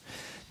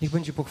Niech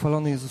będzie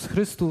pochwalony Jezus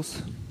Chrystus.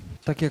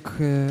 Tak jak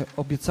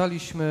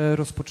obiecaliśmy,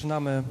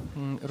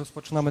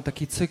 rozpoczynamy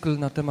taki cykl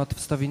na temat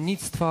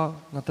wstawiennictwa,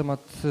 na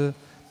temat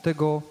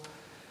tego,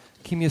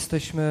 kim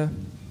jesteśmy.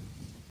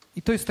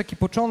 I to jest taki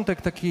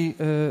początek,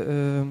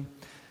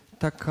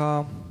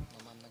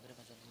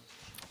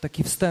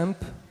 taki wstęp.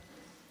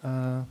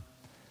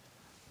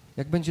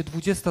 Jak będzie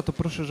 20, to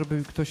proszę,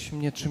 żeby ktoś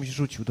mnie czymś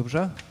rzucił,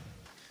 dobrze?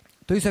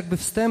 To jest jakby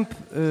wstęp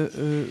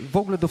w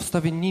ogóle do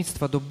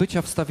wstawiennictwa, do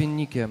bycia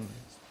wstawiennikiem.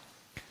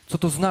 Co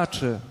to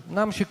znaczy?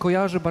 Nam się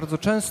kojarzy bardzo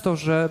często,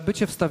 że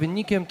bycie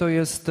wstawiennikiem to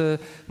jest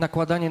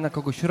nakładanie na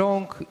kogoś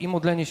rąk i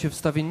modlenie się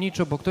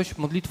wstawienniczo, bo ktoś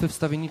modlitwy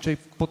wstawienniczej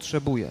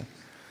potrzebuje.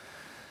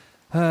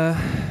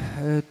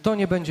 To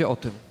nie będzie o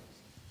tym.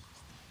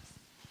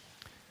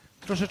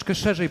 Troszeczkę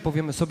szerzej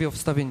powiemy sobie o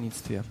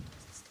wstawiennictwie.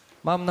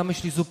 Mam na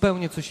myśli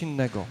zupełnie coś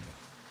innego.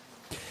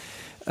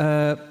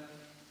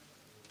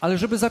 Ale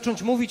żeby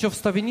zacząć mówić o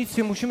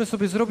wstawiennictwie, musimy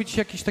sobie zrobić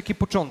jakiś taki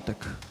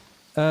początek.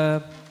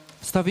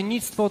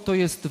 Wstawiennictwo to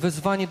jest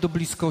wezwanie do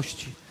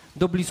bliskości.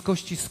 Do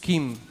bliskości z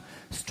kim?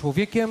 Z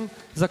człowiekiem,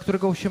 za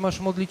którego się masz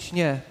modlić?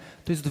 Nie.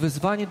 To jest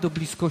wezwanie do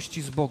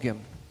bliskości z Bogiem.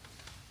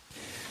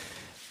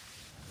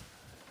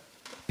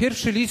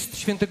 Pierwszy list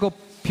świętego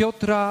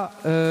Piotra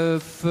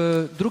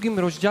w 2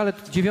 rozdziale,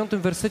 9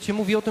 wersecie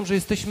mówi o tym, że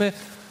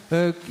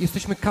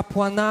jesteśmy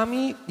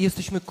kapłanami,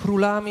 jesteśmy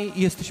królami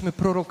i jesteśmy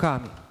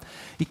prorokami.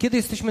 I kiedy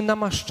jesteśmy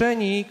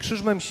namaszczeni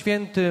Krzyżmem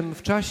Świętym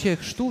w czasie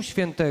Chrztu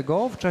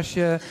Świętego, w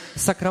czasie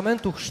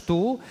sakramentu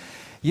chrztu,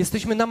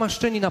 jesteśmy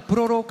namaszczeni na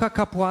proroka,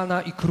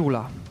 kapłana i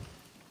króla.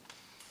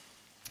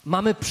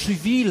 Mamy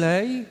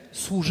przywilej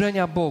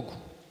służenia Bogu.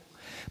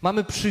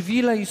 Mamy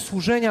przywilej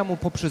służenia Mu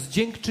poprzez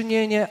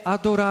dziękczynienie,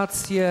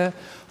 adorację,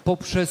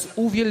 poprzez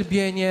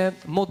uwielbienie,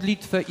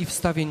 modlitwę i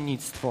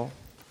wstawiennictwo.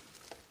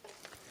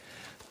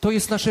 To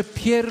jest nasze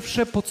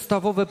pierwsze,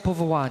 podstawowe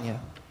powołanie.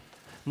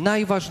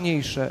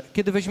 Najważniejsze.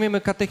 Kiedy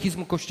weźmiemy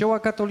katechizm Kościoła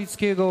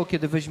katolickiego,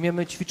 kiedy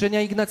weźmiemy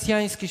ćwiczenia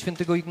ignacjańskie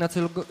świętego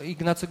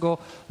Ignacego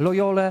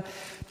Loyole,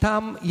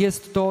 tam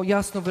jest to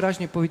jasno,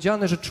 wyraźnie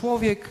powiedziane, że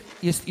człowiek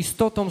jest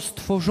istotą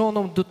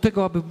stworzoną do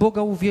tego, aby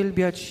Boga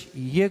uwielbiać,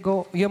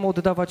 Jemu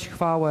oddawać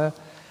chwałę,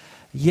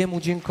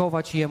 Jemu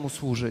dziękować i Jemu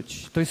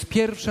służyć. To jest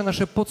pierwsze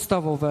nasze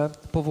podstawowe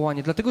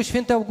powołanie. Dlatego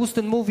święty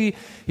Augustyn mówi,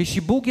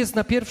 jeśli Bóg jest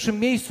na pierwszym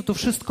miejscu, to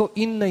wszystko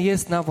inne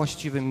jest na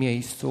właściwym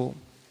miejscu.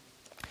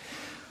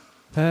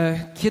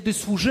 Kiedy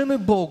służymy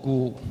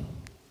Bogu,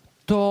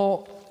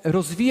 to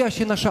rozwija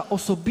się nasza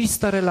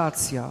osobista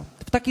relacja.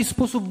 W taki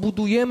sposób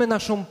budujemy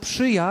naszą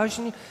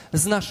przyjaźń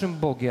z naszym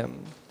Bogiem.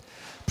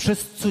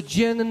 Przez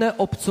codzienne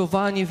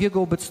obcowanie w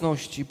Jego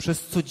obecności,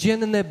 przez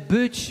codzienne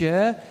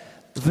bycie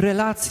w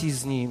relacji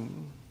z Nim.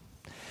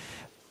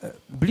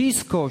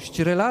 Bliskość,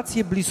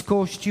 relacje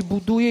bliskości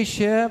buduje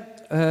się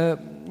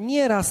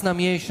nie raz na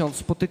miesiąc,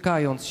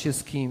 spotykając się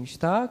z kimś,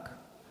 tak?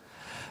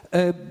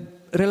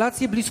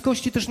 Relacje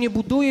bliskości też nie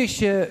buduje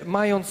się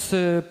mając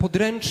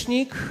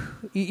podręcznik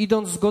i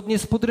idąc zgodnie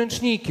z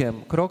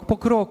podręcznikiem, krok po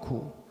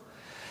kroku.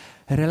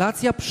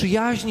 Relacja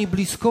przyjaźni,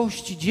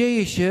 bliskości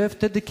dzieje się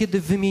wtedy,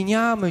 kiedy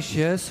wymieniamy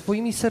się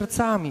swoimi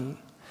sercami,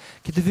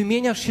 kiedy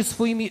wymieniasz się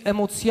swoimi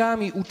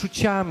emocjami,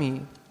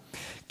 uczuciami,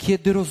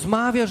 kiedy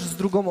rozmawiasz z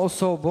drugą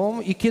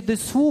osobą i kiedy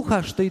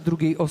słuchasz tej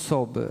drugiej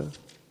osoby.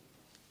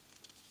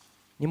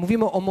 Nie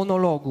mówimy o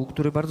monologu,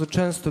 który bardzo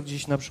często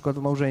gdzieś na przykład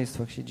w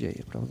małżeństwach się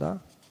dzieje, prawda?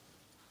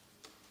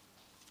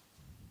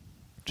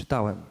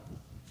 Czytałem,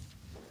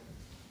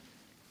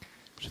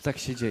 że tak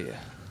się dzieje.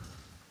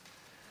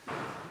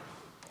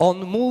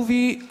 On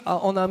mówi,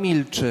 a ona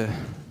milczy.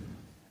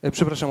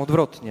 Przepraszam,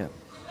 odwrotnie.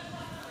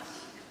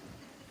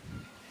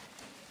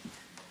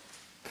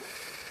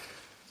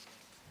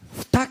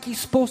 W taki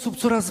sposób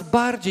coraz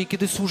bardziej,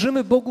 kiedy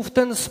służymy Bogu w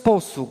ten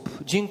sposób,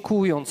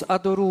 dziękując,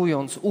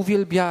 adorując,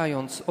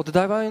 uwielbiając,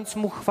 oddawając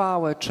Mu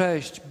chwałę,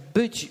 cześć,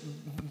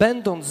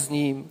 będąc z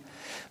Nim,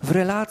 w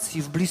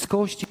relacji, w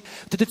bliskości,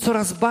 wtedy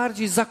coraz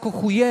bardziej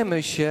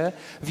zakochujemy się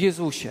w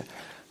Jezusie.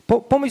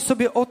 Pomyśl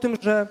sobie o tym,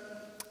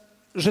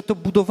 że to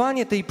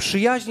budowanie tej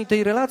przyjaźni,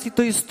 tej relacji,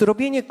 to jest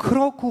robienie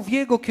kroku w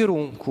Jego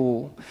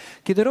kierunku.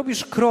 Kiedy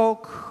robisz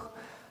krok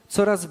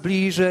coraz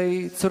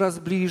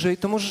bliżej,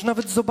 to możesz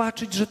nawet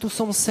zobaczyć, że tu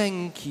są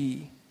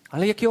sęki,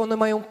 ale jakie one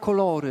mają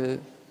kolory,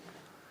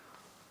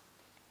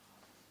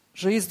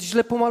 że jest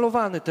źle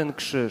pomalowany ten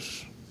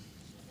krzyż,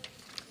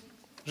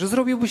 że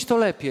zrobiłbyś to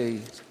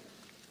lepiej.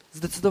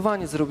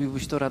 Zdecydowanie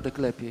zrobiłbyś to, Radek,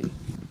 lepiej.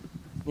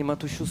 Nie ma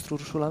tu sióstr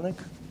Urszulanek?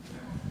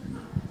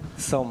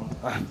 Są.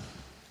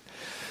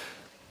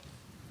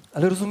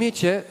 Ale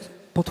rozumiecie,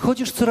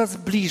 podchodzisz coraz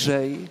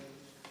bliżej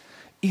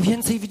i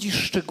więcej widzisz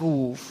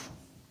szczegółów.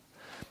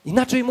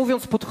 Inaczej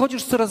mówiąc,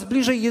 podchodzisz coraz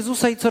bliżej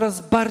Jezusa i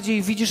coraz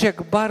bardziej widzisz,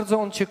 jak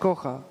bardzo On cię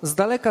kocha. Z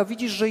daleka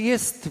widzisz, że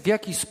jest w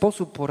jakiś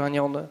sposób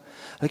poraniony,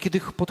 ale kiedy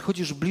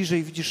podchodzisz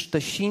bliżej, widzisz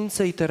te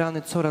sińce i te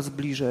rany coraz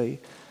bliżej.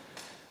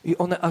 I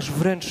one aż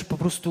wręcz po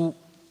prostu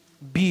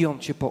biją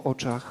cię po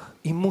oczach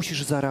i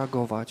musisz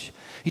zareagować.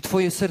 I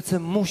twoje serce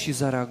musi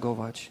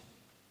zareagować.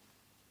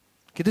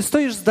 Kiedy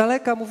stoisz z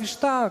daleka, mówisz,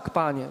 tak,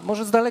 Panie,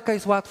 może z daleka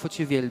jest łatwo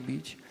Cię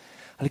wielbić,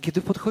 ale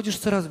kiedy podchodzisz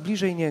coraz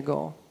bliżej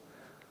Niego,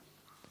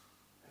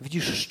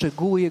 widzisz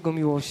szczegóły Jego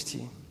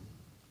miłości.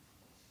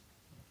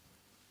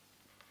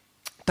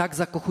 Tak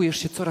zakochujesz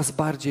się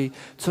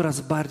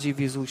coraz bardziej w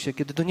Jezusie,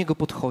 kiedy do Niego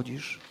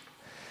podchodzisz.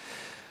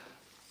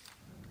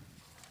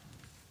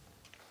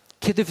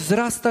 Kiedy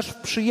wzrastasz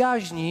w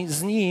przyjaźni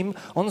z Nim,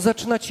 On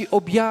zaczyna Ci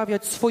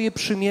objawiać swoje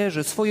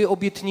przymierze, swoje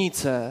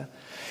obietnice.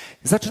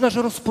 Zaczynasz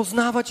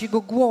rozpoznawać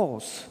Jego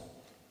głos.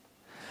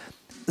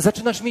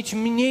 Zaczynasz mieć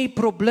mniej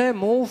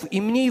problemów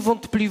i mniej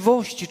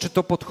wątpliwości, czy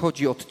to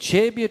podchodzi od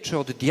Ciebie, czy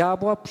od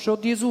diabła, czy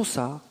od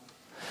Jezusa.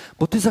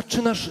 Bo Ty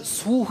zaczynasz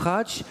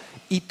słuchać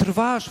i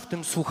trwasz w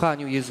tym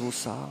słuchaniu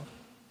Jezusa.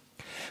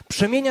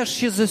 Przemieniasz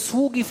się ze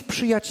sługi w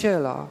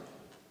przyjaciela.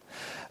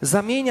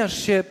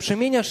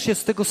 Przemieniasz się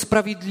z tego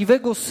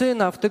sprawiedliwego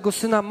syna w tego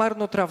syna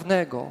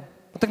marnotrawnego.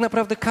 No tak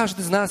naprawdę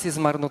każdy z nas jest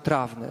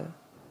marnotrawny.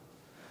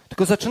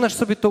 Tylko zaczynasz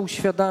sobie to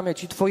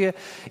uświadamiać i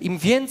im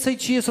więcej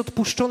Ci jest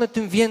odpuszczone,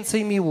 tym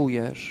więcej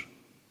miłujesz.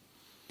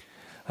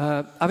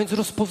 A więc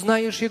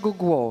rozpoznajesz Jego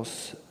głos.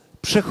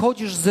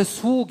 Przechodzisz ze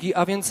sługi,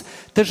 a więc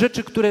te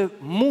rzeczy, które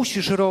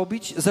musisz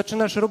robić,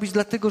 zaczynasz robić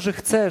dlatego, że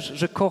chcesz,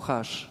 że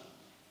kochasz.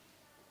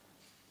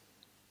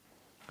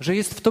 Że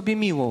jest w Tobie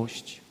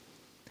miłość.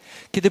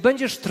 Kiedy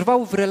będziesz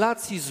trwał w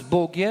relacji z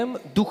Bogiem,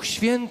 Duch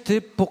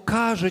Święty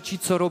pokaże Ci,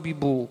 co robi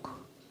Bóg.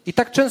 I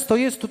tak często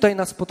jest tutaj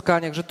na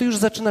spotkaniach, że Ty już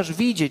zaczynasz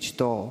widzieć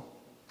to.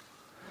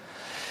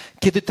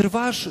 Kiedy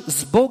trwasz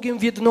z Bogiem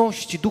w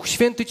jedności, Duch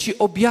Święty Ci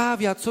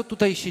objawia, co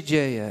tutaj się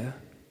dzieje.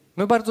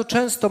 My bardzo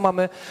często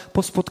mamy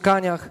po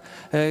spotkaniach,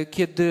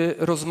 kiedy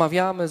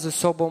rozmawiamy ze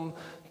sobą,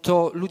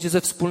 to ludzie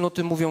ze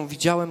wspólnoty mówią,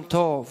 widziałem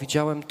to,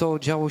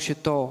 działo się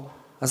to.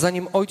 A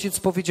zanim ojciec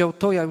powiedział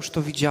to, ja już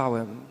to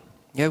widziałem.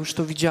 Ja już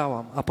to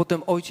widziałam, a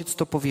potem ojciec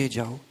to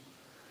powiedział.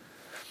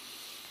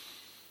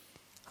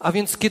 A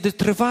więc kiedy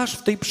trwasz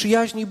w tej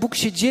przyjaźni, Bóg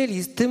się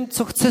dzieli tym,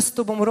 co chce z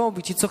Tobą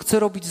robić i co chce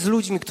robić z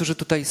ludźmi, którzy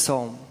tutaj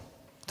są.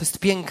 To jest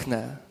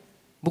piękne.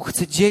 Bóg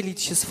chce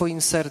dzielić się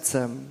swoim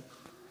sercem.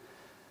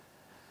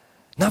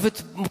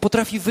 Nawet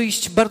potrafi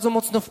wyjść bardzo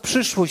mocno w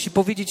przyszłość i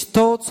powiedzieć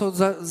to, co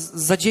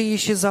zadzieje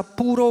się za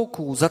pół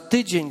roku, za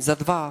tydzień, za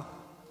 2.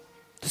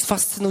 To jest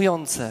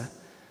fascynujące.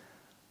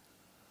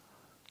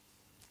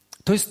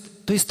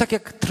 To jest tak,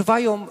 jak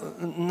trwają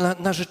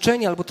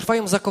narzeczenia albo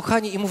trwają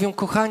zakochani i mówią,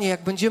 kochanie,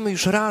 jak będziemy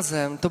już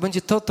razem, to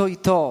będzie to i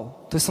to.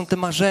 To są te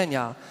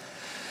marzenia.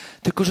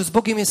 Tylko że z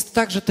Bogiem jest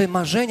tak, że te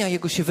marzenia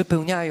Jego się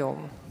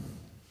wypełniają.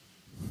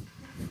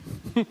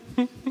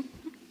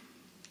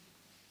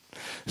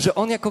 Że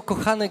On jako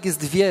kochanek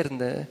jest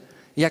wierny.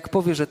 Jak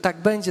powie, że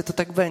tak będzie, to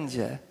tak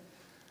będzie.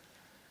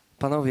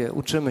 Panowie,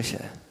 uczymy się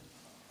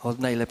od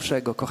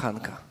najlepszego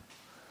kochanka.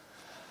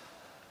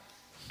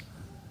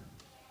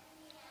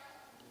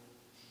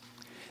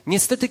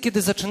 Niestety,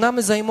 kiedy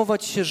zaczynamy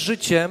zajmować się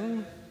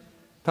życiem,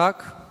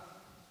 tak?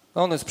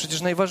 Ono jest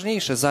przecież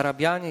najważniejsze,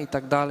 zarabianie i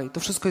tak dalej. To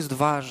wszystko jest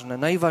ważne,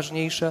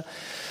 najważniejsze.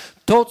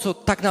 To, co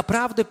tak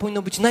naprawdę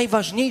powinno być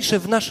najważniejsze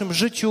w naszym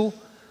życiu,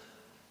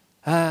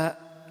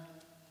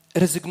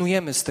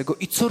 rezygnujemy z tego.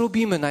 I co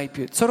robimy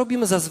najpierw? Co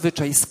robimy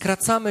zazwyczaj?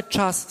 Skracamy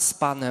czas z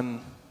Panem.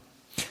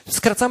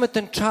 Skracamy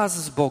ten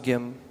czas z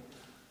Bogiem.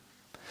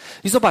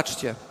 I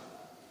zobaczcie.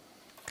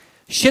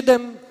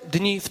 7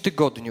 dni w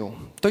tygodniu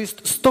to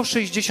jest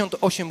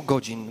 168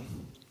 godzin.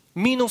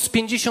 Minus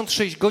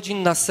 56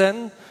 godzin na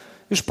sen.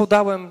 Już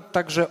podałem,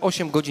 także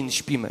 8 godzin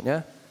śpimy,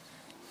 nie?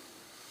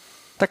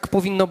 Tak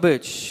powinno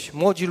być.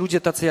 Młodzi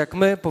ludzie tacy jak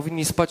my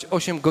powinni spać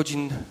 8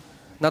 godzin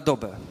na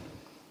dobę.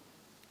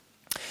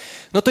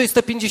 No to jest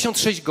te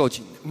 56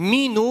 godzin.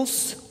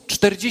 Minus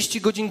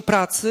 40 godzin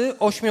pracy,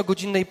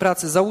 8-godzinnej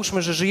pracy.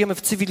 Załóżmy, że żyjemy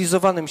w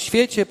cywilizowanym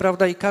świecie,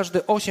 prawda? I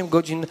każdy 8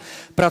 godzin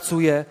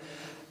pracuje.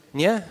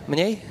 Nie?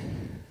 Mniej?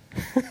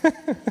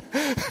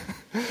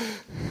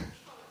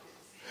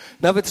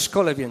 Nawet w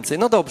szkole więcej.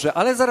 No dobrze,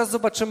 ale zaraz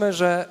zobaczymy,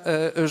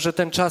 że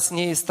ten czas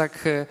nie jest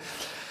tak...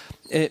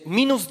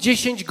 Minus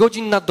 10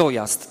 godzin na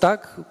dojazd,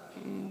 tak?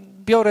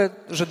 Biorę,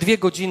 że 2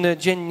 godziny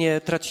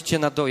dziennie tracicie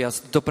na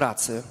dojazd do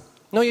pracy.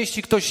 No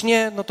jeśli ktoś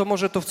nie, no to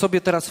może to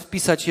sobie teraz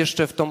wpisać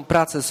jeszcze w tą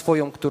pracę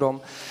swoją,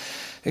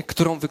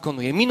 którą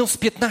wykonuje. Minus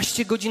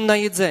 15 godzin na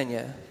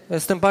jedzenie.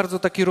 Jestem bardzo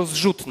taki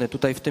rozrzutny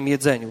tutaj w tym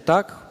jedzeniu,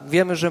 tak?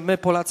 Wiemy, że my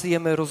Polacy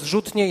jemy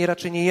rozrzutnie i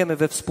raczej nie jemy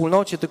we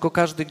wspólnocie, tylko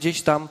każdy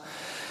gdzieś tam.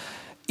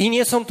 I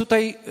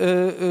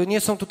nie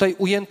są tutaj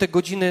ujęte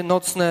godziny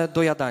nocne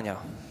do jadania.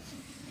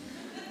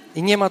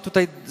 I nie ma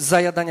tutaj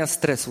zajadania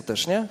stresu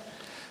też, nie?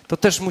 To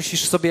też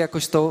musisz sobie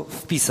jakoś to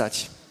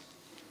wpisać.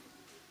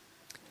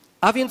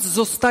 A więc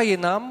zostaje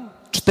nam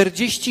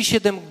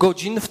 47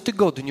 godzin w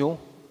tygodniu.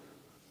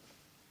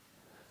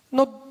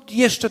 No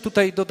jeszcze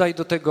tutaj dodaj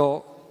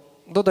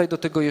do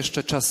tego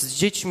jeszcze czas z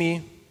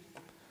dziećmi.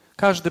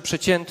 Każdy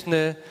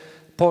przeciętny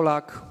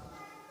Polak,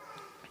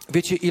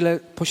 wiecie ile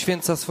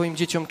poświęca swoim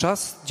dzieciom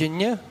czas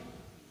dziennie?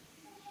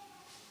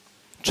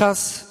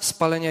 Czas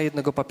spalenia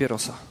jednego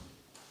papierosa.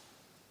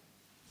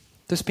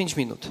 To jest 5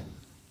 minut.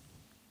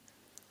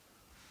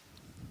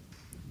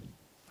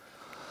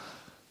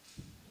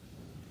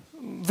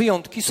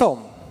 wyjątki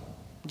są.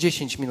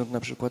 10 minut na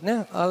przykład,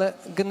 nie? Ale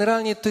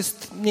generalnie to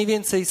jest mniej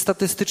więcej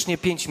statystycznie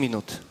 5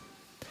 minut.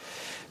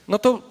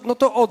 No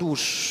to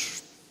odłóż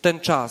ten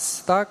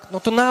czas, tak? No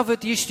to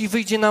nawet jeśli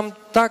wyjdzie nam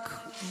tak,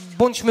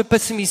 bądźmy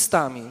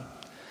pesymistami,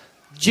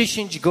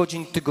 10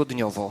 godzin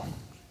tygodniowo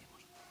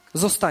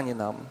zostanie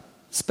nam.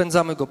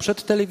 Spędzamy go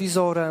przed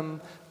telewizorem,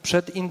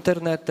 przed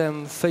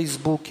internetem,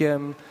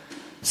 Facebookiem,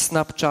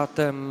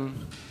 Snapchatem,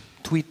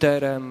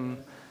 Twitterem,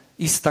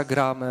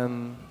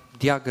 Instagramem,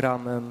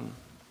 diagramem.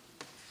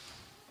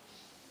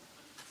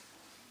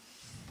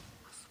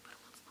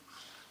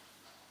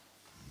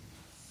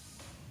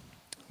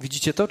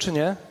 Widzicie to, czy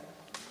nie?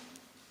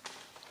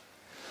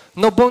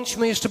 No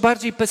bądźmy jeszcze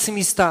bardziej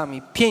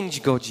pesymistami.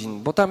 5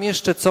 godzin, bo tam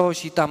jeszcze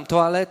coś i tam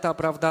toaleta,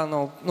 prawda?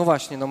 No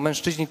właśnie,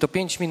 mężczyźni to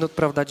 5 minut,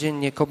 prawda,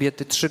 dziennie,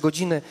 kobiety 3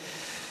 godziny.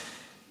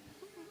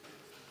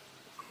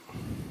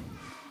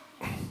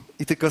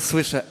 I tylko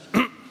słyszę,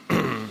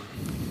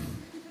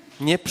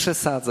 nie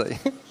przesadzaj.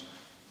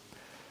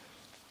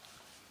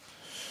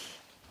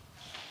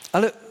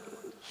 Ale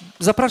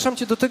zapraszam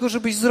cię do tego,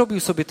 żebyś zrobił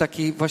sobie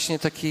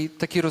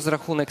taki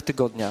rozrachunek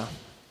tygodnia.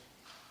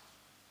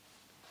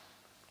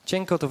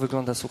 Cienko to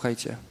wygląda,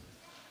 słuchajcie.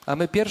 A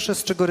my pierwsze,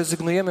 z czego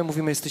rezygnujemy,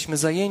 mówimy, jesteśmy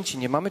zajęci,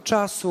 nie mamy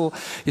czasu,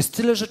 jest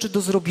tyle rzeczy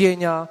do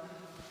zrobienia.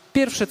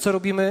 Pierwsze, co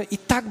robimy, i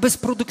tak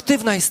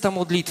bezproduktywna jest ta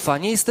modlitwa,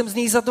 nie jestem z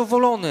niej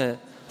zadowolony.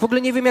 W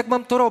ogóle nie wiem, jak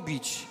mam to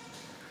robić.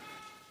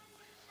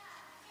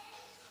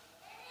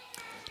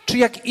 Czy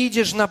jak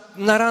idziesz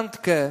na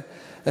randkę,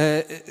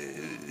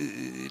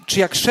 czy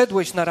jak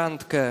szedłeś na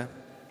randkę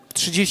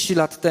 30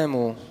 lat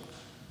temu,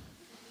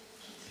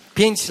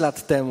 5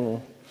 lat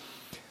temu,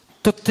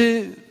 to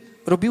ty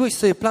robiłeś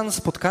sobie plan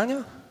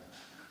spotkania?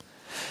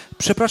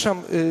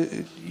 Przepraszam,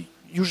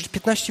 już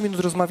 15 minut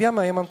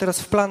rozmawiamy, a ja mam teraz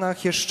w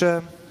planach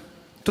jeszcze,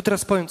 to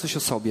teraz powiem coś o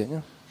sobie,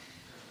 nie?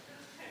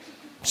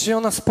 Czy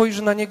ona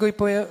spojrzy na niego i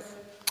powie,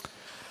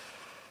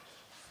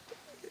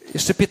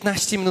 jeszcze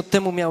 15 minut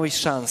temu miałeś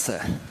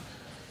szansę.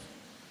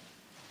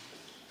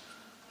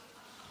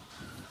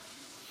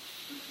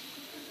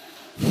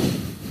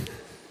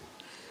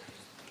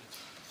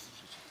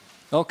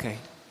 Okej.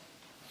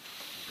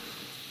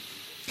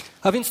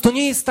 A więc to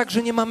nie jest tak,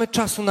 że nie mamy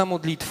czasu na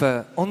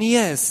modlitwę. On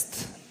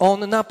jest.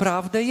 On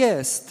naprawdę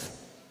jest.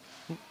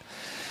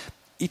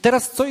 I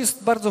teraz, co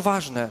jest bardzo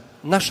ważne?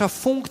 Nasza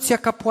funkcja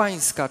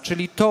kapłańska,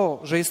 czyli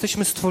to, że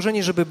jesteśmy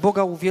stworzeni, żeby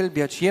Boga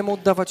uwielbiać, Jemu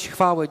oddawać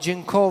chwałę,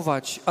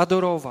 dziękować,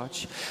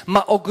 adorować,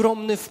 ma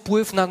ogromny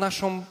wpływ na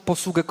naszą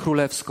posługę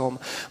królewską.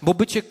 Bo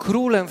bycie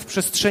królem w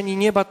przestrzeni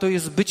nieba to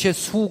jest bycie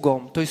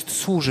sługą, to jest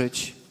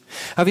służyć.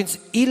 A więc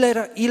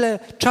ile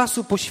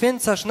czasu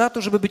poświęcasz na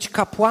to, żeby być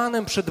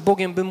kapłanem przed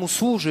Bogiem, by Mu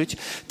służyć,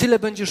 tyle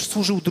będziesz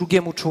służył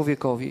drugiemu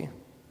człowiekowi.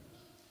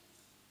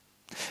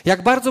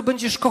 Jak bardzo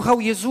będziesz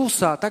kochał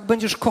Jezusa, tak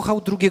będziesz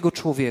kochał drugiego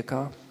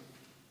człowieka.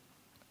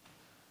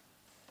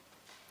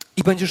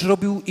 I będziesz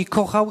robił i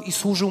kochał i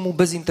służył Mu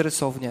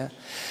bezinteresownie.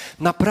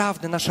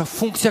 Naprawdę nasza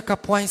funkcja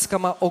kapłańska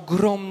ma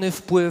ogromny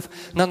wpływ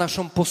na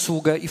naszą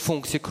posługę i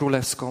funkcję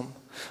królewską.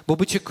 Bo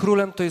bycie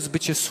królem to jest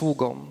bycie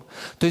sługą.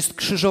 To jest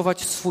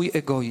krzyżować swój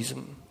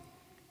egoizm.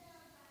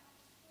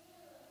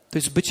 To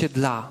jest bycie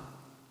dla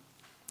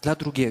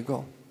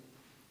drugiego.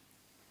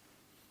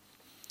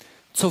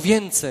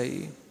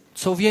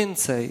 Co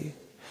więcej,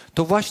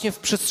 to właśnie w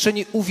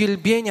przestrzeni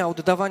uwielbienia,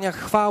 oddawania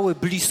chwały,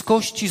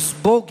 bliskości z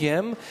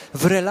Bogiem,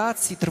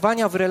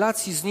 trwania w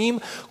relacji z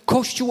Nim,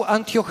 Kościół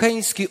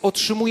antiocheński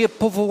otrzymuje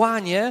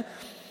powołanie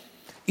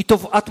i to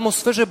w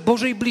atmosferze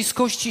Bożej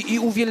bliskości i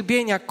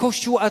uwielbienia.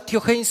 Kościół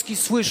antiocheński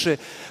słyszy: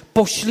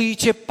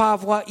 poślijcie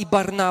Pawła i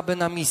Barnabę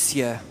na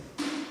misję.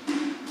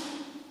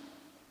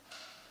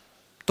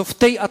 To w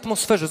tej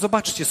atmosferze,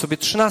 zobaczcie sobie,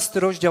 13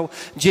 rozdział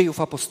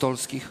Dziejów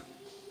Apostolskich.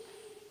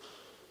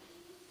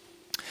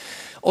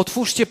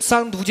 Otwórzcie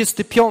Psalm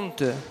 25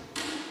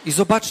 i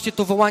zobaczcie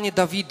to wołanie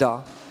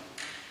Dawida.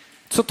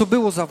 Co to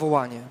było za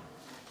wołanie?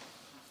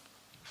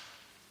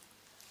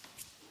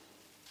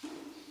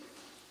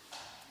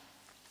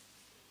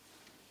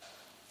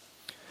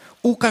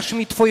 Ukaż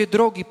mi Twoje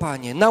drogi,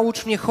 Panie,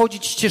 naucz mnie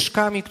chodzić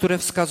ścieżkami, które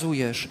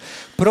wskazujesz.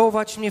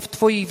 Prowadź mnie w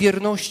Twojej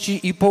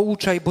wierności i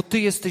pouczaj, bo Ty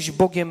jesteś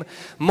Bogiem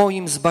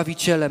moim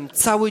Zbawicielem.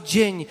 Cały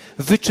dzień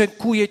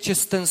wyczekuję Cię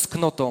z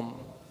tęsknotą.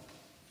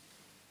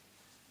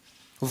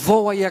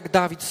 Wołaj jak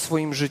Dawid w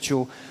swoim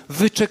życiu.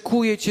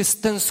 Wyczekuję Cię z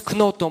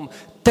tęsknotą.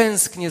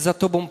 Tęsknię za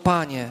Tobą,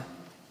 Panie.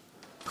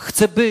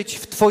 Chcę być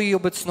w Twojej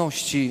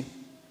obecności.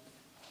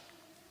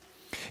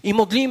 I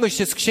modlimy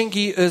się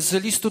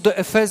z listu do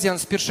Efezjan,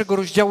 z 1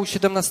 rozdziału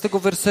 17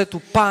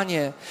 wersetu.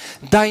 Panie,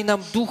 daj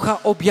nam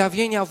ducha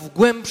objawienia w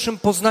głębszym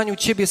poznaniu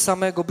Ciebie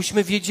samego,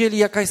 byśmy wiedzieli,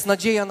 jaka jest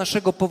nadzieja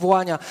naszego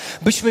powołania,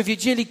 byśmy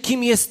wiedzieli,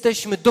 kim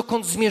jesteśmy,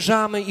 dokąd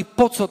zmierzamy i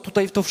po co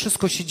tutaj to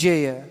wszystko się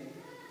dzieje.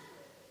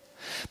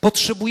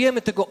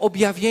 Potrzebujemy tego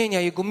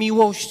objawienia, Jego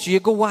miłości,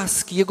 Jego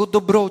łaski, Jego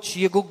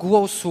dobroci, Jego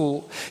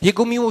głosu,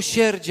 Jego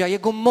miłosierdzia,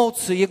 Jego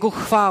mocy, Jego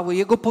chwały,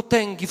 Jego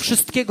potęgi.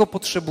 Wszystkiego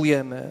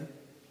potrzebujemy.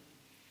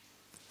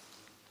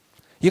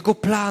 Jego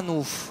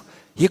planów,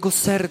 Jego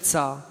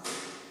serca,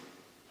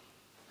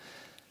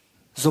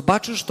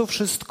 Zobaczysz to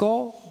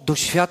wszystko,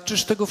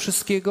 doświadczysz tego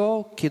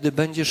wszystkiego, kiedy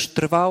będziesz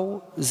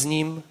trwał z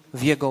Nim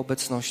w Jego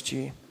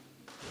obecności.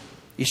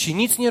 Jeśli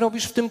nic nie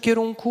robisz w tym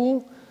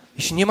kierunku,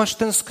 jeśli nie masz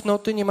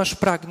tęsknoty, nie masz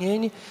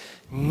pragnień,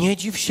 nie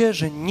dziw się,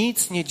 że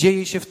nic nie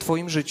dzieje się w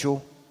twoim życiu.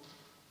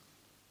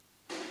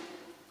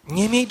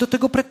 Nie miej do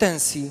tego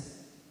pretensji.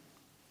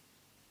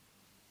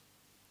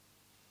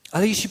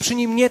 Ale jeśli przy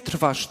Nim nie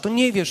trwasz, to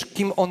nie wiesz,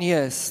 kim On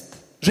jest.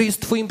 Że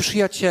jest twoim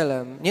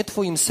przyjacielem, nie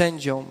twoim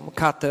sędzią,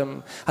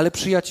 katem, ale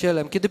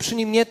przyjacielem. Kiedy przy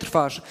Nim nie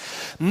trwasz,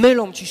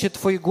 mylą ci się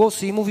twoje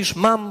głosy i mówisz,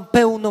 mam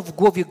pełno w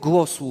głowie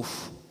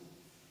głosów.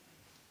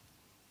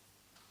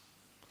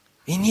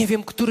 I nie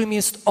wiem, którym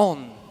jest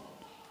On.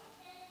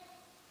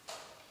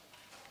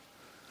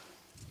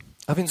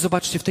 A więc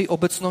zobaczcie, w tej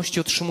obecności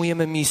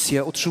otrzymujemy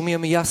misję,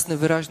 otrzymujemy jasny,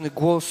 wyraźny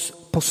głos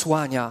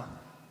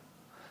posłania,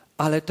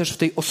 ale też w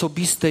tej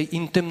osobistej,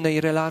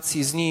 intymnej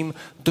relacji z Nim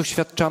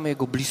doświadczamy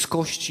Jego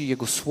bliskości,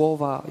 Jego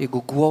słowa, Jego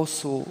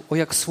głosu. O,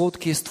 jak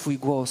słodki jest Twój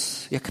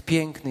głos, jak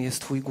piękny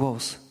jest Twój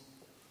głos.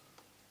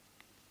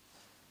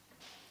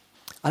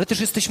 Ale też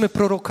jesteśmy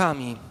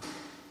prorokami.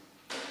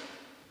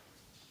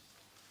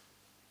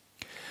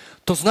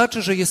 To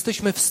znaczy, że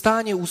jesteśmy w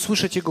stanie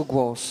usłyszeć Jego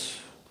głos.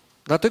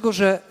 Dlatego,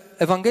 że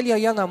Ewangelia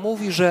Jana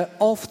mówi, że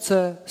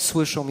owce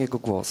słyszą Jego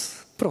głos.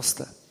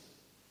 Proste.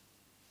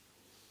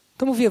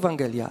 To mówi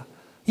Ewangelia.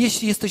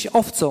 Jeśli jesteś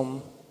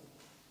owcą,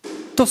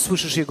 to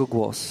słyszysz Jego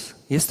głos.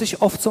 Jesteś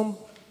owcą?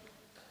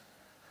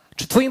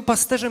 Czy twoim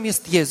pasterzem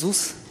jest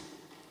Jezus?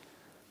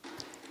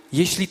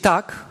 Jeśli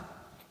tak,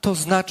 to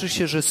znaczy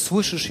się, że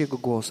słyszysz Jego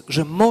głos,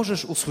 że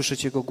możesz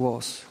usłyszeć Jego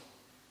głos.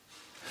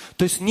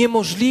 To jest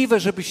niemożliwe,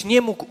 żebyś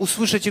nie mógł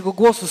usłyszeć Jego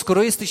głosu,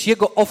 skoro jesteś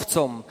Jego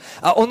owcą,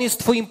 a On jest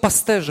twoim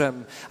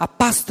pasterzem, a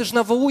pasterz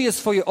nawołuje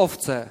swoje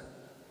owce.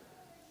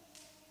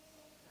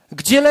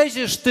 Gdzie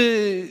leziesz,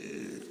 ty,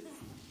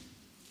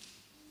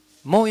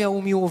 moja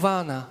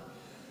umiłowana?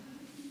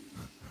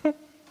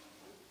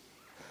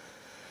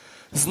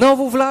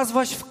 Znowu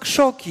wlazłaś w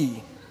krzoki.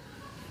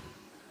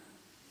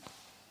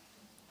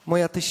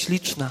 Moja ty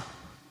śliczna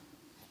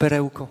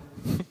perełko.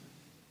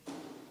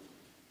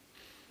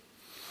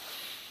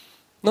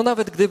 No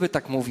nawet gdyby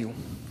tak mówił,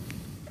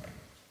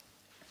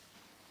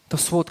 to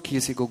słodki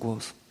jest Jego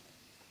głos.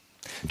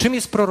 Czym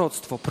jest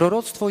proroctwo?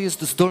 Proroctwo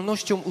jest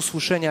zdolnością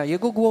usłyszenia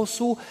Jego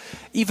głosu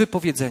i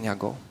wypowiedzenia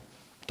go.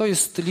 To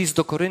jest list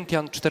do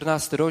Koryntian,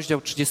 14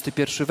 rozdział,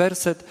 31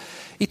 werset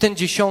i ten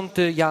 10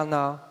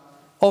 Jana.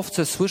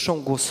 Owce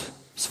słyszą głos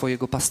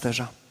swojego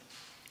pasterza.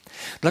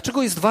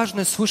 Dlaczego jest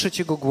ważne słyszeć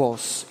Jego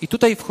głos? I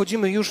tutaj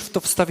wchodzimy już w to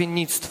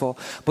wstawiennictwo,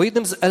 bo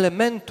jednym z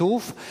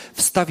elementów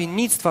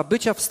wstawiennictwa,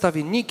 bycia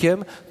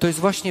wstawiennikiem, to jest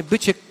właśnie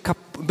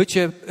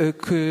bycie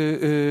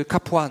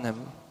kapłanem.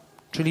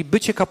 Czyli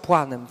bycie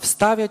kapłanem.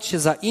 Wstawiać się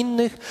za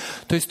innych,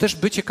 to jest też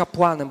bycie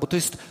kapłanem, bo to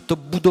jest to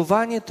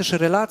budowanie też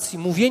relacji,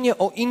 mówienie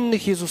o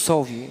innych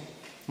Jezusowi,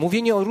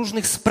 mówienie o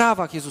różnych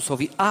sprawach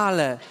Jezusowi,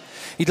 ale...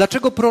 I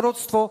dlaczego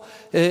proroctwo,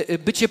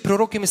 bycie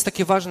prorokiem jest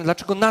takie ważne?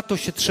 Dlaczego na to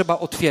się trzeba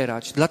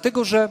otwierać?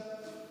 Dlatego, że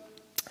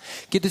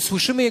kiedy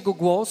słyszymy Jego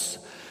głos,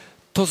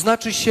 to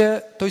znaczy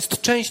się, to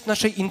jest część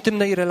naszej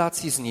intymnej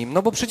relacji z Nim.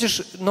 No bo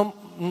przecież,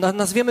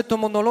 nazwiemy to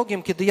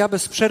monologiem, kiedy ja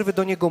bez przerwy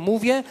do Niego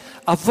mówię,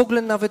 a w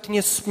ogóle nawet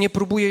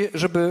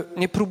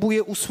nie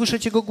próbuję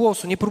usłyszeć Jego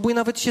głosu, nie próbuję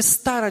nawet się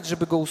starać,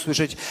 żeby Go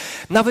usłyszeć.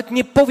 Nawet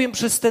nie powiem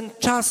przez ten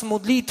czas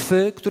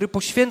modlitwy, który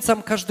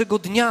poświęcam każdego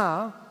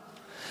dnia,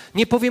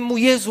 nie powiem Mu,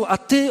 Jezu, a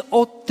Ty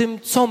o tym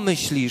co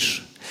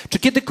myślisz? Czy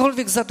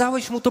kiedykolwiek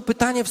zadałeś Mu to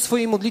pytanie w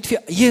swojej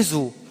modlitwie,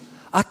 Jezu,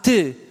 a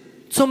Ty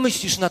co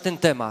myślisz na ten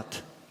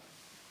temat?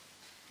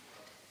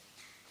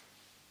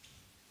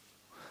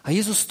 A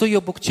Jezus stoi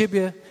obok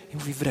ciebie i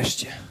mówi,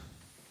 wreszcie.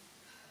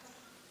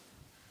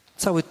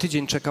 Cały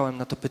tydzień czekałem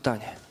na to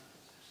pytanie.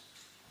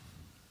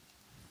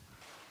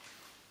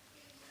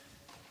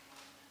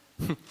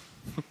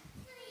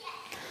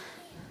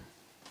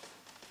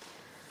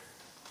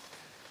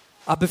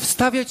 Aby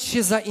wstawiać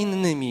się za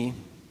innymi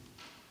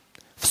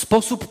w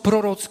sposób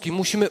prorocki,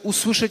 musimy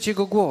usłyszeć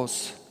Jego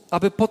głos,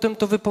 aby potem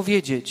to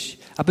wypowiedzieć,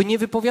 aby nie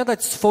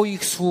wypowiadać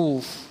swoich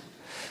słów,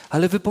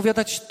 ale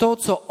wypowiadać to,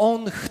 co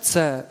On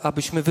chce,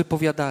 abyśmy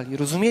wypowiadali.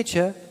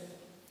 Rozumiecie?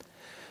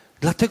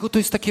 Dlatego to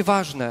jest takie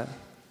ważne.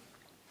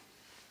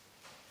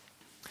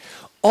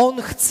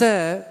 On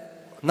chce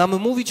nam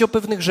mówić o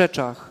pewnych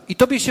rzeczach i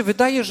tobie się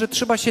wydaje, że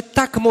trzeba się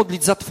tak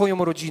modlić za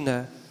twoją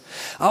rodzinę,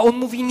 a On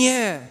mówi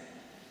nie.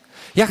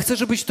 Ja chcę,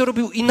 żebyś to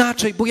robił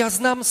inaczej, bo ja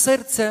znam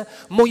serce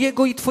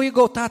mojego i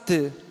twojego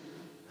taty.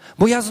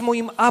 Bo ja z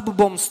moim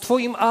Abbą, z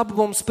twoim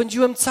Abbą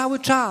spędziłem cały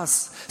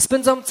czas,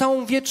 spędzam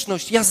całą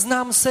wieczność. Ja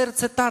znam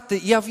serce taty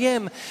i ja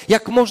wiem,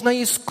 jak można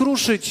je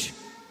skruszyć.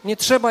 Nie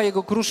trzeba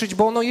jego kruszyć,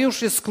 bo ono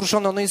już jest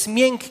skruszone, ono jest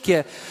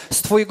miękkie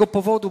z twojego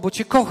powodu, bo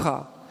cię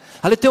kocha.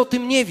 Ale ty o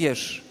tym nie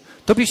wiesz.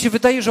 Tobie się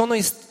wydaje, że ono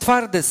jest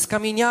twarde,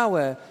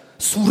 skamieniałe,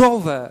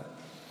 surowe.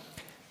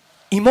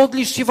 I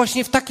modlisz się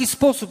właśnie w taki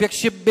sposób,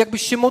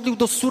 jakbyś się modlił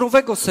do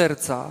surowego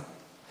serca.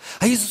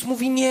 A Jezus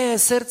mówi, nie,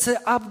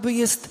 serce Abby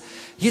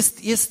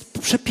jest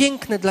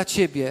przepiękne dla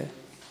ciebie.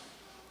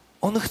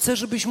 On chce,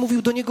 żebyś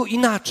mówił do Niego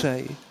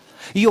inaczej.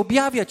 I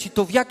objawia ci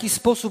to, w jaki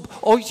sposób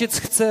Ojciec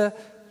chce,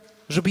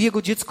 żeby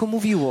Jego dziecko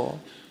mówiło.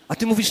 A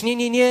ty mówisz, nie,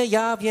 nie, nie,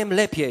 ja wiem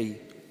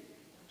lepiej.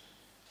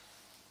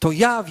 To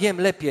ja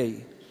wiem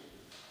lepiej.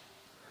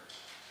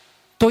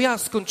 To ja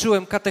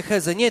skończyłem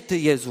katechezę, nie ty,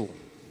 Jezu.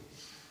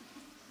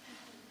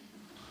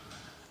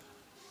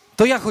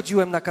 To ja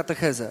chodziłem na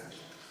katechezę.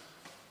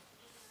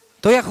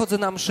 To ja chodzę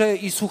na mszę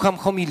i słucham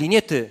homilii,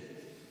 nie ty.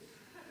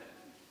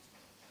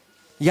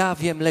 Ja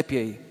wiem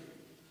lepiej.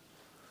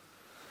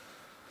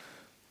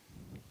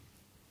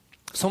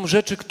 Są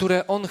rzeczy,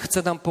 które On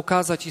chce nam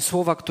pokazać i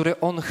słowa,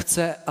 które On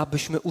chce,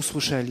 abyśmy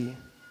usłyszeli.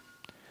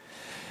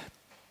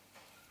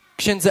 W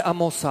Księdze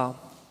Amosa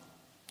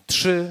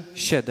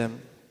 3:7.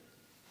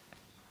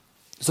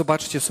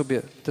 Zobaczcie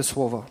sobie te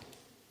słowa.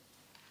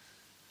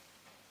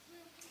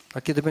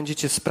 A kiedy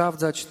będziecie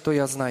sprawdzać, to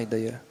ja znajdę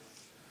je.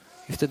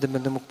 I wtedy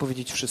będę mógł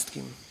powiedzieć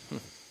wszystkim.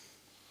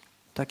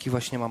 Taki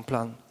właśnie mam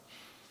plan.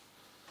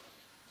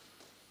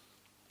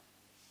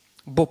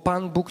 Bo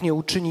Pan Bóg nie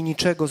uczyni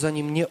niczego,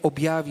 zanim nie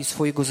objawi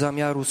swojego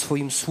zamiaru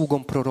swoim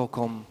sługom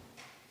prorokom.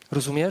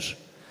 Rozumiesz?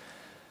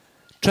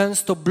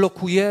 Często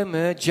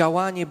blokujemy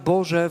działanie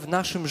Boże w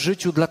naszym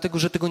życiu, dlatego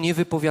że tego nie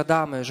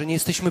wypowiadamy, że nie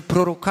jesteśmy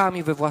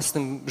prorokami we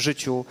własnym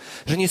życiu,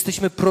 że nie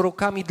jesteśmy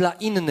prorokami dla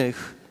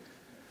innych.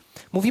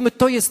 Mówimy,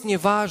 to jest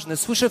nieważne.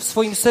 Słyszę w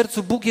swoim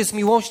sercu, Bóg jest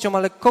miłością,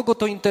 ale kogo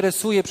to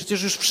interesuje?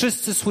 Przecież już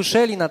wszyscy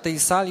słyszeli na tej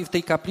sali, w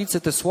tej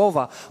kaplicy te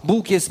słowa.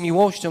 Bóg jest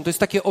miłością, to jest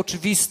takie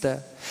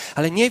oczywiste.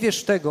 Ale nie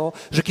wiesz tego,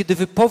 że kiedy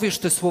wypowiesz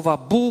te słowa,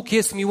 Bóg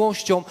jest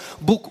miłością,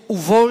 Bóg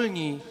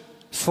uwolni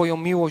swoją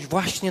miłość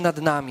właśnie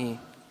nad nami.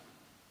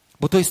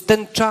 Bo to jest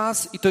ten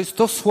czas i to jest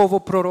to słowo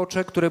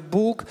prorocze, które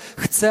Bóg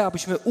chce,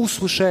 abyśmy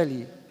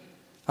usłyszeli,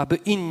 aby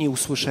inni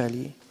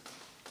usłyszeli.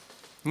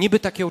 Niby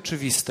takie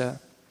oczywiste.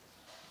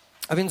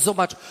 A więc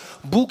zobacz,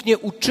 Bóg nie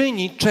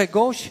uczyni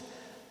czegoś,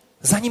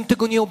 zanim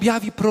tego nie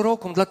objawi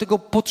prorokom. Dlatego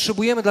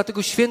potrzebujemy,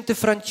 dlatego święty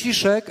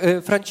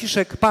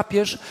Franciszek,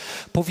 papież,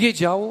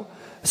 powiedział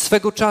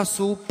swego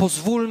czasu,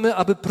 pozwólmy,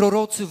 aby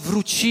prorocy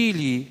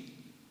wrócili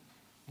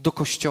do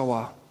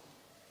Kościoła.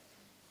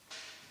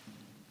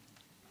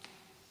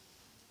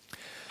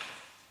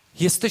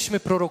 Jesteśmy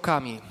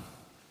prorokami.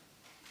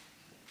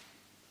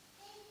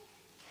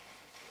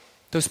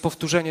 To jest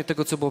powtórzenie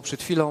tego, co było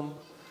przed chwilą.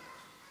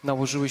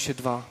 Nałożyły się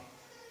dwa.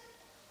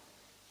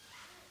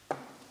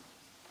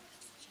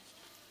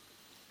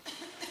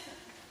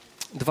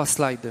 Dwa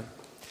slajdy.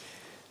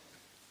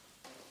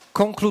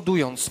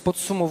 Konkludując,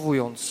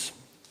 podsumowując,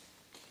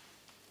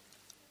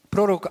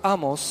 prorok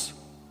Amos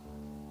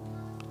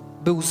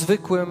był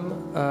zwykłym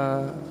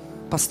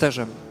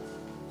pasterzem.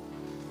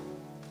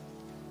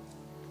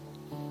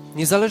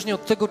 Niezależnie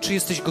od tego, czy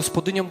jesteś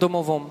gospodynią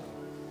domową,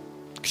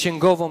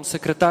 księgową,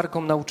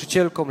 sekretarką,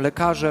 nauczycielką,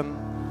 lekarzem,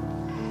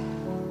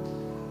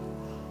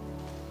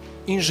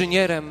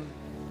 inżynierem,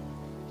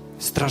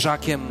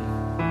 strażakiem,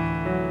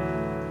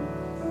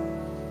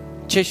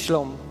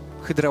 cieślą,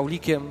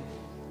 hydraulikiem,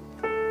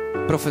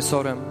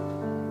 profesorem,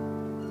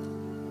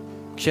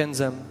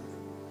 księdzem.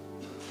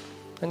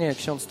 A nie,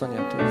 ksiądz to nie,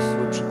 to jest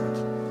zły przykład.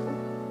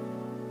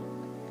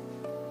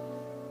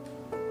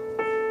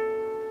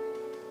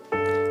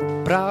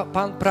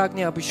 Pan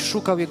pragnie, abyś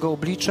szukał Jego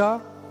oblicza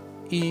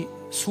i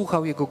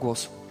słuchał Jego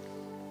głosu.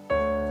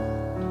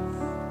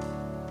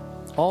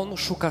 On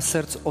szuka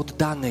serc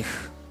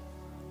oddanych.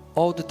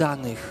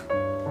 Oddanych.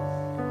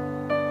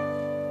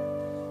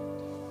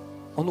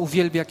 On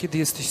uwielbia, kiedy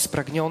jesteś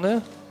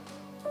spragniony.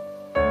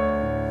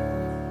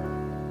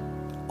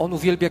 On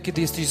uwielbia,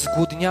 kiedy jesteś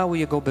zgłodniały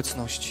Jego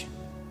obecności.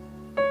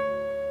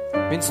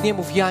 Więc nie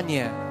mów, ja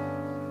nie.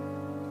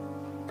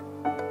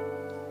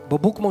 Bo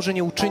Bóg może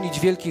nie uczynić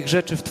wielkich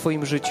rzeczy w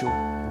twoim życiu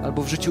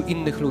albo w życiu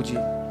innych ludzi.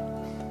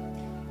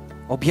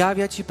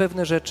 Objawia ci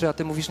pewne rzeczy, a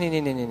ty mówisz,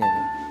 nie.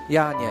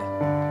 Ja nie.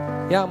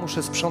 Ja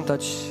muszę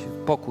sprzątać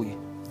pokój,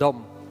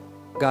 dom,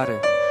 gary,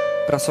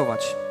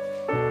 prasować.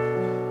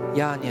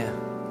 Ja nie.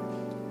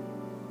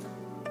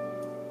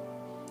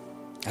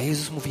 A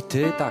Jezus mówi,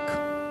 ty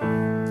tak.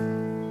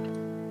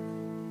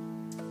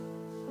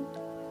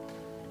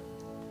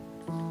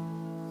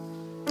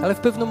 Ale w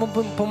pewnym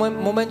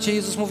momencie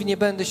Jezus mówi, nie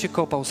będę się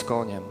kopał z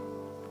koniem.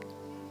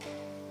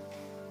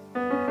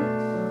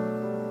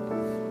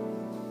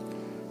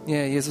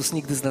 Nie, Jezus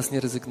nigdy z nas nie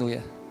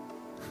rezygnuje.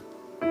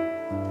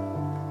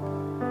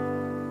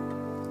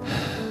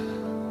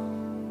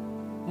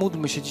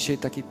 Módlmy się dzisiaj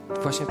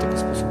właśnie w taki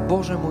sposób.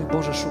 Boże mój,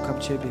 Boże,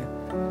 szukam Ciebie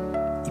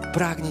i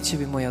pragnie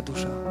Ciebie moja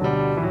dusza.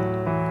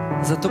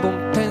 Za Tobą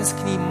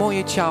tęskni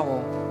moje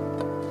ciało,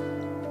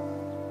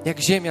 jak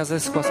ziemia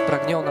zeschła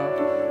spragniona,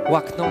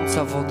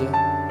 łaknąca wody.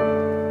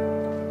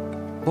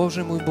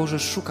 Boże mój, Boże,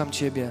 szukam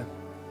Ciebie.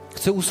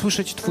 Chcę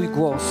usłyszeć Twój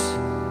głos.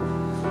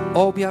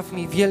 Objaw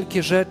mi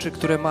wielkie rzeczy,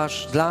 które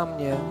masz dla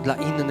mnie, dla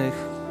innych.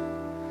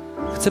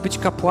 Chcę być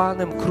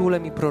kapłanem,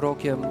 królem i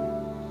prorokiem.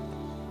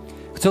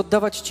 Chcę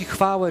oddawać Ci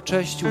chwałę,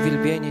 cześć,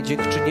 uwielbienie,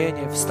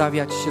 dziękczynienie,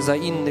 wstawiać się za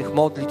innych,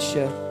 modlić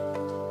się.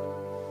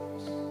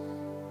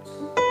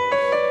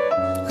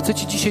 Chcę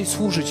Ci dzisiaj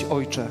służyć,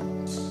 Ojcze.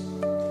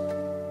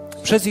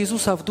 przez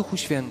Jezusa w Duchu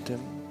Świętym.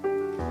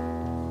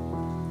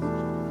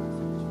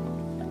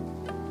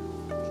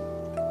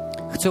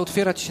 Chcę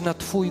otwierać się na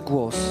Twój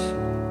głos.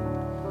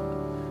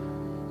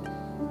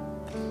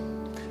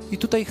 I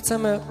tutaj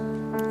chcemy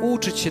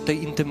uczyć się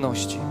tej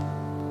intymności.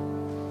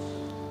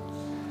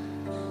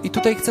 I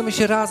tutaj chcemy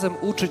się razem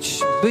uczyć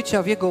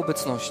bycia w Jego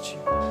obecności.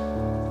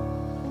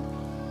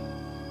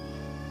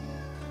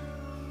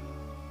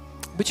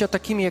 Bycia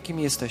takimi,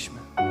 jakimi jesteśmy.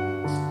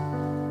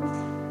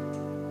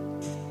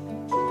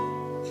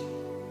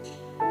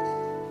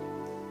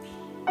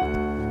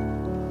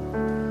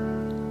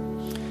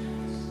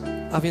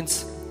 A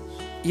więc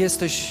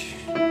jesteś,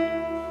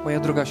 moja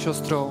droga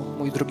siostro,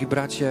 mój drogi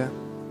bracie,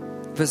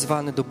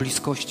 wezwany do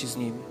bliskości z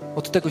Nim.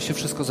 Od tego się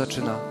wszystko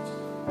zaczyna.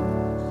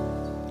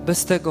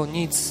 Bez tego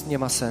nic nie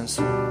ma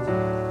sensu.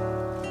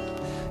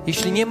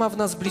 Jeśli nie ma w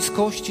nas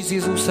bliskości z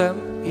Jezusem,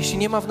 jeśli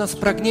nie ma w nas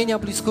pragnienia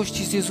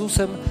bliskości z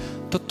Jezusem,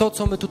 to to,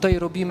 co my tutaj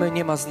robimy,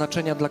 nie ma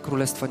znaczenia dla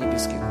Królestwa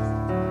Niebieskiego.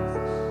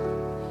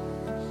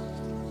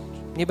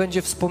 Nie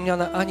będzie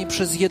wspomniane ani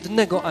przez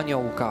jednego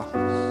aniołka,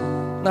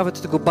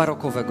 nawet tego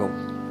barokowego,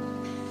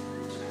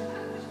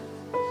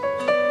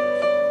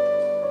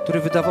 który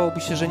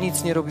wydawałoby się, że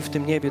nic nie robi w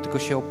tym niebie, tylko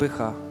się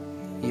opycha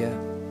je.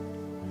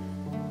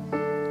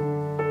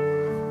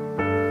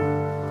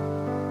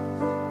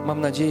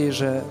 Mam nadzieję,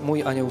 że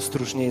mój anioł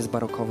stróż nie jest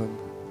barokowym.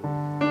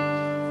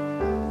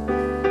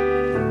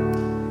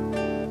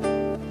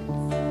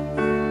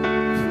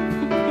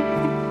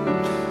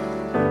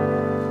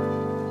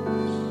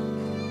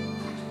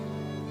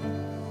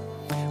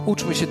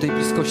 Uczmy się tej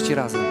bliskości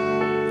razem.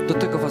 Do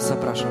tego was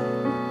zapraszam.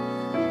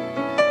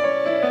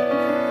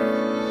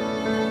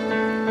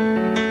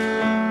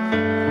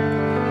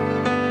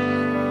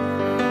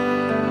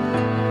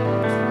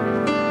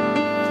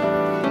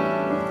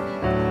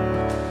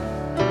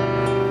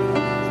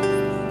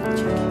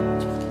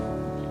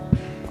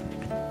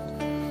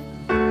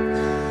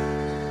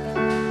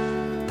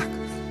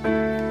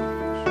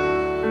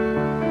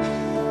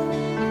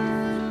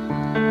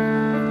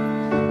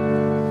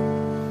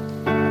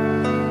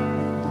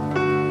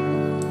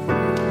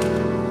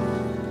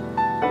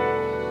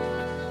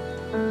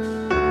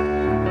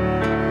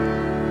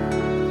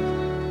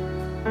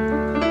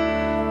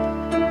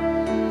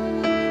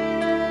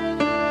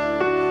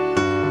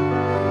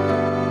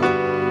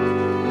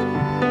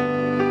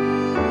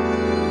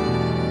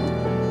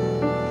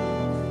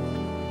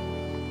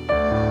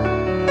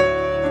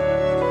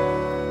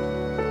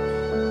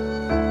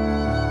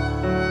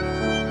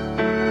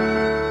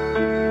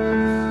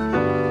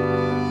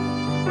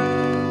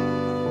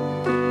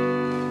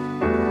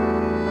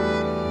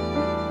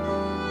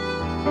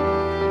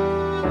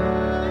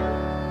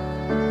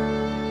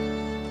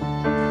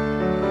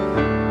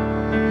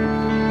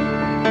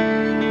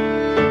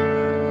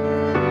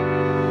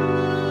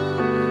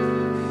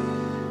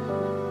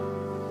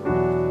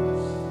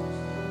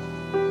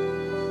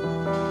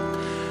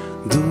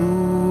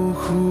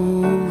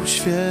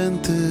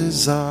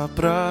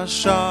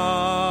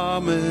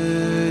 Zapraszamy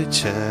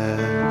Cię,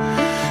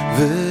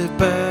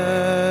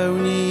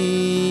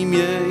 wypełnij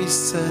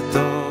miejsce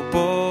to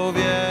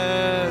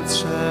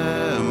powietrzem,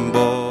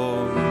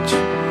 bądź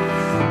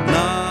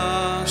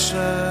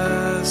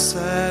nasze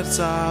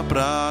serca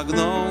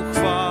pragną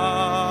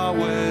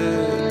chwały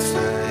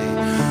Twej,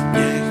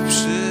 niech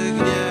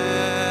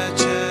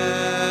przygniecie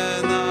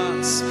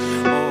nas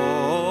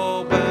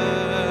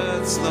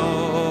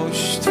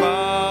obecność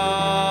Twa.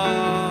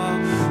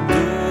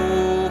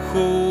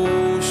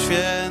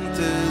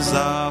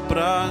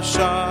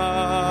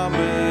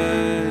 Zapraszamy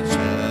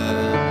Cię,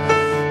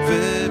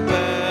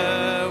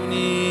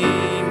 wypełnij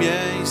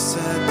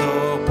miejsce to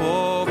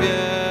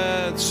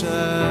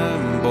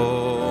powietrzem,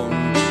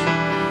 bądź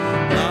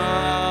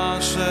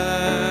nasze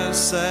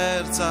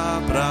serca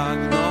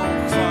pragną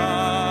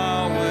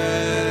chwały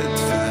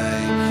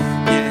Twej,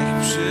 niech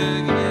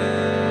przygnie.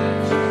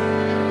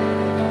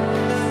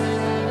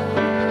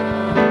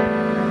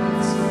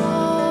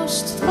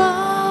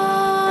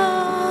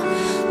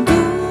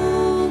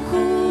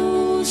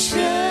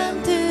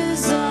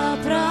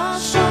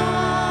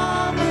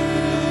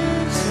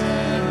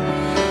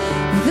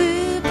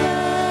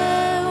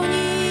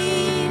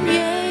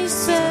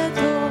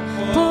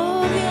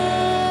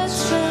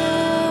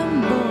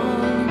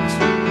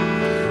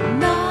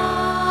 Now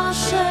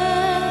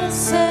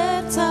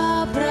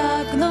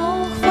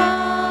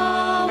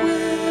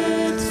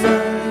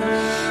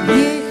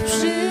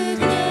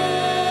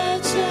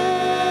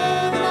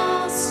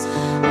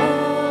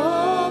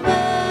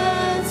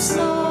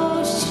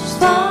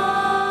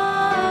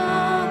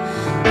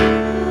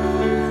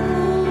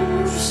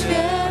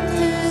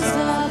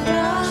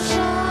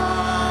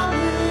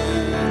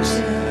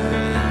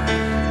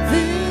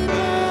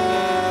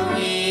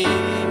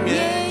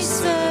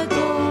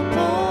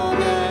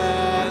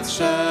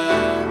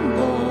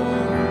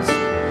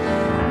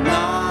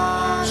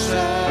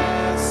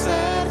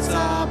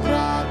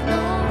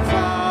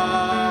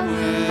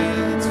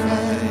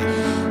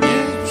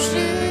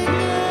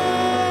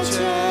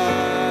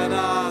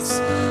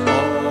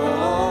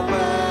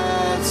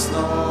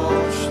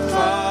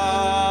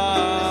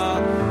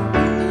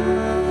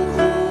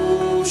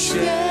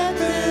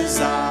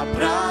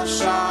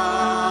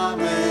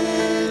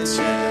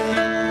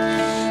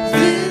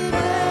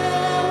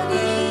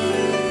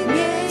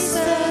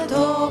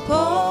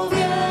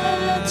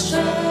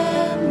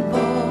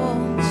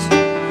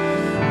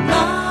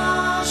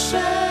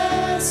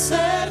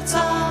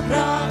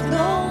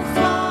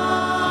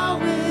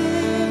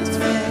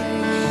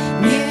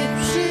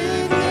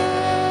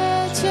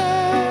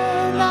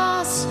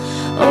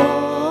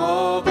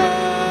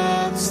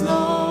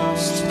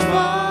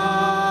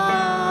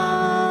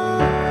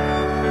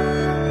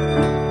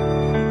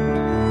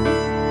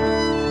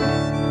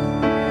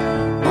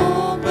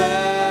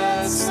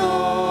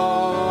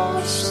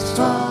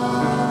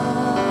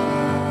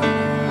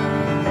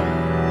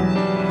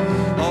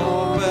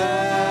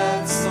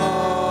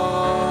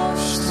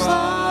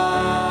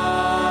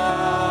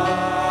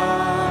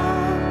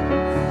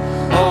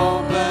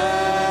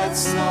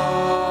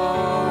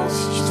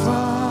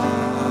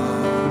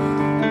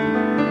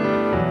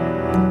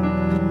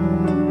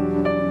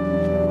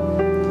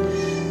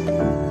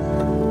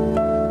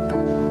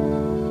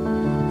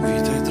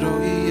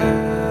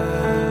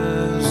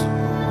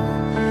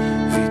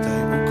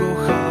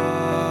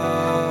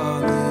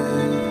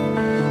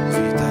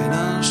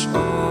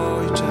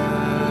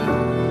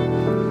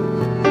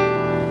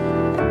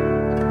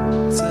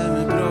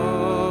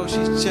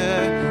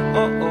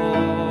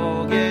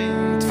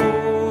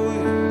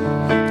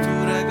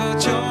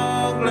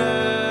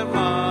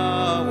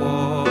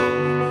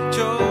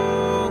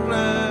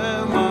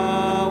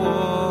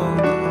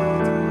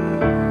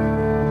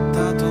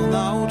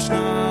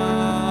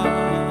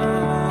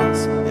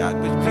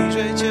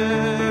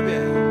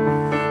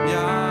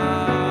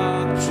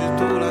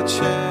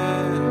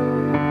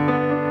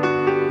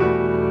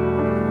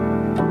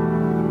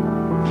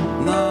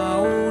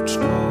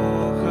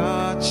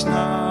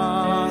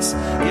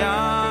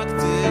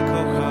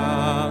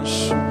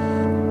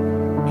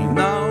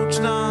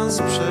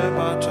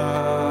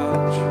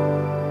przebaczać,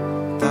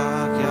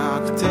 tak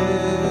jak Ty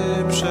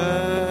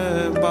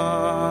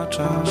przebaczasz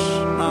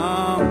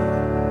nam.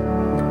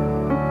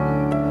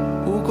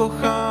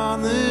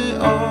 Ukochany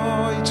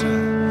Ojcze,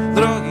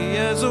 drogi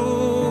Jezu,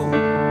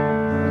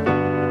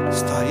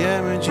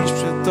 stajemy dziś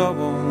przed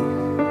Tobą,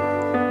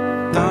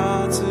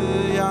 tacy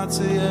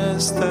jacy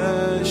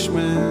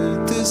jesteśmy.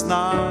 Ty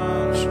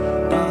znasz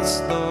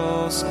nas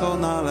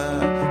doskonale,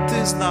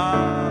 Ty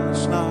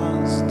znasz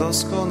nas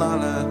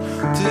doskonale,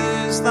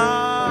 Ty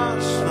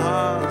znasz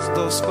nas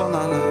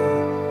doskonale.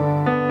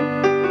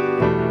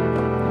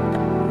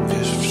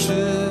 Wiesz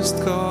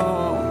wszystko,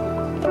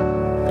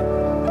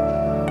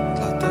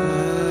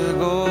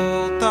 dlatego,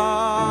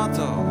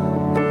 Tato,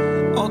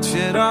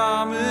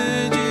 otwieramy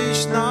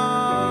dziś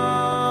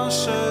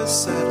nasze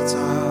serca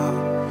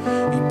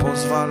i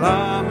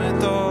pozwalamy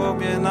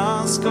Tobie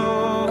nas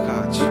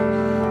kochać.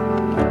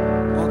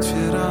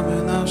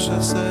 Otwieramy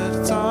nasze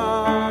serca,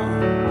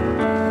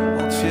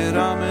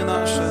 otwieramy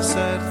nasze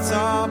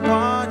serca,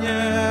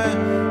 Panie,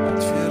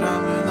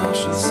 otwieramy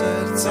nasze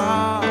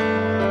serca,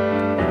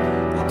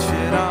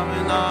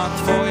 otwieramy na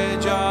Twoje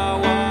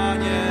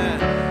działanie,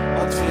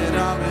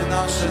 otwieramy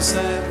nasze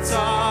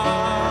serca,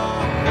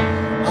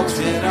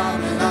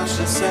 otwieramy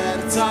nasze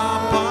serca,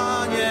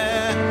 Panie,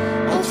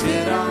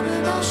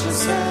 otwieramy nasze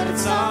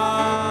serca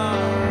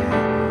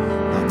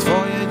na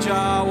Twoje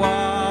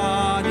działanie.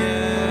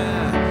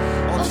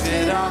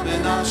 Otwieramy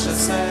nasze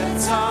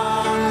serca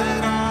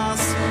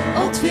teraz,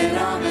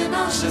 otwieramy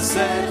nasze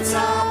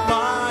serca,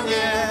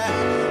 Panie,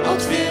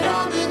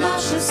 otwieramy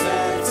nasze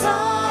serca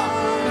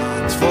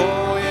na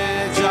Twoje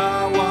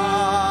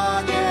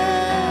działanie.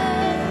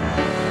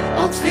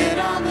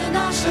 Otwieramy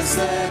nasze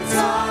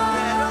serca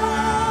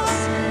teraz,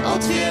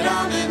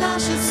 otwieramy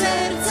nasze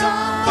serca,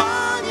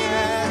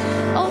 Panie,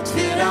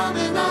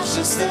 otwieramy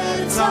nasze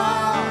serca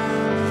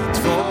na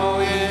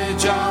Twoje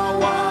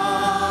działanie.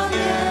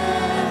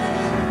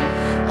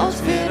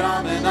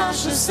 Otwieramy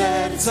nasze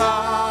serca,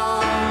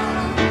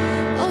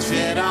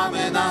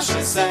 otwieramy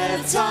nasze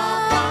serca,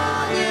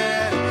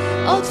 Panie,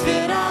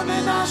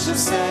 otwieramy nasze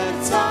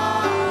serca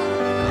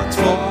na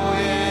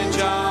Twoje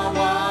działanie.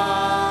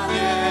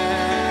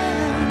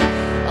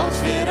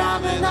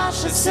 Otwieramy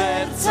nasze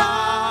serca,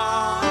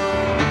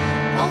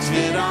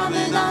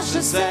 otwieramy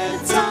nasze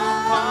serca,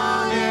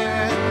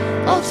 Panie,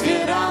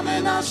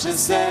 otwieramy nasze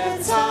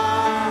serca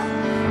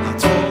na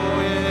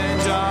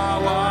Twoje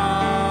działanie.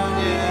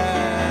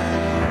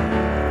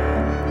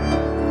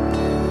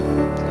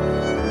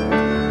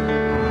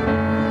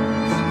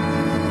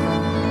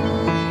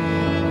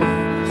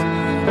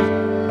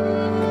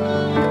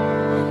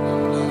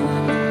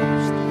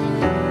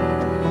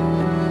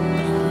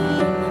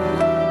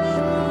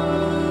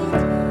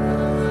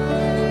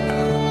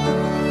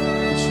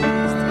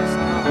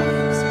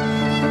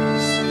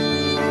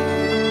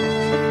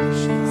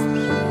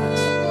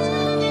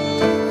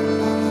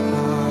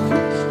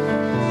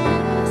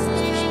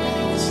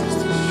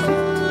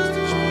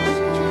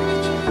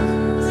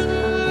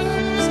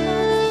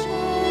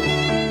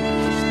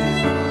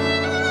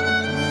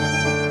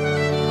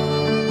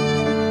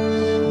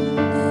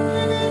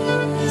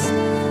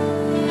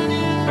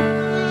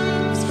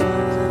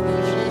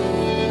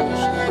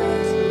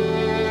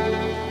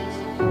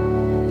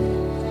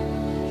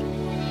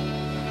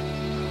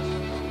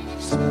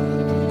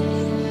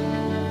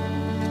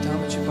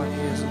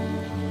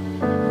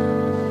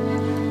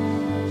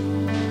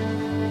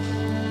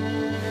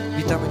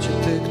 Witamy Cię,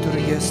 Ty,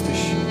 który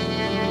jesteś.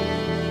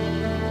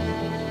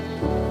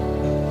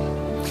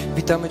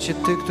 Witamy Cię,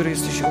 Ty, który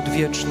jesteś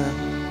odwieczny.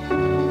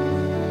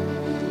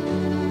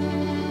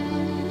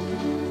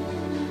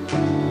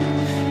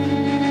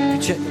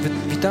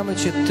 Witamy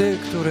Cię, Ty,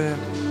 który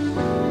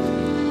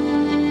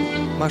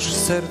masz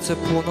serce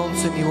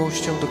płonące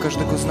miłością do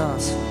każdego z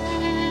nas.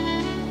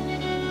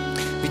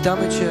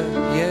 Witamy Cię,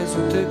 Jezu,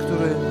 Ty,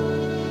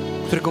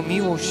 którego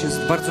miłość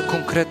jest bardzo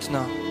konkretna.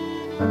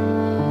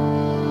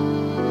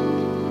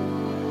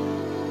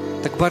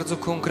 Tak bardzo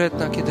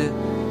konkretna, kiedy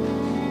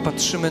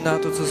patrzymy na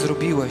to, co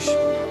zrobiłeś.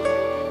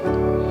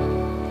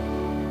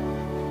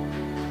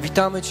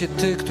 Witamy Cię,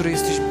 Ty, który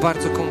jesteś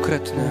bardzo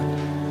konkretny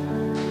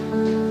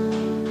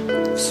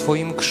w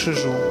swoim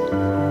krzyżu.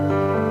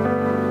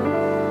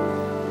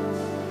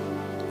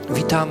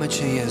 Witamy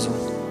Cię, Jezu.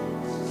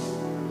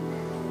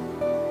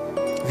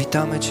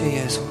 Witamy Cię,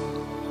 Jezu.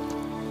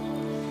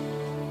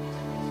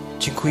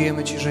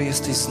 Dziękujemy Ci, że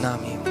jesteś z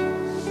nami.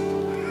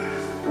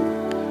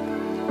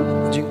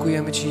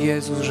 Dziękujemy Ci,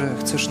 Jezu, że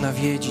chcesz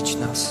nawiedzić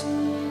nas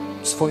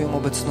swoją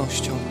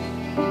obecnością,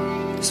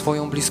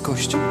 swoją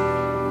bliskością.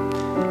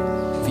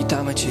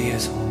 Witamy Cię,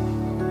 Jezu.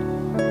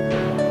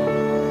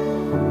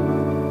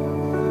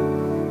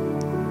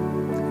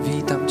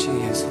 Witam Cię,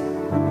 Jezu.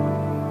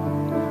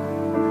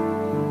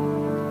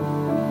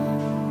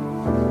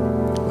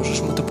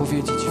 Możesz Mu to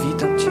powiedzieć.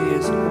 Witam Cię,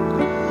 Jezu.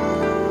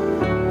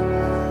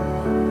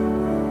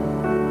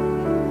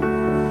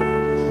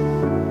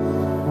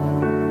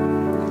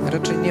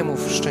 Raczej nie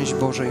mów szczęść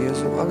Boże,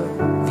 Jezu, ale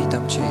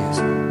witam Cię,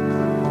 Jezu.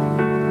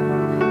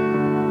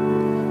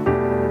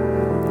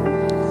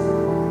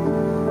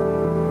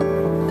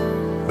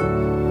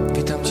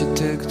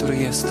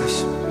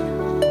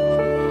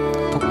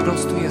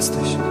 prostu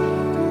jesteś.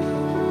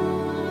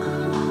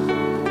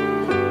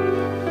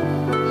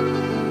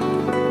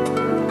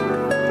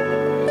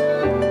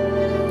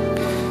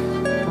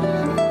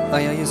 A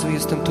ja, Jezu,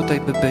 jestem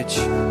tutaj, by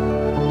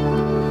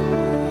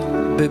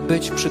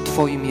być przy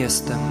Twoim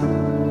jestem.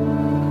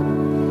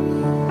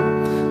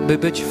 By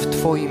być w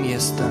Twoim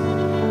jestem.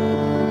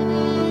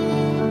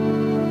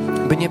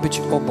 By nie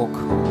być obok.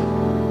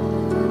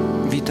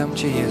 Witam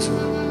Cię, Jezu.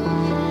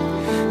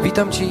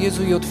 Witam Cię,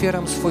 Jezu, i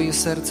otwieram swoje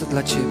serce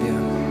dla Ciebie.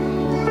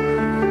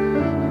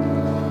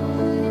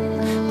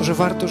 Może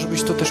warto,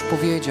 żebyś to też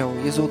powiedział.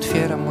 Jezu,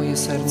 otwieram moje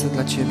serce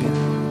dla Ciebie.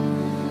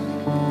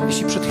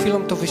 Jeśli przed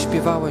chwilą to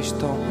wyśpiewałeś,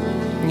 to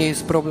nie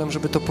jest problem,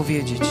 żeby to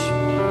powiedzieć.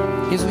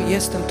 Jezu,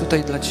 jestem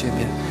tutaj dla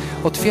Ciebie.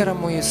 Otwieram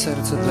moje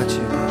serce dla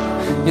Ciebie.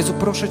 Jezu,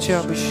 proszę Cię,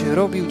 abyś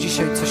robił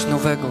dzisiaj coś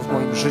nowego w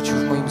moim życiu,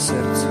 w moim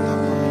sercu.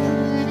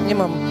 Nie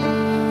mam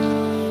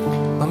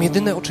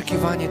jedyne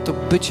oczekiwanie, to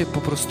bycie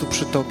po prostu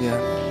przy Tobie.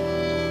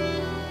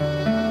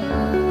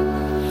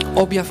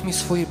 Objaw mi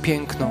swoje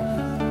piękno.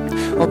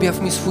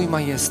 Objaw mi swój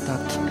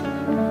majestat.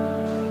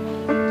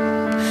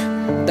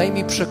 Daj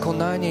mi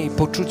przekonanie i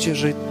poczucie,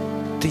 że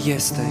Ty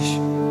jesteś.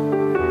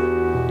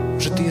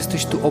 Że Ty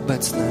jesteś tu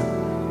obecny.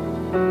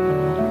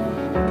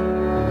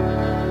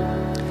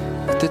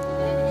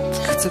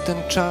 Chcę ten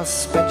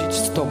czas spędzić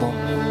z Tobą.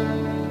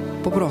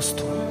 Po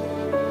prostu.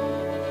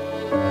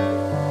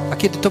 A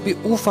kiedy Tobie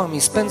ufam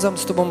i spędzam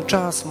z Tobą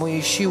czas,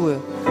 moje siły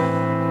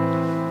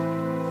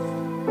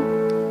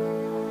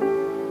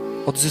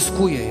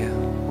odzyskuję je.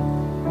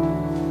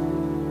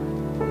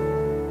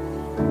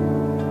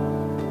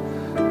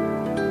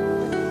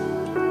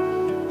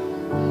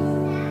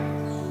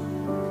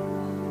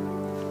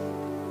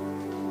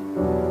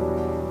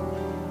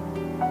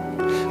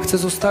 Chcę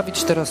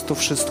zostawić teraz to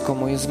wszystko,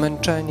 moje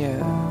zmęczenie,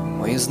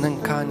 moje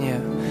znękanie,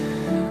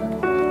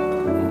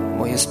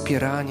 moje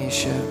spieranie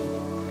się,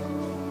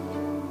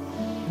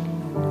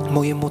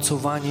 moje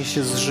mocowanie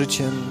się z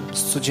życiem,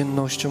 z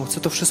codziennością. Chcę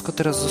to wszystko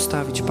teraz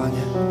zostawić,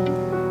 Panie.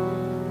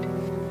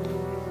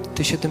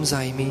 Ty się tym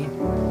zajmij,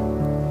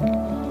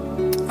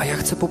 a ja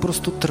chcę po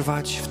prostu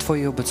trwać w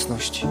Twojej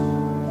obecności.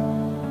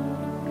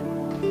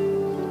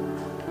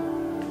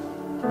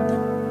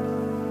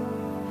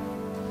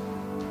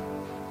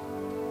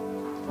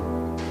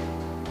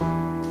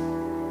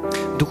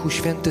 Duchu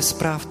Święty,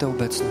 spraw tę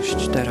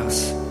obecność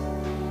teraz.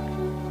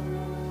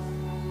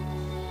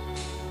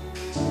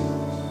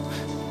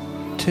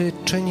 Ty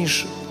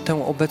czynisz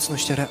tę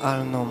obecność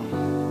realną.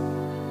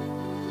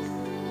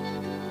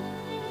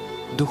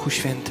 Duchu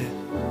Święty,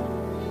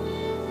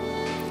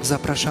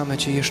 zapraszamy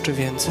Cię jeszcze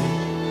więcej.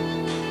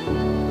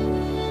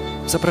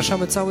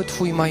 Zapraszamy cały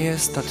Twój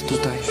majestat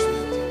tutaj.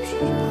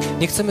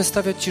 Nie chcemy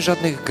stawiać Ci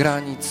żadnych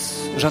granic,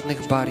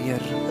 żadnych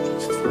barier.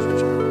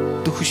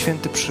 Duchu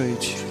Święty,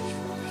 przyjdź.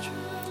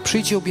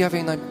 Przyjdź i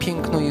objawiaj nam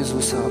piękno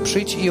Jezusa.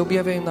 Przyjdź i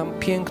objawiaj nam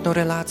piękno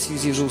relacji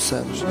z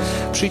Jezusem.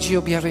 Przyjdź i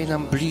objawiaj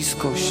nam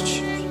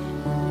bliskość.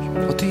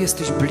 Bo Ty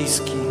jesteś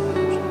bliski.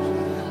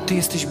 Ty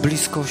jesteś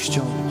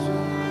bliskością.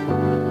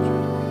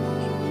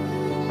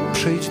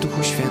 Przyjdź,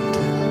 Duchu Święty.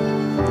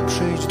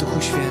 Przyjdź,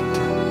 Duchu Święty.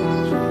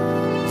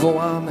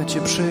 Wołamy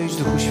Cię, przyjdź,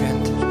 Duchu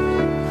Święty.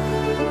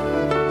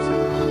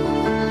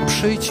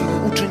 Przyjdź i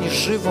uczyń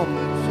żywą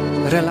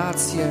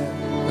relację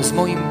z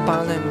moim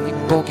Panem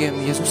i Bogiem,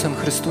 Jezusem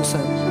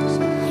Chrystusem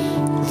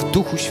w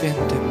Duchu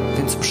Świętym,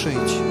 więc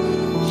przyjdź.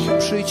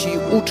 Przyjdź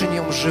i uczyń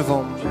ją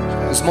żywą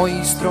z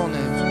mojej strony,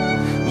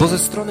 bo ze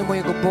strony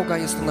mojego Boga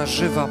jest ona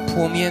żywa,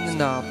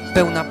 płomienna,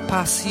 pełna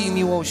pasji i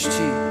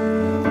miłości.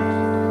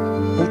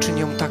 Uczyń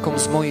ją taką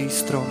z mojej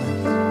strony.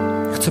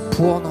 Chcę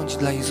płonąć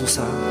dla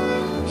Jezusa.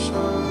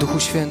 Duchu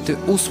Święty,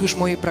 usłysz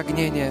moje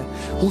pragnienie,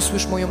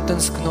 usłysz moją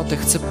tęsknotę.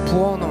 Chcę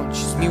płonąć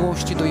z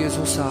miłości do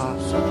Jezusa.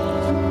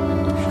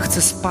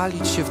 Chcę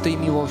spalić się w tej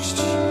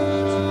miłości.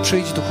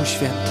 Przyjdź, Duchu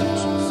Święty.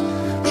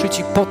 Przyjdź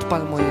i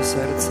podpal moje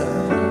serce.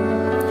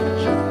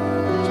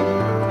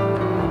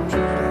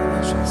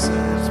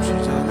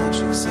 Przyjdź do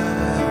naszych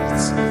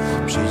serc.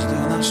 Przyjdź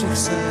do naszych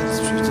serc.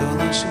 Przyjdź do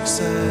naszych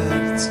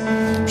serc.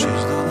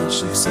 Przyjdź do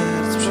naszych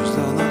serc. Przyjdź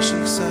do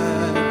naszych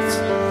serc.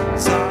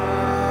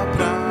 Zapraszamy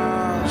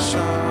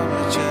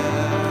Cię.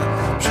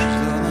 Przyjdź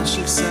do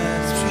naszych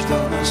serc. Przyjdź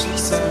do naszych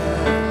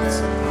serc.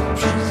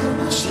 Przyjdź do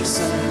naszych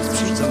serc.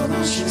 Przyjdź do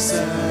naszych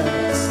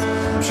serc.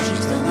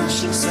 Przyjdź do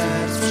naszych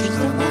serc. Przyjdź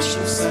do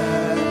naszych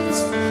serc.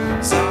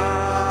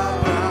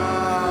 Zapraszamy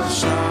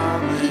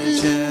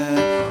Cię.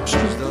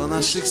 Przyjdź do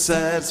naszych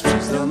serc.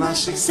 Przyjdź do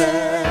naszych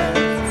serc.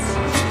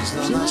 Przyjdź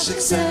do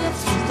naszych serc.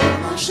 Przyjdź do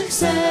naszych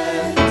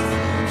serc.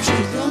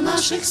 Przyjdź do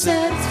naszych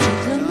serc.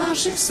 Przyjdź do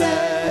naszych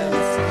serc.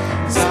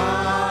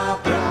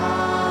 Zapraszamy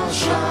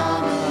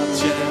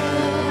Cię.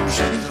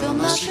 Przyjdź do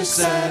naszych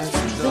serc.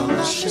 Przyjdź do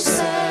naszych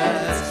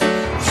serc.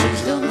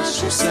 Przyjdź do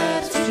naszych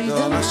serc. Przyjdź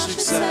do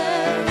naszych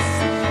serc.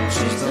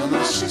 Przyjdź do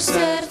naszych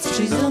serc.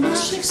 Przyjdź do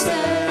naszych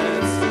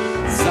serc.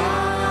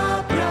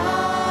 Zapraszamy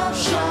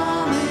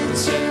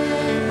Cię.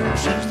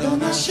 Przyjdź do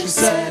naszych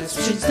serc.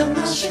 Przyjdź do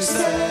naszych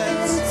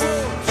serc.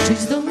 Przyjdź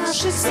Przyjdź do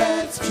naszych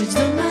serc, przyjdź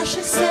do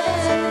naszych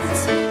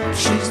serc,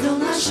 przyjdź do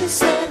naszych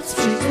serc,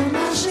 przyjdź do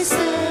naszych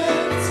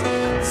serc.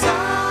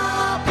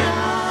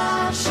 Zapraszamy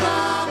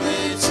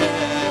Cię.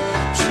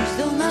 Przyjdź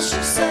do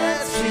naszych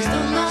serc, przyjdź do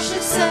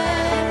naszych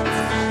serc,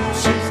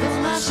 przyjdź do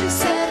naszych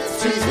serc,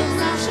 przyjdź do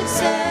naszych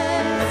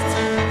serc,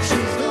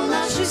 przyjdź do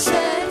naszych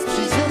serc,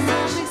 przyjdź do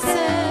naszych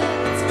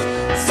serc.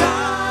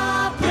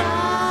 Zapraszamy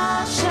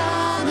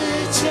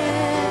Cię.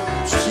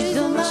 Przyjdź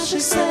do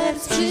naszych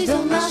serc, przyjdź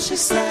do naszych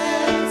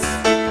serc,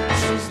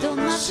 przyjdź do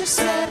naszych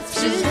serc,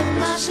 przyjdź do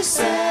naszych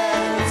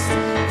serc,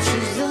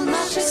 przyjdź do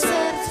naszych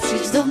serc,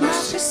 przyjdź do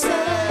naszych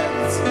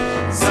serc.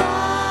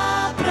 Zapraszamy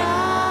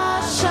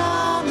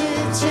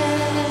Cię.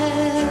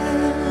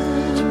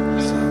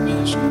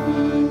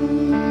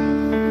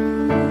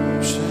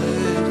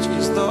 Przyjdź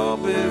i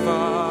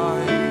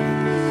zdobywaj,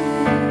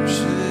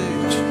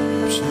 przyjdź,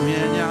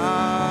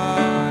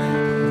 przemieniaj.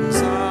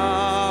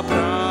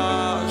 Zapraszamy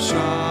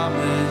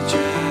Cię.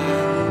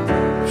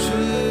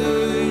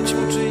 Przyjdź,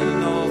 uczyń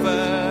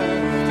nowe,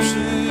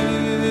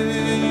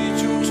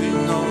 przyjdź, uczyń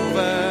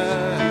nowe,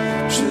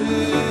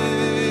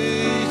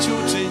 przyjdź,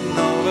 uczyń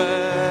nowe.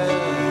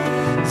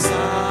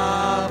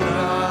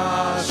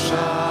 Zapraszamy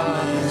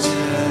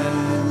Cię.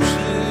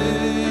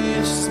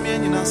 Przyjdź,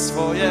 zmień na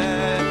swoje,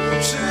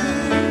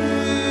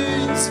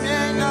 przyjdź,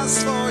 zmień na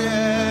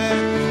swoje,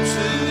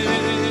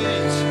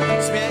 przyjdź,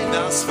 zmień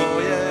na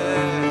swoje.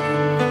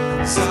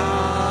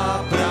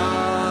 Zapraszamy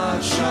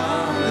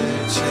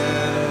Cię.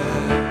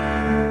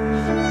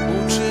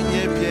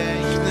 Uczynię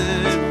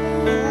pięknym,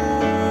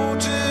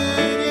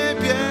 uczynię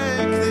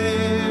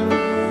pięknym,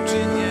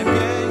 uczynię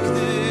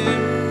pięknym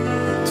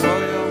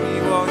Twoją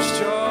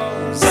miłością.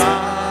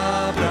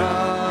 Zapraszamy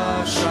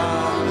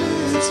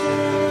Cię.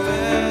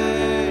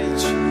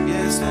 Wejdź,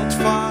 jest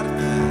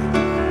otwarte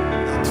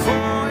na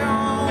Twoją,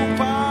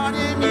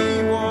 Panie,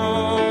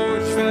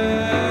 miłość.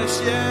 Weź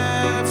je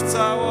w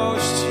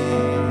całości.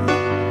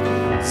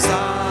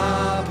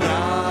 Zapraszamy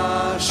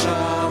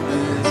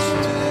Cię.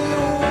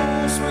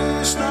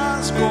 Usłysz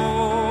nasz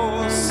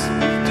głos,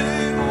 Ty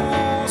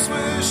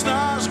usłysz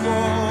nasz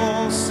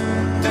głos,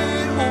 Ty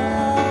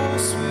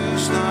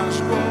usłysz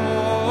nasz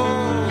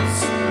głos,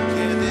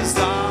 kiedy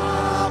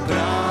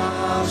zapraszamy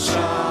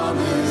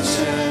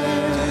Cię.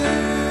 Ty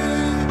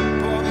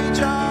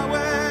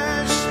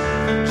powiedziałeś,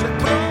 że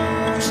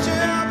proście,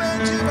 a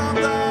będzie wam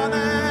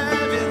dane,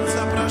 więc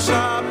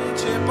zapraszamy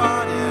Cię,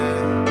 Panie.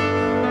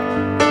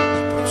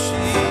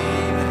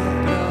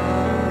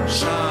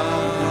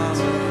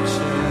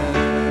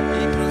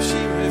 I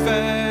prosimy,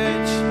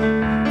 wejdź,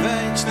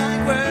 wejdź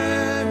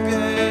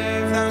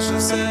najgłębiej w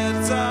nasze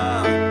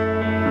serca,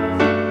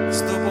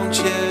 z Tobą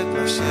Cię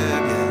dla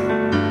siebie.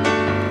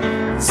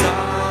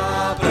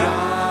 Zapraszamy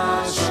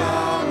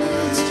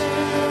Cię.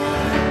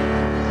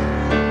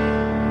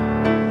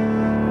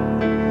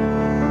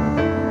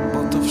 Bo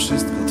to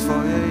wszystko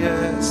Twoje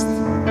jest,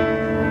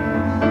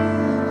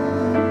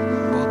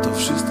 bo to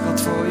wszystko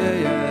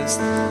Twoje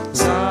jest.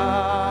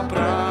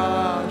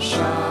 Zapraszamy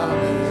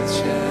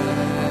Cię.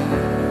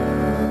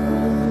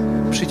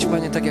 Przyjdź,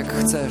 Panie, tak jak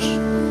chcesz.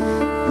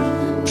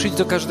 Przyjdź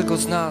do każdego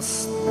z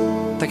nas,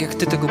 tak jak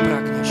Ty tego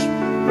pragniesz.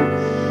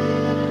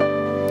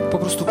 Po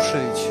prostu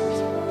przyjdź.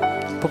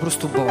 Po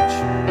prostu bądź.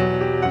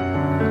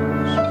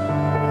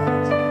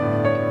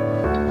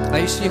 A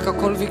jeśli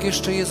jakakolwiek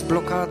jeszcze jest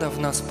blokada w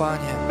nas,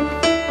 Panie,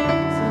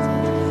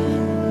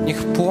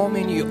 niech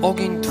płomień i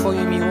ogień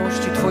Twojej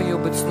miłości, Twojej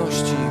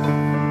obecności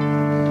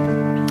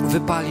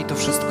wypali to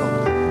wszystko.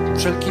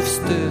 Wszelki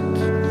wstyd,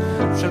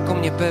 wszelką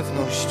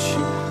niepewność,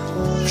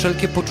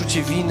 wszelkie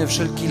poczucie winy,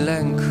 wszelki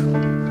lęk,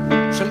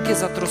 wszelkie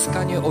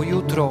zatroskanie o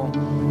jutro,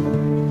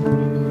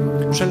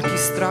 wszelki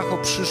strach o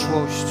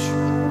przyszłość.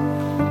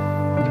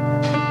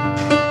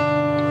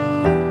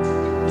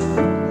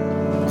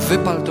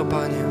 Wypal to,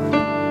 Panie.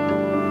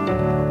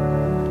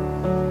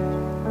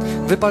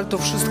 Wypal to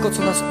wszystko,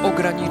 co nas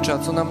ogranicza,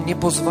 co nam nie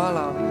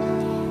pozwala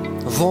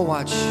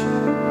wołać,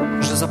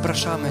 że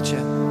zapraszamy Cię.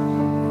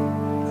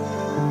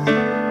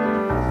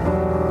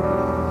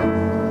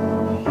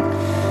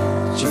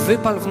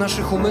 Wypal w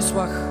naszych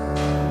umysłach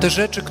te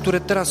rzeczy, które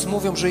teraz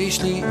mówią, że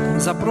jeśli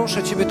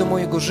zaproszę Ciebie do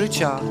mojego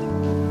życia,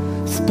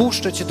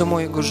 wpuszczę Cię do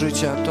mojego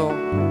życia, to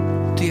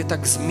Ty je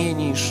tak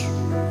zmienisz,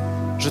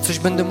 że coś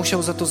będę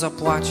musiał za to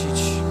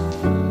zapłacić,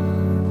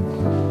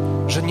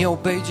 że nie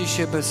obejdzie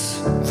się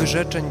bez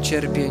wyrzeczeń,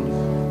 cierpień.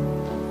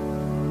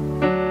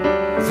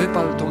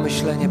 Wypal to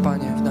myślenie,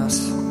 Panie, w nas.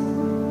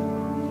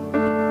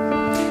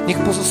 Niech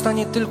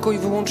pozostanie tylko i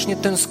wyłącznie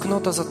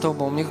tęsknota za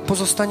Tobą. Niech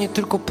pozostanie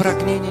tylko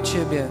pragnienie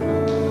Ciebie.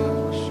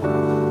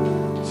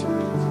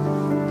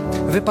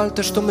 Wypal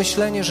też to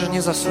myślenie, że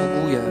nie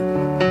zasługuję.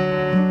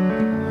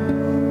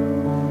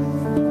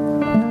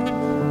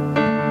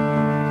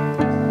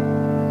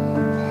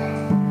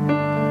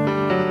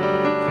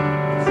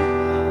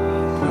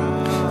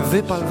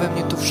 Wypal we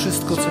mnie to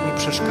wszystko, co mi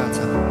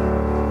przeszkadza.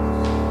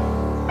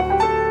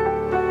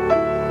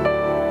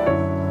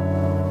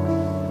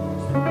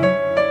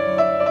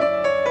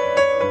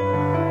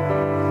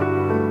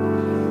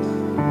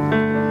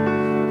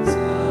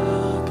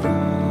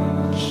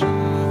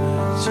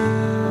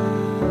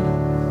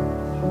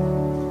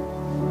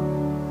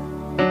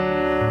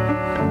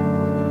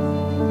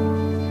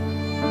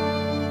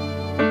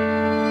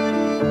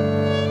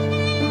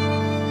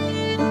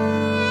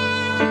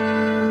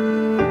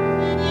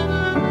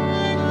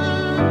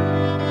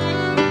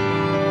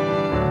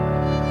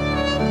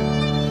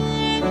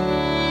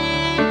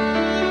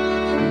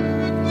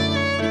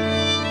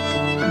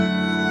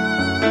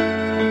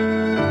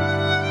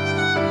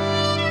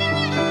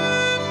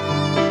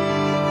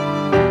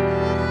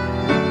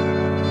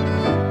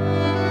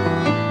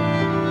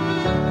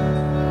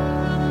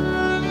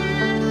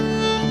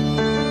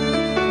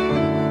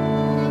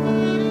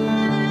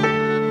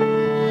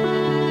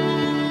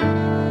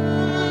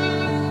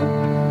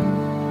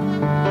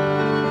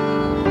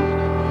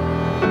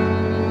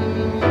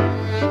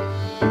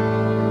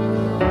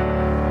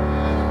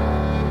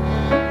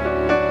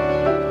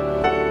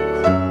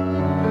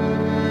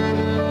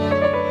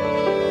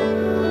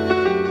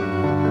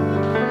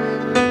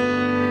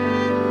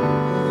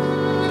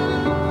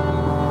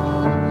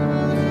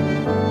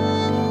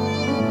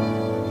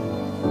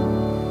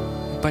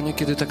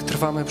 kiedy tak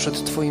trwamy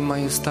przed Twoim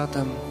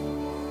majestatem,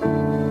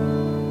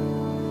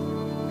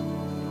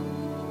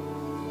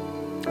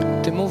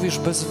 Ty mówisz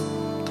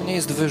to nie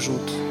jest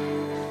wyrzut,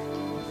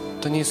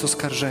 to nie jest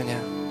oskarżenie.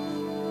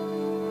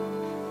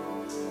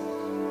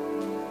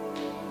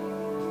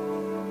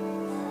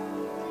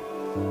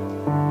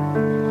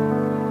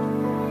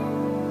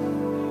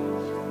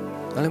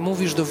 Ale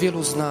mówisz do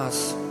wielu z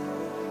nas,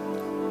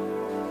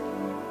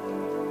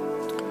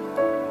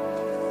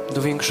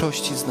 do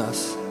większości z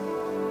nas.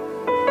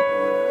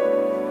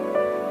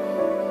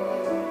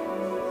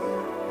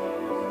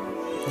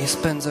 Nie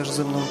spędzasz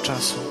ze mną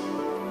czasu.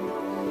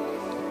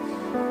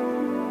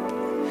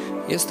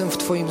 Jestem w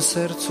Twoim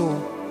sercu.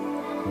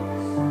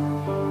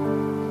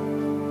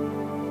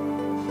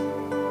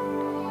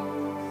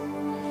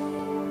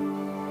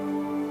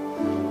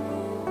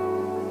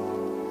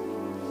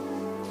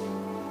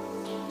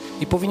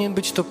 I powinien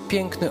być to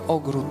piękny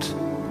ogród.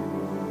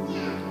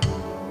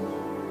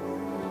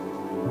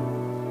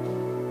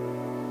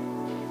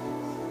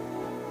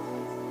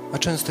 A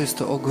często jest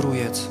to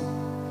ogrójec.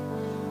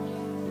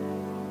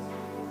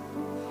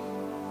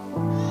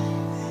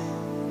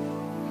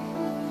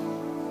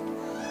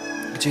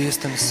 Gdzie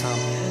jestem sam.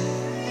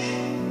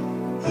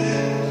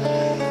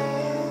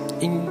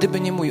 I gdyby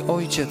nie mój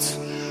Ojciec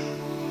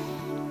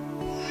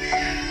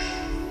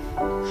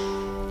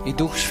i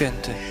Duch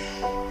Święty,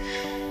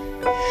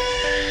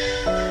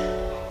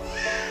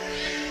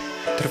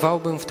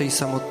 trwałbym w tej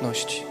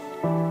samotności,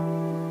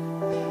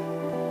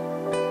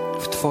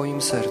 w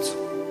Twoim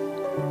sercu.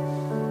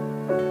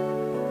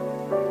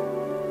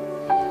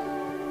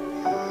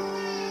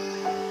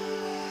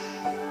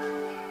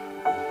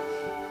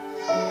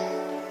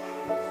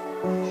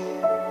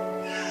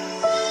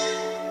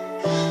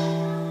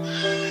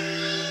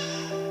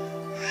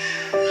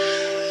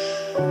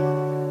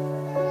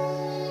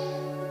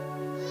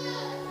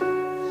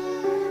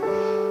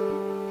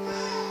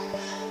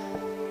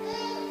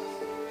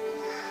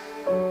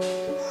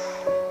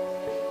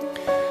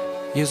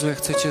 Jezu, ja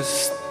chcę Cię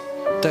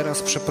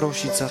teraz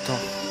przeprosić za to.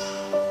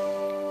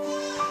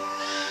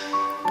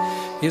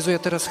 Jezu, ja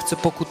teraz chcę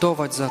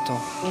pokutować za to.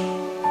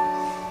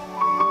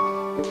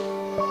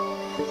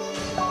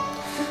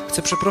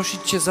 Chcę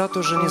przeprosić Cię za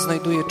to, że nie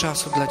znajduję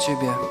czasu dla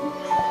Ciebie.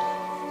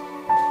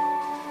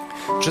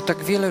 Że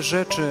tak wiele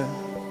rzeczy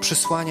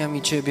przysłania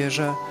mi Ciebie,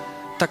 że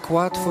tak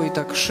łatwo i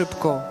tak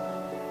szybko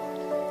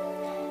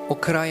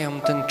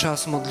okrajam ten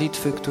czas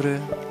modlitwy, który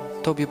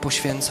Tobie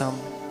poświęcam.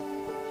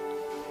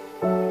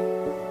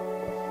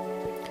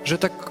 Że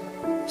tak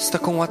z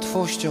taką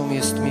łatwością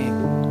jest mi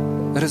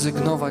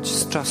rezygnować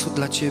z czasu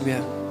dla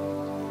Ciebie.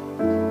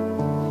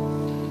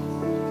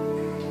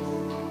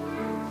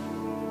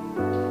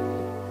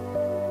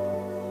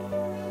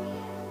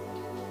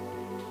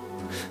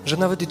 Że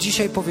nawet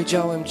dzisiaj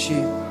powiedziałem Ci,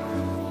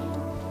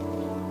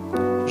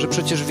 że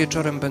przecież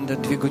wieczorem będę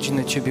 2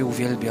 godziny Ciebie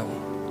uwielbiał.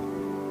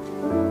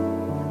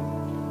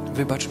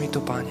 Wybacz mi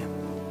to, Panie.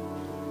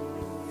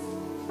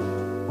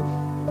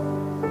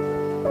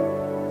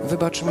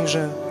 Wybacz mi,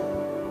 że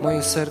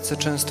moje serce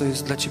często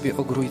jest dla Ciebie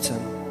ogrójcem.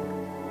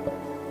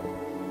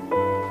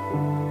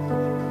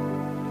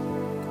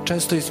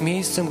 Często jest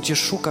miejscem, gdzie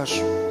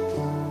szukasz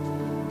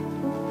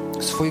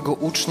swojego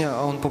ucznia,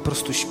 a on po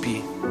prostu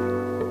śpi.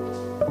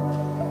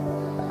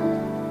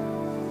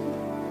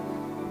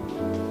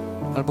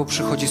 Albo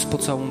przychodzi z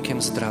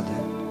pocałunkiem zdrady.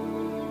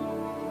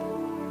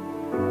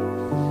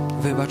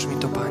 Wybacz mi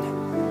to, Panie.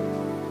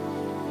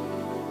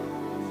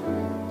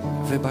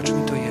 Wybacz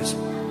mi to, Jezu.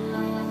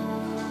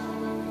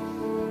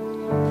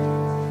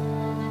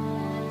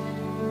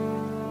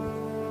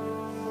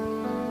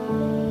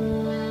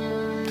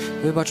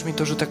 Wybacz mi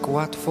to, że tak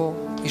łatwo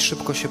i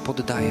szybko się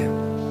poddaję.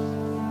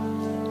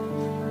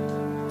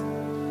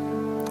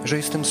 Że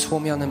jestem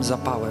słomianym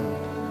zapałem,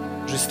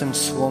 że jestem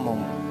słomą,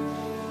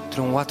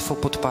 którą łatwo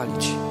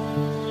podpalić.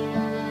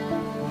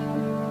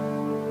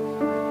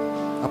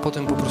 A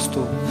potem po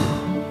prostu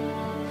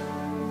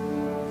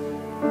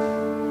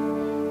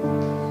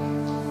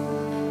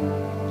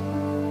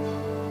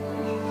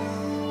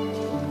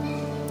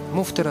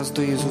mów teraz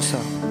do Jezusa.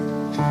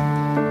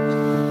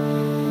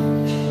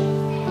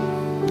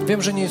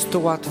 Wiem, że nie jest to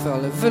łatwe,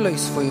 ale wylej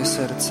swoje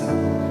serce.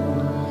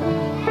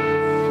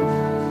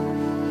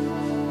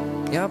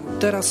 Ja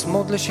teraz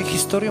modlę się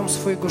historią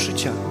swojego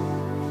życia.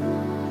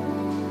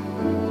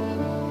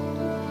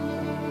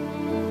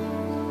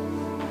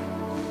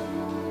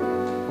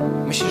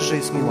 Myślisz, że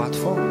jest mi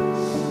łatwo?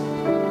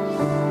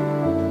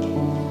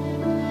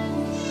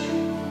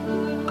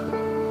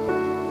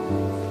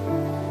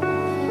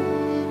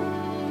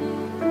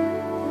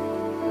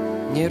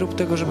 Nie rób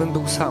tego, żebym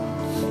był sam.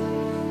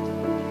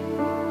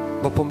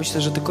 Bo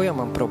pomyślę, że tylko ja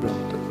mam problem.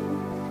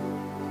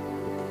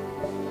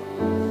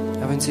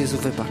 A więc Jezu,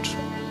 wybacz.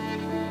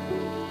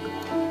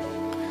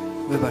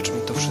 Wybacz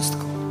mi to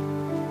wszystko.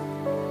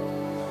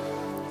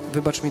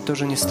 Wybacz mi to,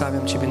 że nie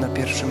stawiam Ciebie na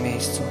pierwszym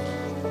miejscu.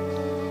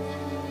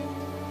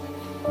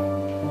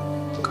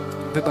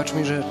 Wybacz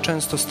mi, że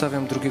często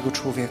stawiam drugiego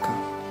człowieka.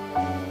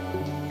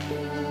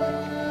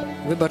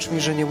 Wybacz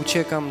mi, że nie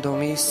uciekam do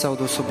miejsca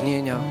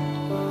odosobnienia,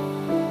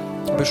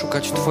 by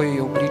szukać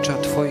Twojej oblicza,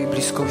 Twojej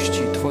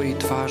bliskości, Twojej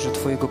twarzy,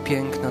 Twojego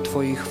piękna,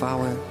 Twojej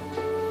chwały.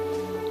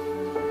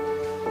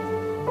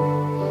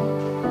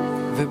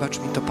 Wybacz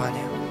mi to,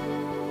 Panie.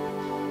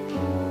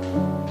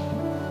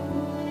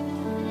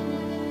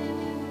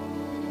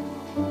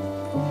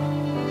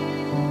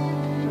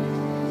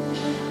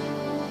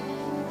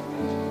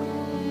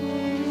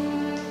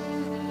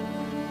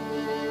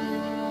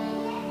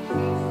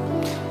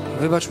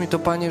 Wybacz mi to,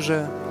 Panie,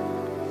 że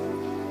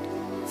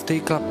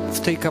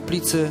w tej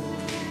kaplicy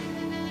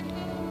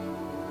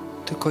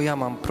tylko ja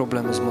mam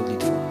problemy z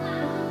modlitwą.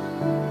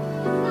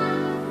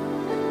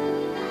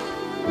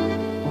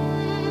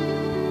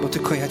 Bo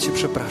tylko ja Cię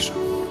przepraszam.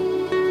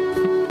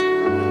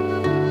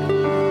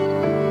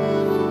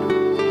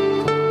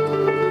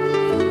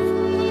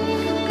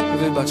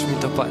 Wybacz mi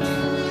to, Panie.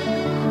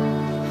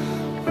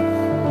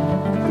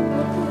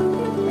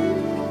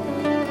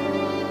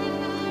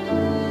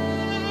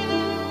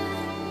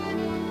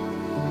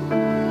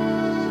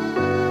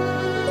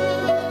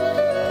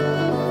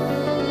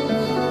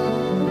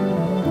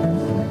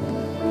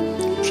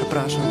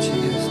 Przepraszam Cię,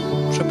 Jezu.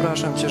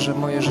 Przepraszam Cię, że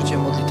moje życie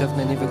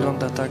modlitewne nie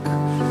wygląda tak.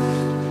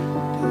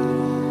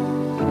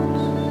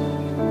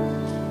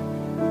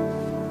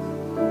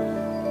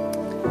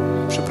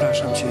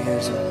 Przepraszam Cię,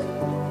 Jezu.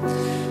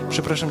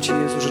 Przepraszam Cię,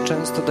 Jezu, że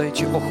często daję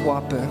Ci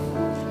ochłapy.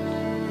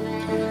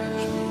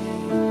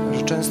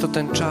 Że często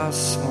ten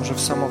czas, może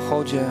w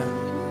samochodzie,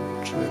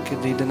 czy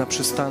kiedy idę na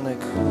przystanek,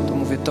 to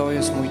mówię, to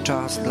jest mój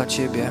czas dla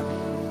Ciebie.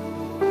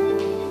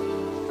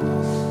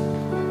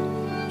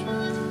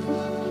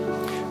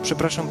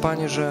 Przepraszam,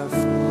 Panie, że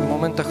w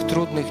momentach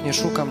trudnych nie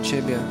szukam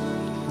Ciebie,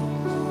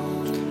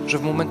 że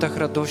w momentach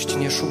radości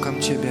nie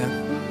szukam Ciebie.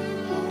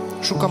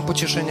 Szukam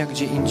pocieszenia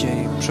gdzie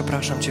indziej.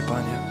 Przepraszam Cię,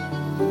 Panie.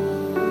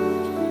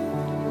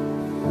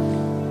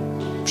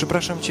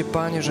 Przepraszam Cię,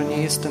 Panie, że nie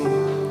jestem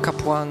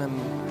kapłanem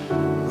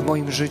w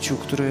moim życiu,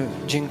 który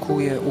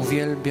dziękuje,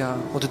 uwielbia,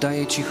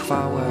 oddaje Ci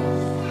chwałę.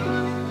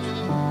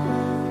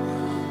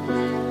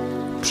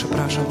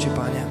 Przepraszam Cię,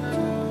 Panie.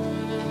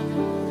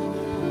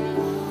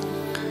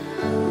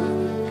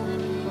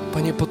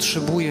 Panie,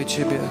 potrzebuję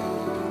Ciebie.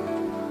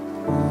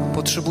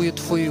 Potrzebuję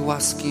Twojej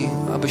łaski,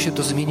 aby się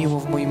to zmieniło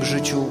w moim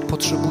życiu.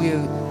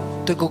 Potrzebuję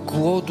tego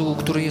głodu,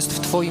 który jest w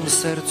Twoim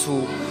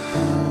sercu,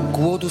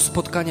 głodu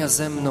spotkania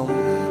ze mną.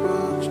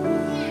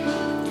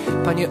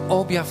 Panie,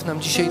 objaw nam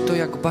dzisiaj to,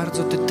 jak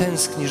bardzo Ty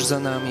tęsknisz za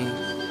nami,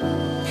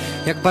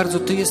 jak bardzo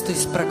Ty jesteś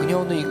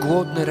spragniony i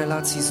głodny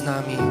relacji z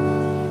nami,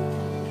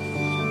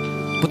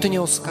 bo Ty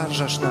nie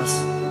oskarżasz nas.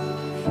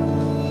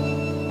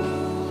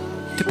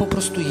 Ty po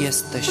prostu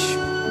jesteś,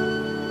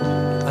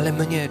 ale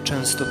mnie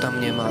często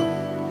tam nie ma.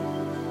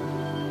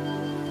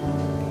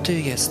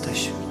 Ty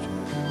jesteś.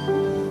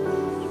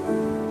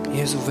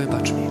 Jezu,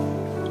 wybacz mi.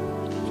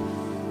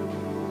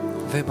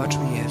 Wybacz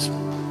mi, Jezu.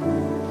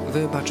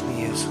 Wybacz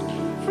mi, Jezu.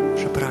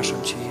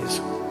 Przepraszam Cię,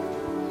 Jezu.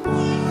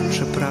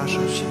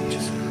 Przepraszam Cię,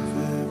 Jezu.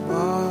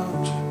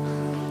 Wybacz,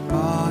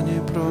 Panie,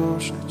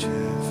 proszę Cię,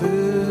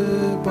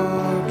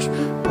 wybacz.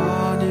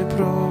 Panie,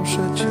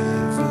 proszę Cię,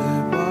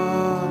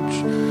 wybacz.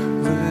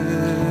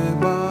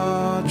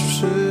 Wybacz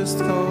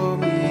wszystko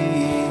mi.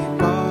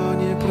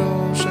 Panie,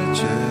 proszę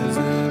Cię,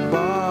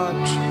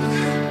 wybacz.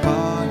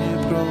 Panie,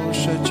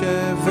 proszę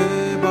Cię,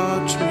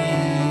 wybacz mi.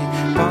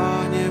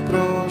 Panie,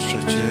 proszę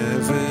Cię,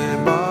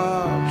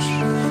 wybacz.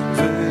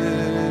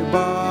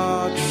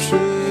 Wybacz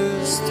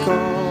wszystko.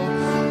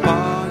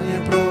 Panie,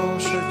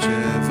 proszę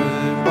Cię,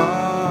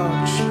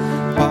 wybacz.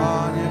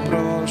 Panie,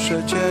 proszę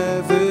Cię,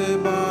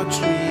 wybacz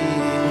mi.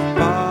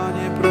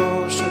 Panie,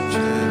 proszę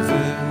Cię,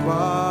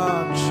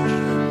 wybacz.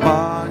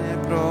 Panie,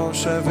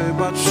 proszę,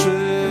 wybacz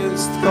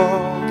wszystko.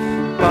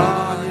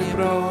 Panie,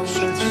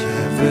 proszę Cię,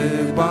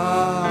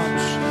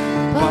 wybacz.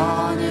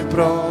 Panie,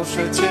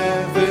 proszę Cię,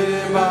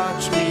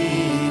 wybacz mi.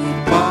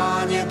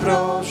 Panie,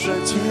 proszę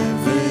Cię,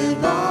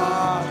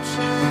 wybacz.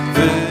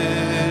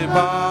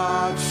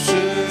 Wybacz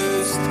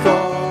wszystko.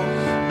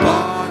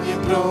 Panie,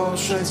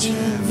 proszę Cię,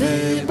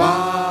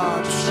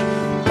 wybacz.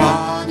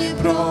 Panie,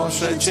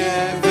 proszę Cię,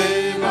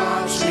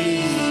 wybacz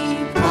mi.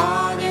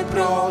 Panie,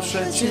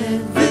 proszę Cię,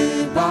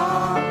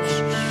 wybacz.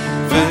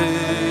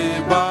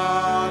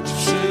 Wybacz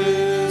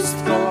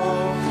wszystko.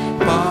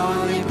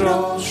 Panie,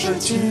 proszę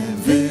Cię,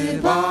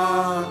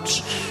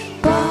 wybacz.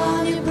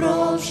 Panie,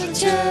 proszę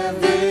Cię,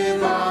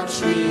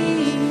 wybacz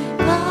mi.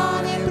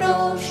 Panie,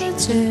 proszę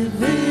Cię,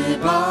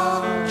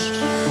 wybacz.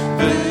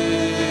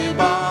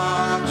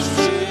 Wybacz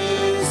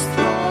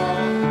wszystko.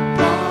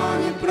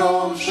 Panie,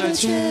 proszę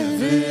Cię,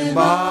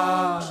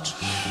 wybacz.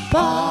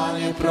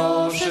 Panie,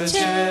 proszę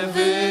Cię,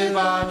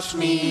 wybacz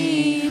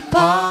mi.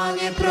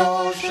 Panie,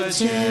 proszę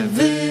Cię,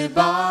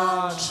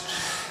 wybacz.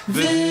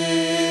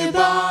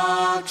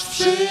 Wybacz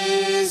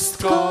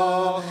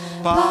wszystko.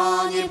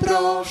 Panie,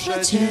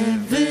 proszę Cię,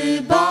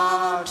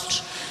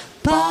 wybacz.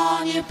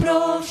 Panie,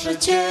 proszę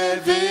Cię,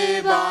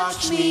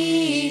 wybacz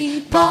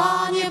mi.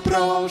 Panie,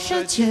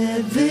 proszę Cię,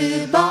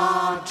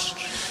 wybacz.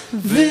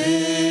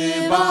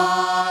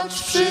 Wybacz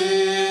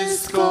wszystko.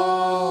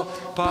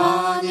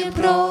 Panie,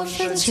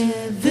 proszę Cię,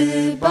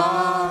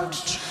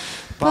 wybacz.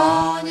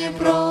 Panie,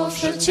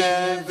 proszę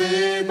Cię,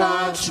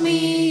 wybacz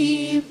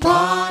mi.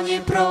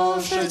 Panie,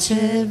 proszę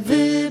Cię,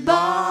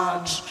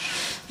 wybacz.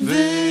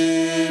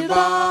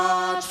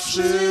 Wybacz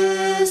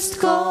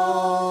wszystko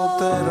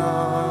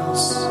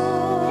teraz.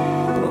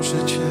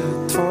 Proszę Cię,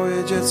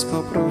 Twoje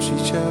dziecko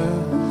prosi Cię.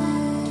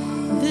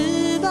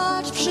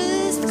 Wybacz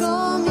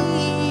wszystko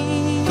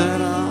mi.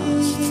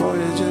 Teraz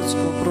Twoje dziecko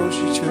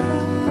prosi Cię.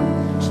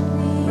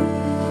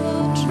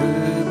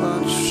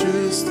 Wybacz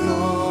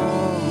wszystko.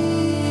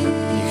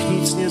 Niech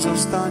nic nie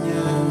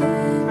zostanie.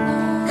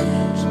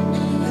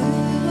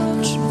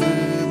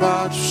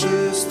 Wybacz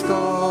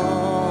wszystko.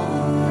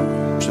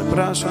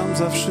 Przepraszam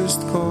za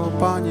wszystko,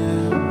 Panie.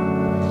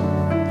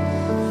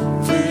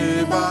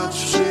 Wybacz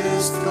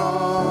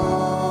wszystko.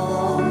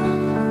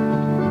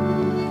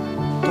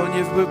 To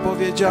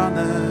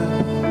niewypowiedziane.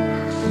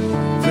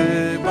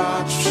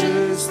 Wybacz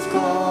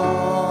wszystko.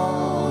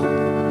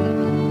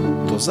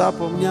 To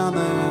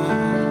zapomniane.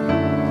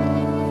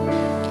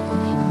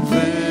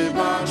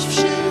 Wybacz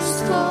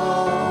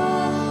wszystko.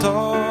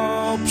 To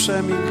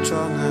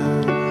przemilczane.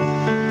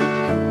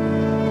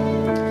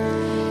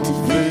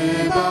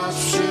 Wybacz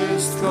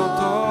wszystko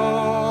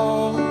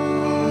to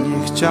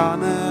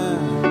niechciane.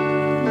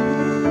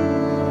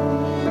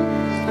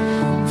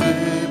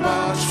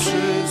 Wybacz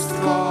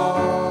wszystko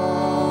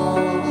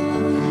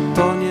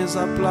to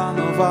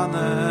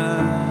niezaplanowane.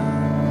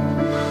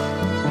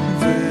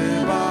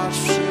 Wybacz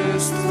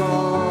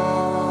wszystko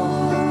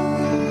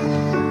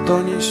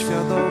to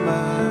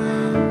nieświadome.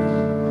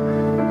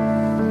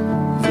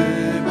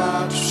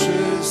 Wybacz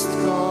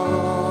wszystko.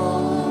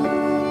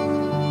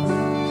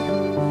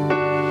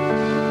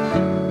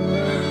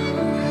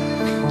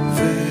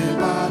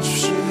 Wybacz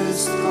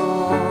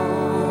wszystko.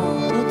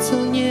 To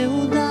co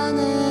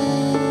nieudane.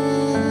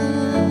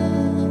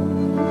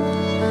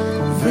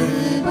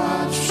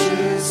 Wybacz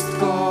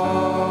wszystko.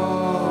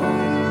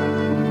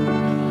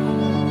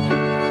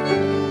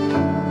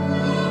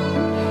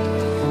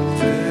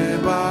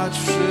 Wybacz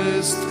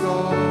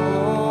wszystko.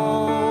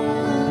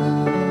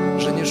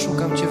 że nie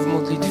szukam Cię w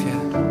modlitwie,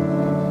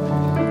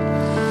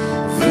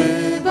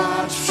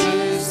 Wybacz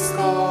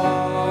wszystko.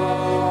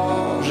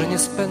 że nie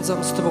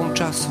spędzam z Tobą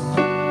czasu,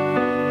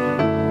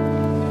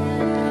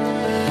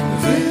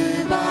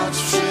 Wybacz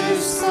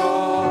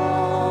wszystko.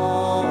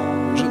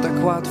 że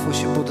tak łatwo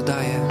się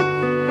poddaję,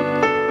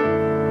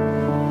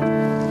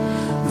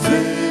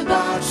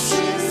 Wybacz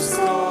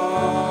wszystko.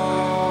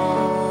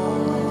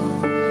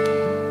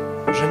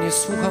 że nie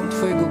słucham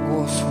Twojego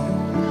głosu,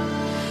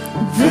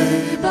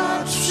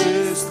 Wybacz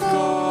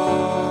wszystko.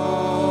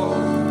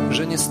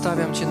 że nie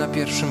stawiam Cię na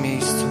pierwszym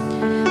miejscu,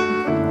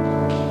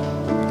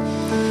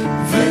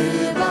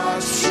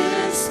 Wybacz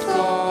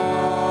wszystko.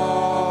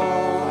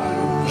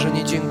 że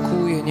nie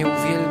dziękuję, nie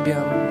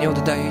uwielbiam, nie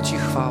oddaję Ci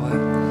chwałę,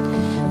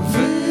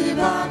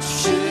 Wybacz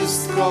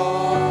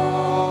wszystko.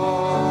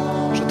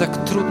 że tak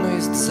trudno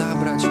jest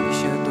zabrać mi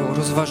się do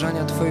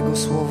rozważania Twojego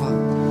słowa,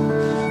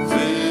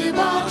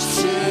 Wybacz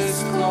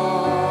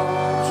wszystko.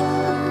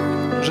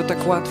 że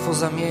tak łatwo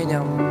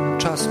zamieniam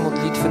czas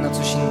modlitwy na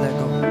coś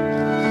innego,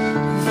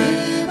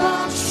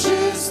 Wybacz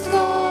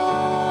wszystko.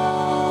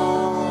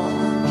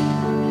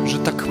 że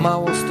tak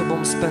mało z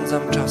Tobą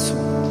spędzam czasu,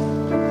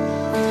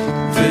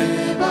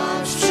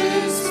 Wybacz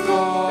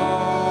wszystko.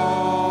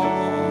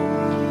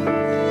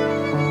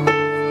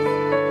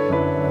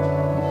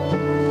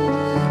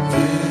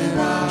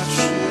 Wybacz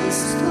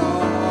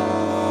wszystko.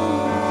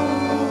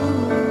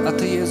 a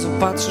Ty, Jezu,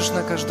 patrzysz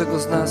na każdego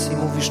z nas i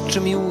mówisz,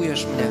 czy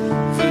miłujesz mnie?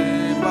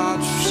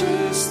 Wybacz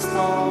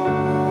wszystko.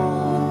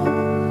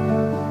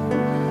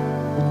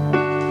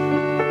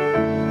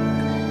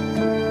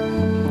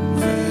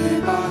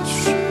 Wybacz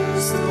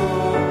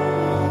wszystko.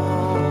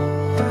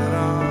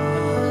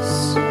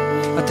 Teraz.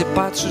 A Ty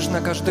patrzysz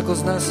na każdego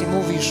z nas i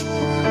mówisz,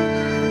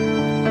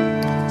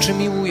 czy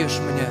miłujesz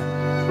mnie?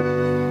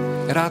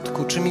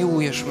 Radku, czy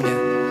miłujesz mnie?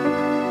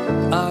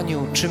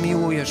 Aniu, czy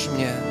miłujesz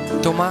mnie?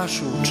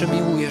 Tomaszu, czy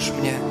miłujesz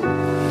mnie?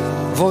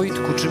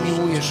 Wojtku, czy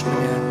miłujesz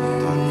mnie?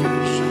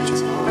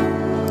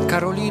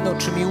 Karolino,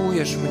 czy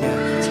miłujesz mnie?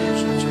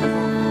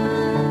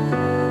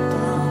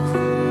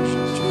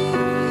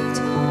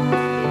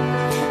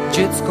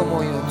 Dziecko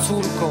moje,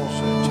 córko,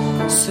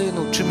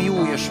 synu, czy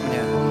miłujesz mnie?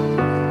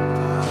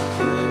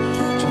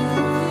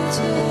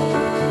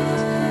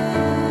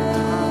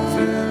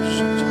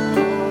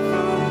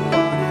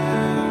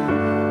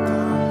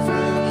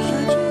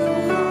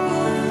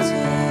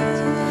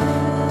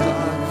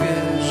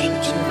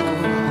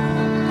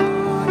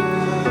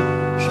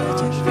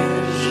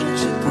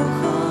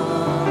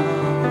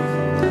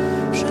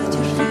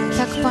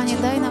 Tak, Panie,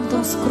 daj nam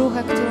tą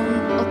skruchę, którą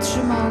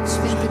otrzymał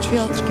święty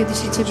Piotr, kiedy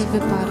się Ciebie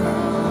wyparł.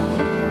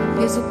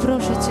 Jezu,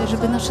 proszę Cię,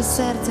 żeby nasze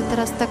serce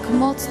teraz tak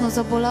mocno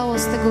zabolało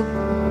z tego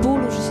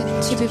bólu, że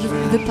się Ciebie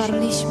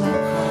wyparliśmy,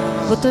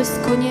 bo to jest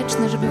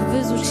konieczne, żeby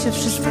wyzuć się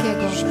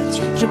wszystkiego,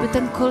 żeby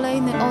ten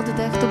kolejny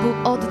oddech to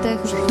był oddech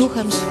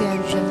Duchem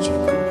Świętym.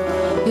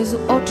 Jezu,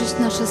 oczyść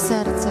nasze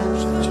serce.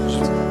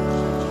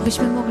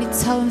 byśmy mogli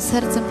całym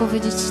sercem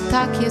powiedzieć: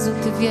 tak, Jezu,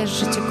 Ty wiesz,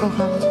 że Cię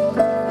kocham.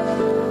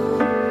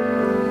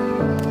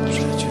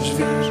 Przecież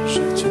wiesz,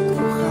 że Cię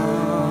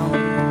kocham.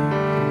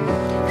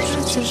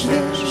 Przecież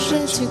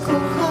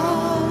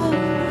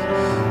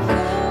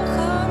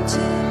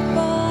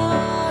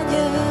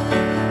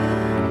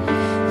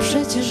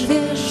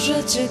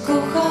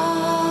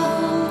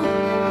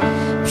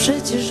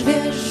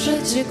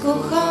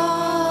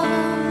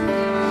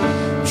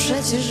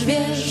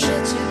wiesz,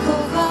 że Cię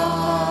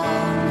kocham.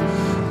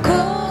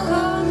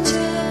 Kocham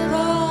Cię,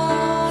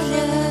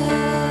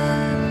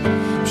 Panie.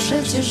 Przecież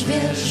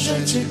wiesz, że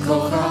Cię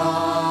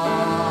kocham.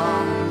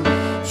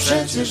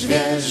 Przecież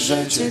wiesz,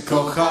 że Cię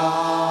kocham.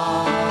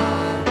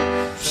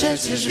 Przecież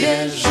wiesz,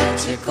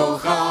 że Cię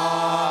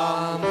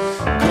kocham.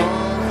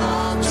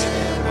 Kocham Cię,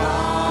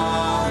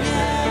 Panie.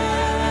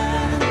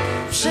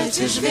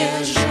 Przecież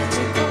wiesz, że Cię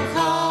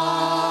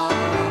kocham.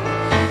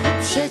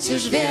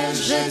 Przecież wiesz,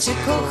 że Cię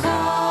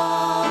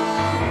kocham.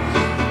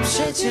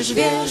 Przecież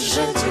wiesz,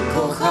 że Cię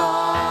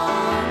kocham.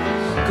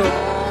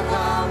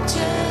 Kocham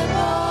Cię,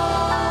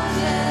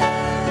 Panie.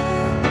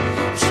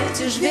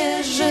 Przecież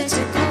wiesz, że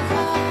Cię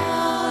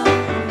kocham.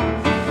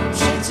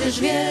 Przecież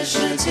wiesz,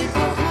 że Cię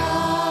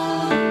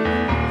kocham.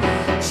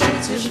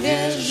 Przecież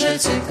wiesz, że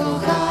Cię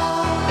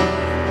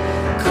kocham.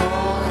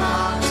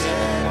 Kocham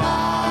Cię,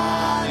 Panie. Przecież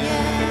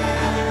wiesz,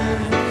 że Cię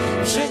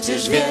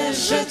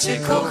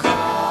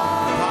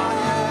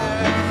kocham.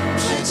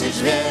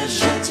 Przecież wiesz,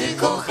 że Cię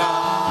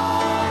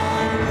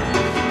kocham.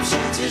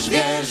 Przecież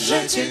wiesz,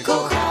 że Cię kocham. Kocham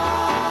Cię, Panie. Przecież wiesz,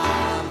 że Cię kocham. Przecież wiesz, że Cię kocham. Przecież wiesz,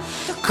 że Cię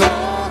kocham.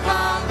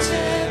 Kocham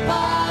Cię,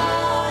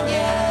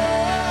 Panie.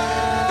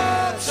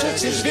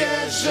 Przecież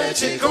wiesz, że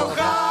Cię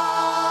kocham.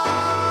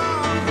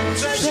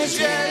 Przecież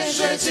wiesz,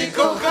 że Cię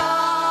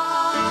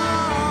kocham.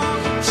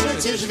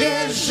 Przecież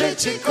wiesz, że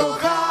Cię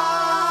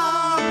kocham.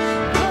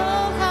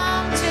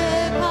 Kocham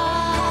Cię,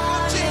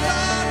 Panie.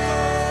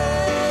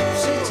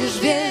 Przecież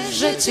wiesz,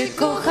 że Cię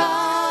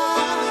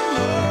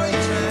kocham.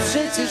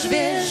 Przecież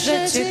wiesz,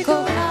 że Cię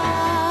kocham.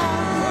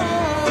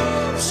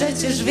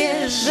 Przecież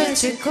wiesz, że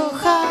Cię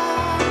kocham.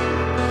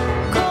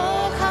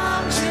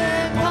 Kocham Cię,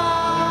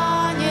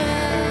 Panie.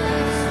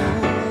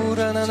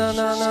 Ura na na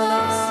na na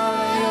na.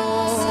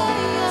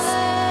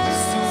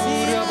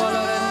 Sura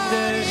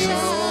balarenderio.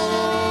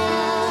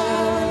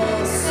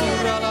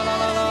 Sura la la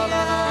la la la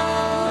la.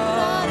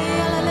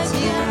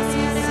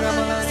 Sura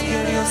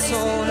balarenderio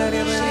sole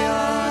reveria.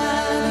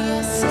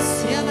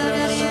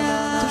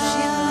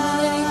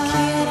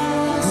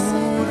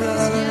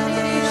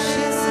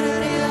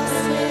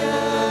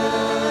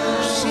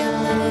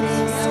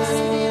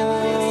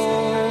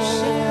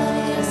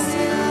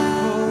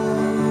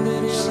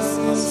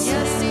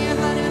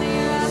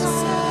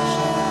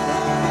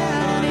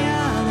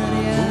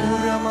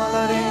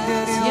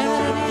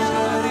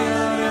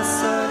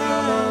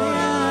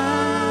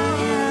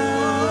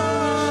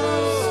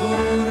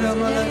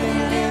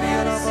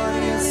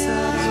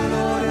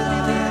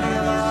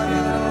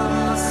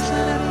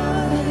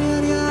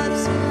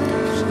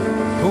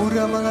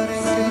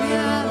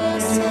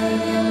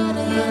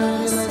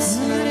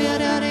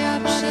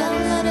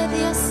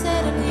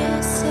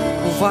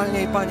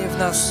 Uwalniaj, Panie, w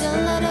nas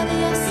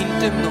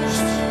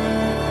intymność.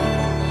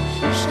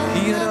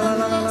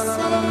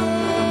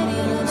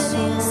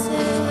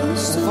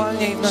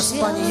 Uwalniaj w nas,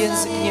 Panie,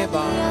 język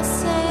nieba.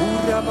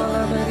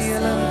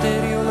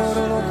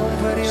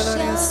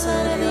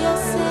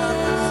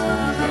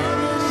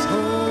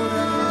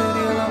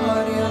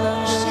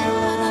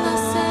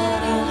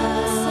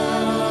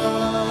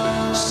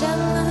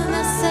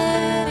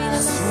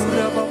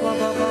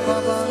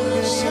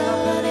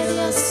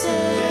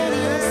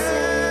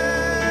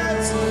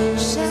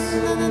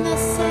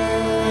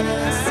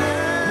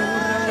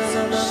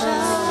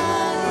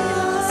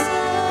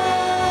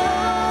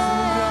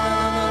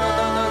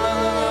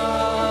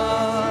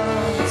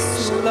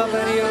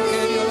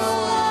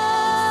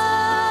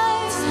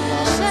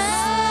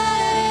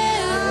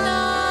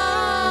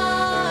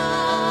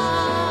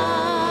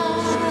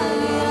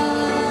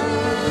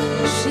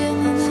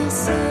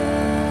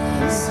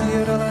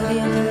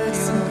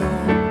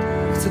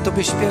 Chcę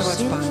Tobie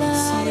śpiewać, Panie.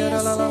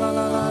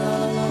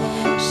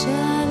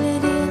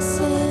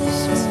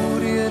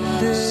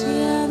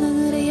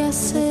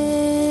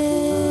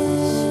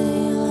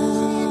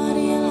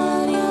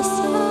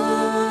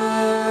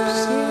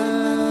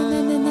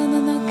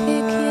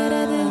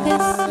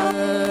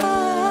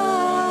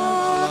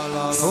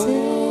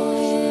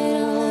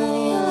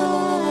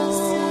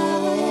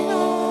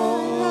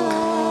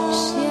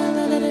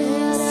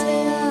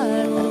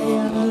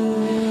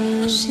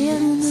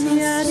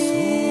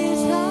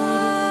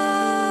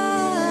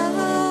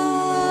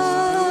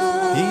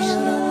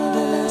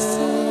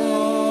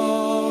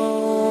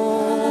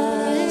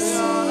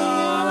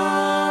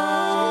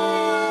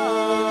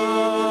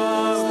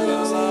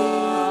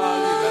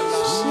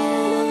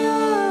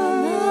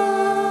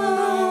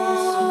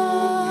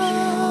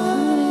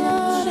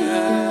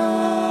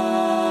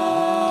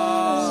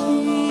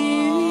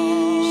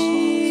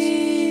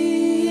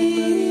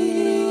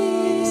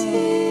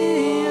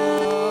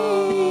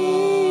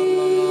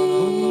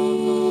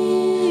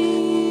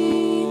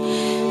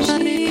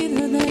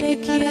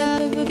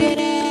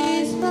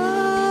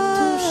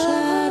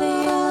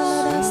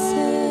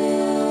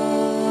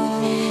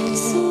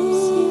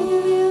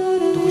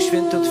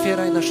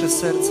 nasze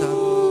serca.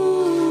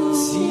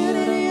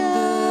 Otwiera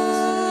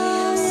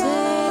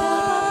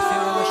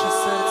nasze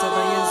serca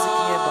na język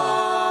nieba.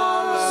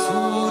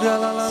 Sura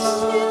la la la.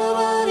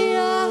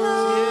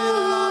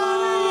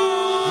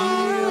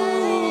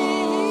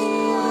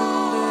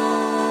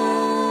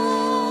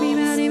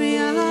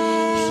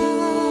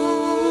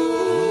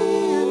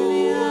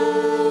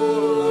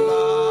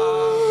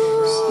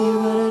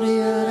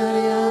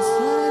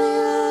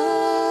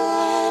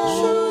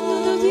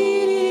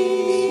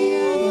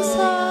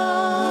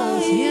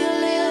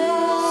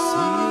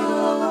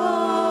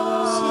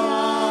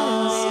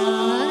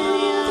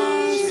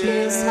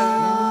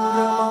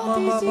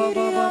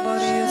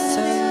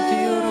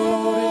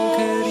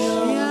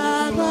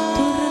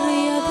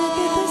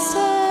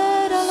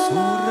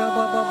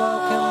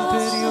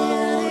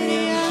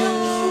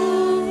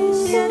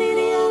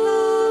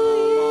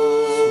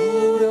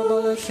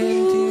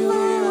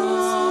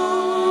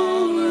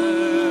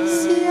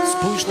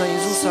 Spójrz na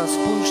Jezusa,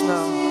 spójrz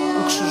na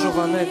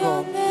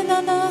ukrzyżowanego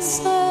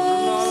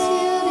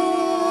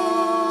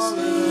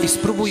i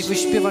spróbuj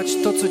wyśpiewać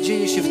to, co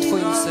dzieje się w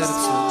Twoim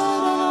sercu.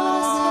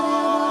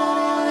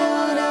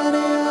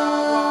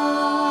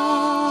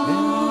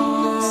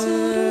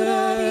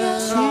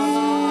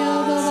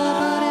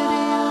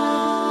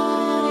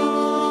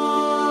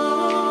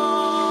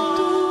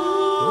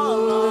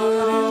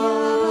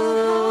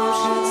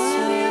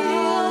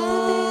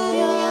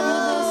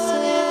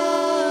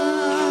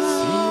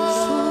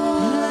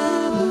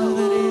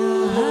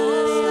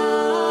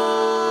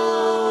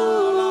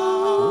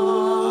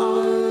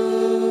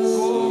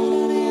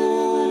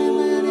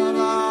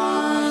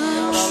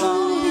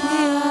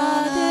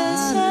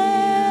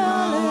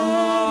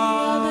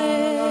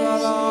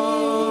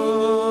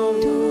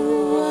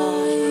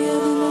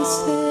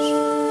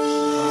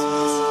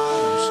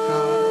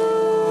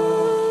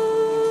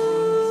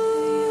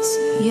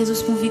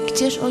 Jezus mówi,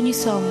 gdzież oni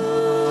są?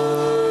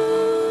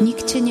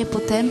 Nikt Cię nie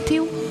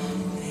potępił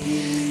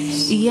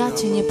i ja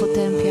Cię nie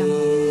potępiam.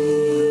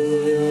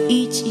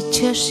 Idź i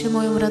ciesz się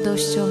moją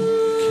radością.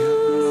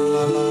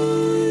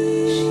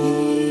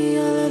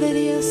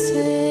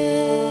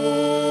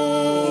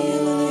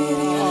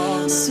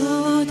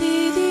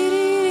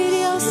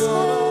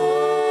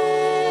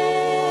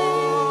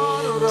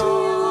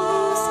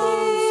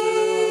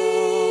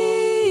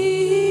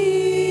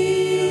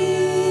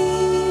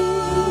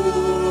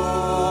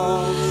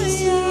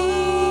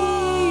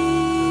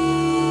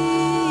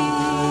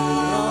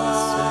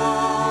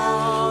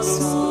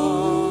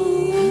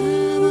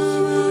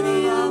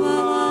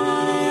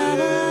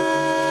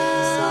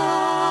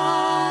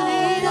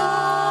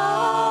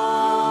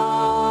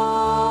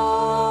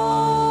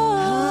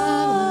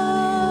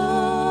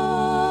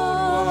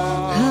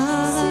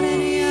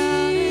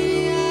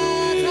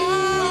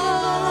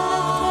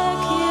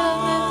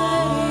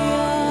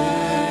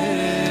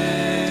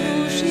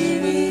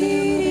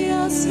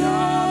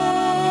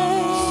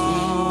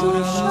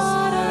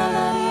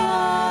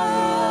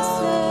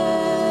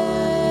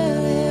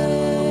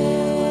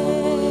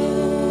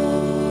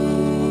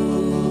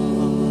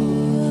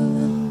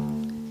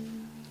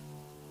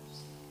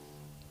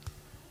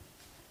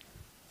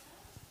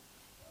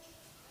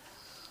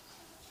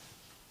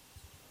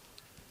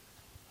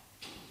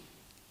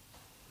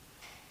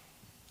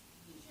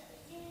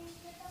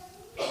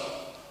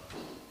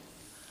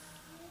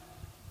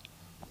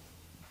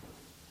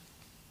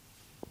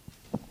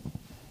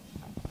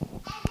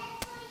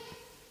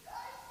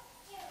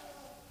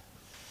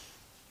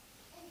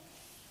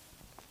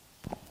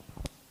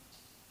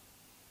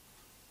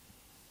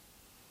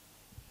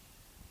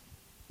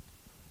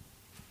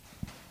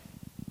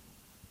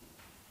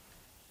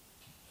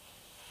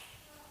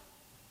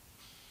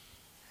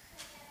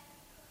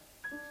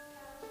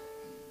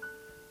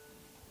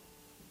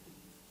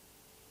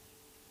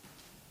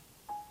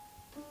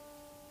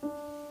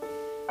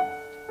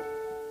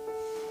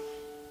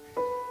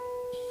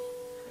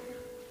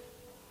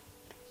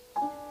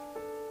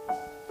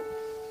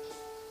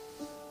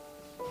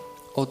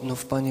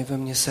 Odnów, Panie, we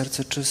mnie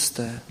serce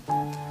czyste.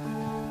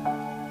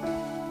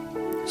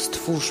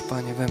 Stwórz,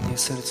 Panie, we mnie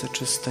serce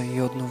czyste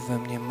i odnów we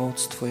mnie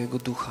moc Twojego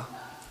Ducha.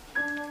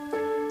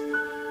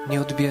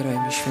 Nie odbieraj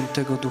mi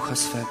świętego Ducha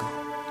swego.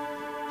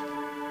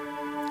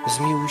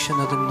 Zmiłuj się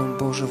nade mną,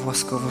 Boże, w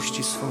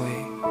łaskawości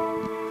swojej.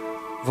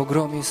 W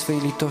ogromie swej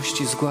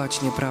litości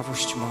zgładź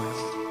nieprawość moją.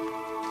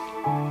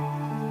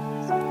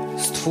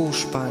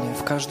 Stwórz, Panie,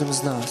 w każdym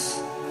z nas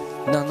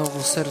na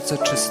nowo serce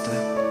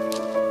czyste.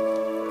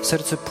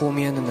 Serce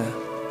płomienne,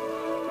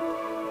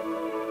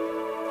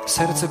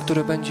 serce,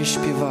 które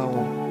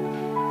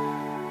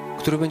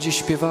będzie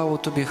śpiewało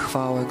Tobie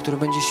chwałę, które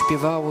będzie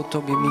śpiewało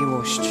Tobie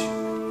miłość.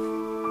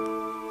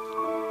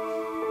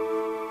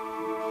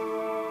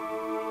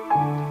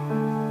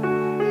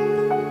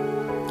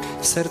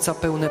 Serca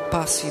pełne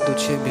pasji do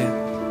Ciebie,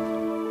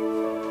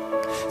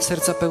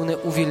 serca pełne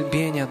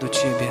uwielbienia do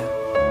Ciebie.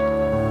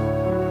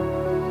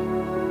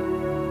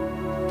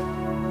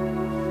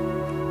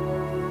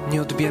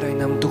 Nie odbieraj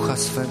nam Ducha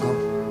swego.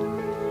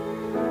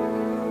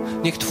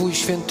 Niech Twój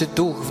Święty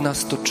Duch w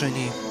nas to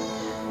czyni.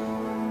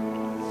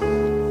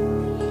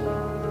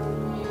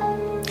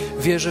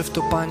 Wierzę w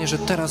to, Panie, że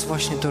teraz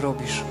właśnie to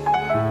robisz.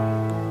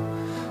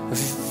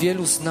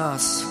 Wielu z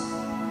nas,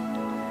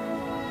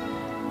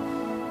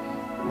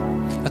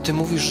 a Ty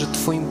mówisz, że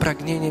Twoim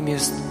pragnieniem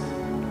jest,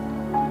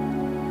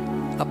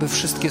 aby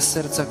wszystkie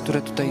serca,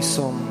 które tutaj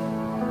są,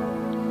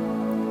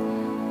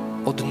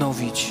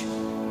 odnowić.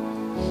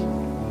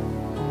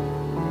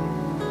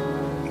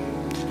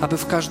 Aby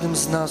w każdym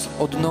z nas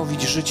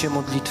odnowić życie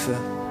modlitwy.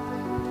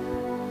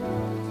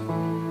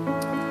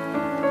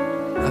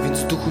 A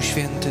więc Duchu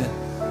Święty,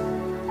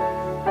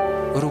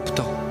 rób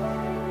to.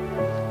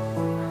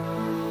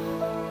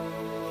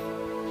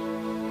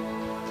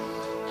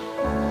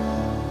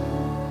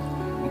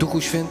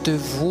 Duchu Święty,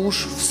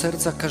 włóż w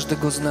serca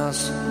każdego z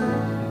nas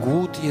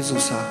głód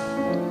Jezusa.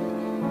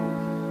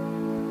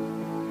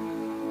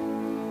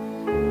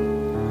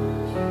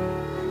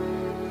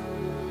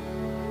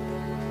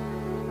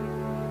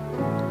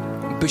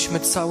 Byśmy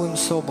całym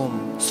sobą,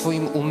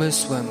 swoim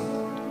umysłem,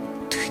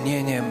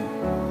 tchnieniem,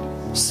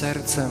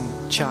 sercem,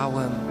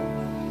 ciałem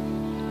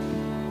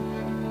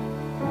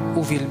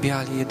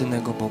uwielbiali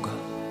jedynego Boga.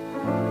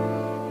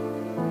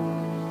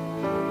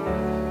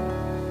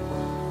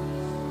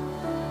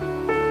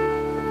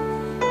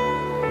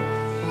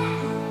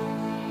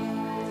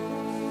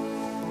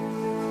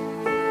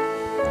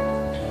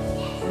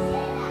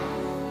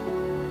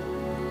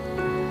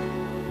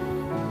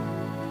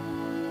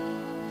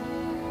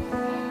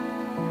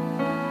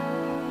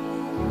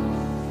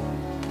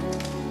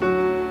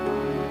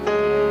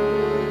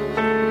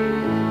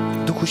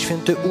 Duchu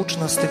Święty, ucz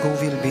nas tego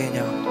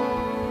uwielbienia.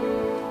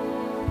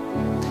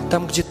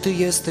 Tam, gdzie Ty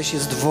jesteś,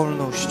 jest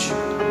wolność.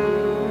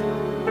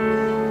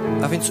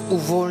 A więc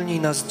uwolnij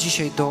nas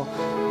dzisiaj do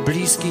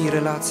bliskiej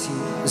relacji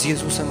z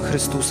Jezusem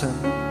Chrystusem.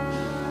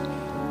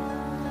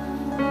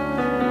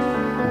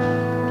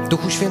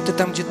 Duchu Święty,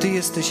 tam, gdzie Ty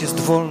jesteś, jest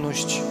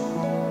wolność.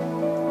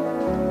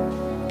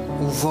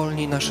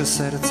 Uwolnij nasze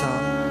serca,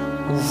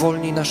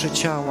 uwolnij nasze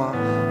ciała,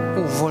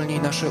 uwolnij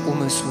nasze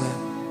umysły.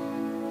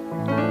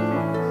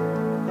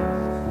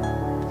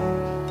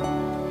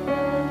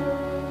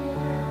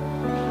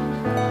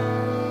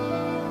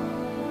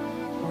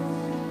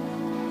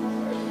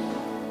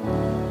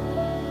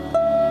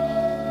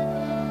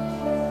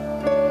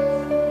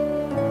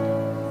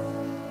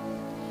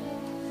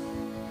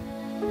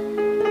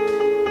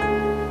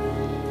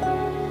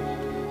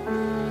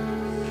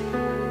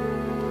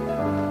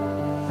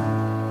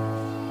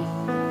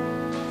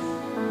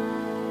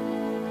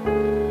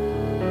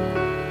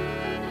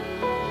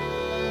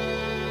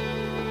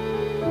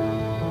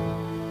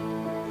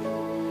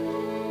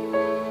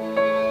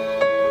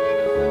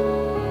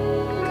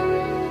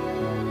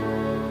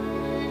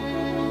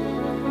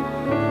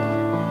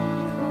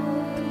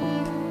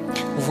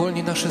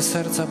 Uwolnij nasze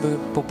serca, by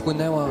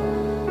popłynęła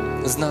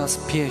z nas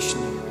pieśń.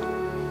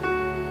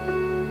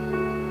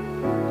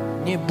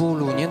 Nie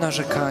bólu, nie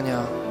narzekania,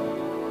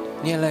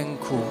 nie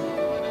lęku,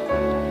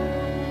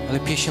 ale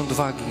pieśń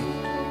odwagi,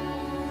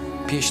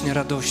 pieśń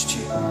radości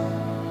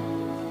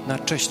na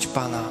cześć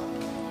Pana.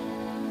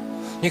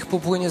 Niech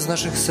popłynie z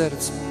naszych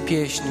serc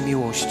pieśń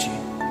miłości,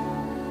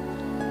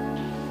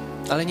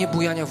 ale nie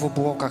bujania w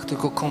obłokach,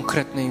 tylko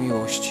konkretnej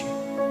miłości.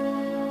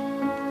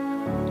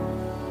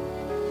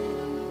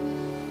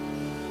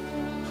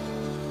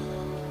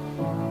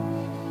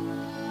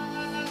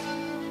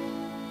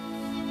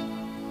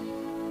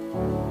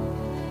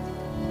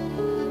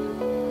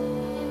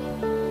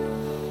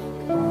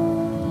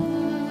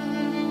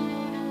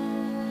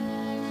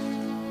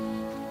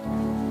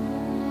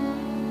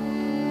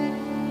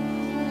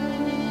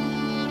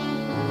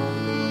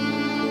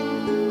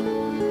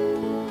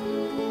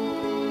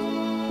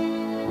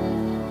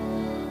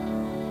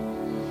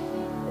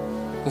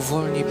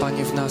 Uwolnij,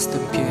 Panie, w nas tę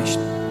pieśń.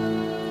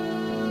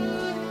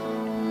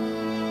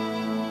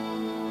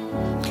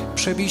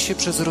 Przebij się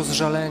przez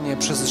rozżalenie,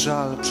 przez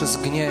żal, przez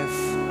gniew,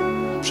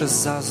 przez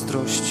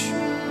zazdrość,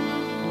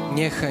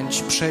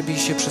 niechęć. Przebij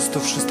się przez to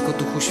wszystko,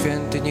 Duchu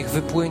Święty. Niech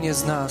wypłynie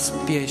z nas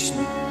pieśń.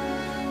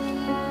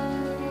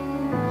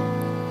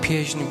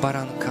 Pieśń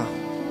baranka.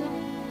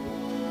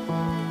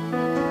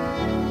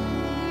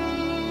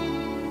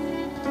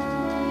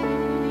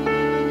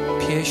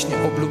 Pieśń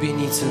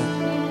oblubienicy.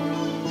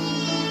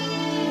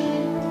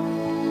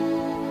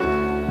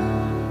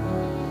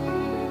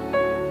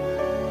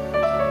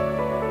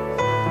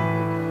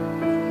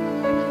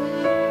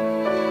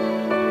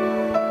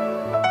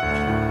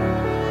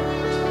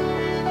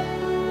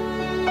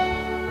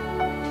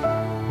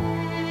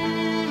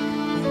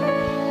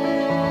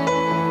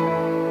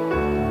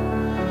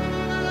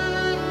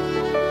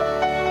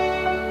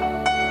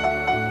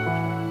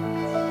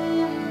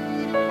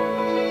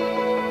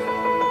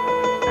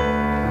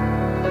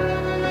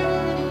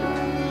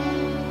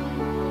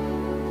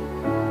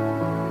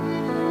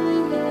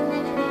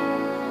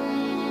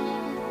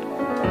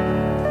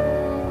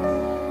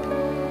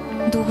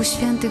 Duchu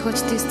Święty,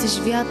 choć Ty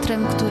jesteś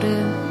wiatrem, który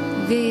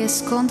wieje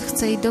skąd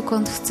chce i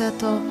dokąd chce,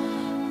 to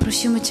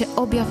prosimy Cię,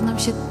 objaw nam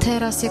się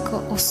teraz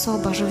jako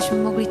osoba, żebyśmy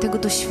mogli tego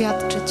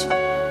doświadczyć.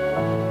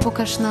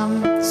 Pokaż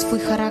nam swój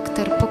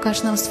charakter,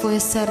 pokaż nam swoje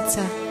serce.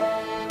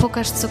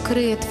 Pokaż, co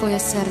kryje Twoje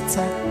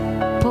serce.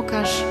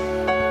 Pokaż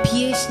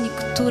pieśni,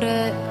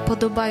 które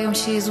podobają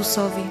się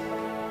Jezusowi.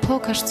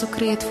 Pokaż, co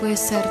kryje Twoje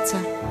serce.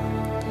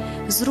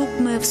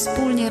 Zróbmy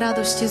wspólnie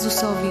radość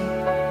Jezusowi.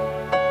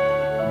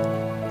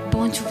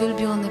 Bądź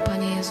uwielbiony,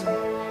 Panie Jezu.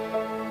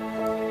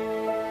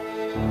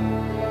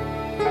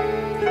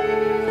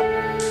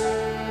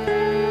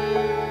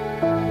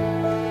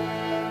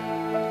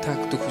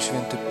 Tak, Duchu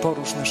Święty,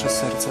 porusz nasze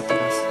serca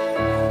teraz.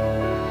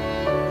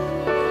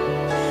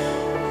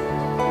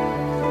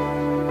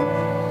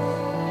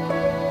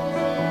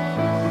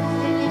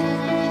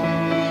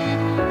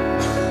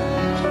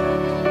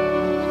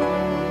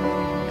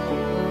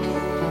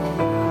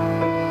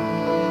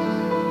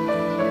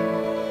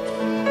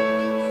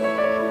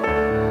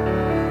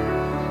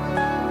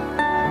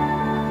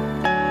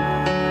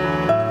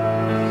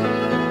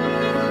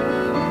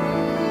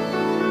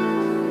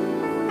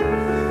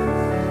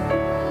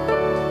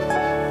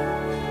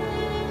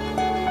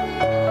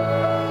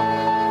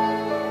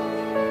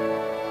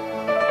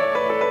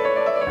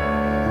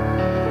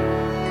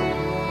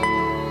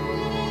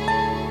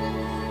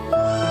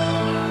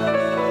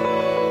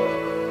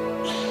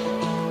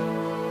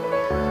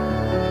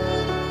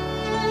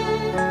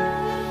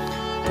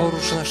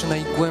 Porusz nasze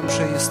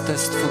najgłębsze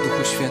jestestwo,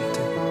 Duchu Święty.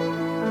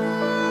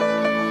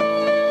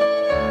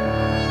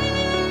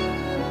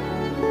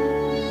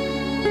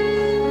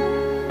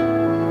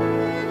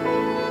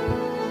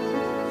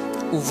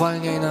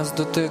 Uwalniaj nas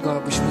do tego,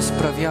 abyśmy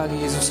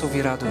sprawiali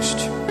Jezusowi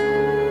radość.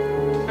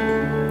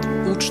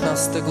 Ucz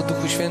nas tego,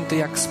 Duchu Święty,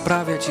 jak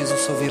sprawiać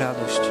Jezusowi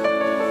radość.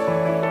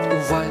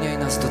 Uwalniaj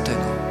nas do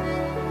tego.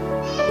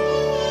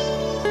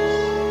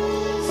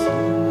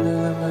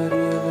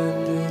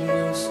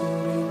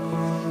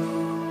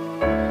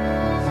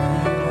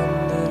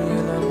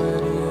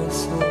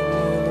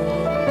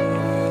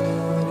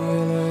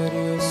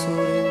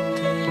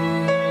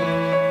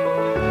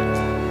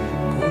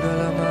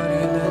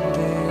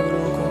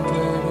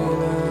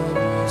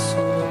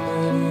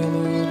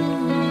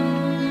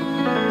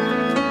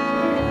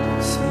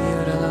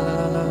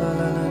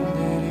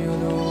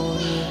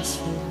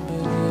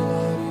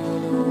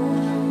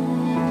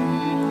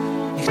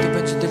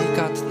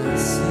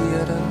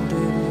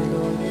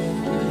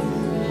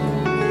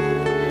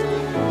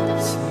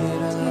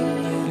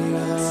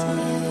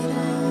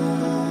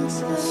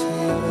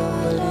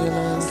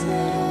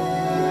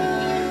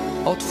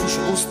 Otwórz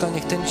usta,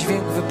 niech ten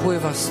dźwięk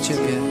wypływa z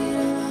Ciebie.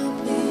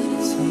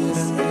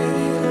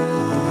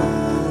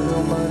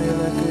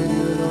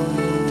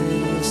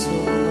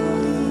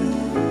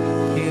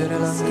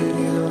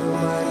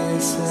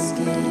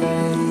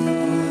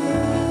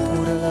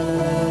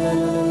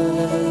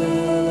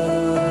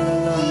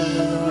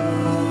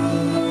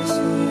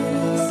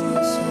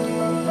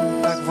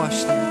 Tak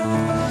właśnie.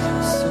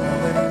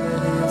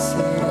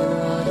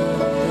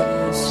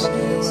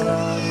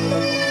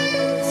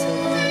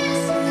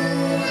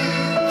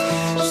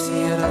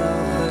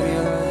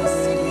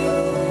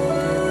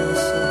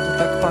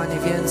 Panie,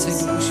 więcej,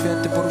 Duchu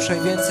Święty, poruszaj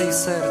więcej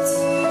serc.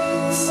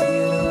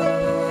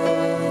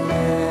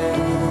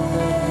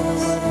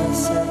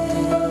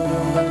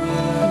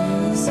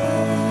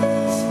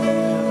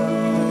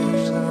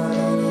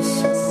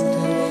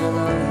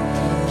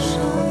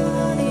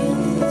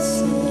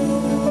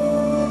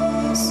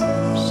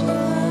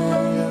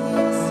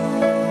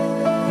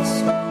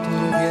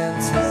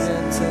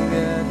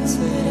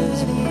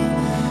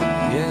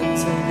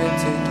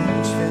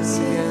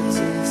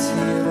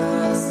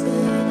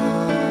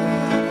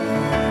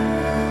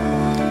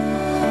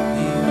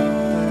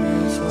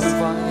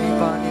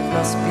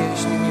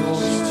 Pieśń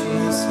miłości,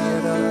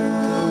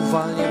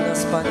 uwalnij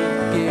nas, Panie,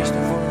 pieśń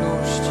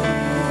wolności.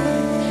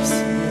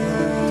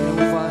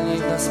 Uwalnij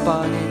nas,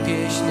 Panie,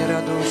 pieśń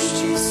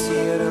radości.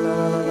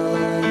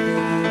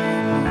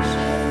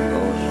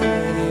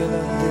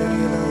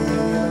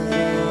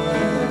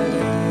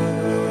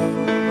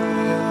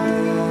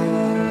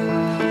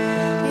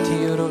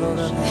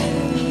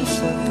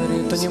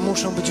 To nie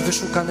muszą być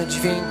wyszukane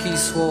dźwięki i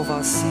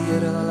słowa.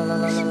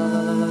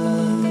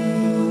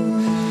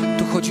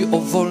 Tu chodzi o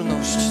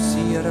wolność,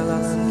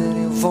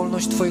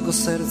 wolność Twojego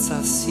serca,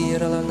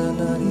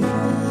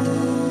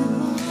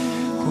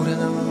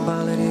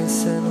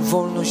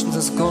 wolność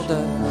na zgodę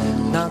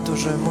na to,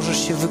 że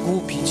możesz się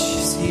wygłupić,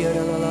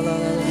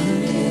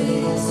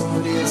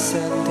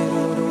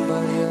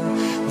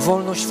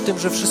 wolność w tym,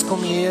 że wszystko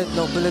mi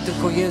jedno, byle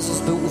tylko Jezus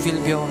był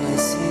uwielbiony.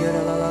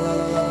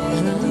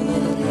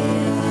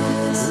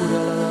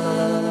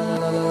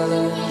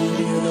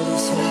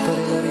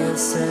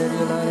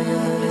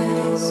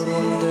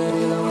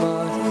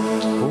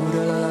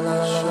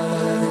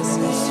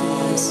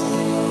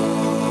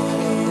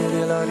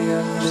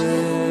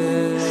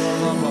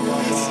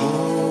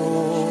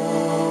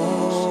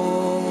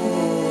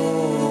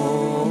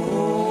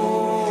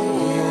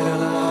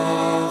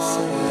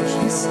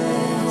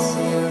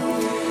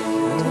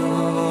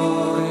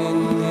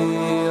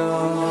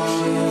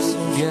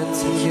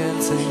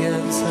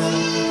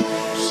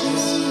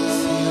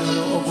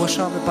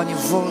 Ogłaszamy, Panie,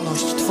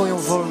 Twoją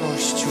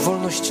wolność,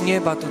 wolność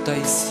nieba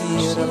tutaj.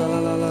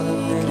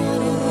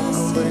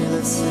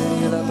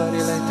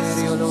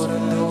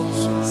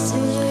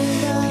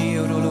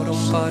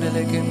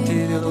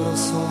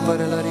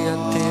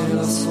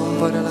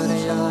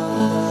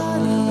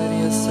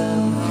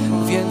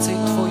 Więcej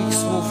Twoich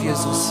słów,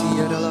 Jezus.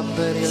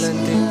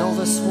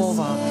 Nowe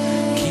słowa.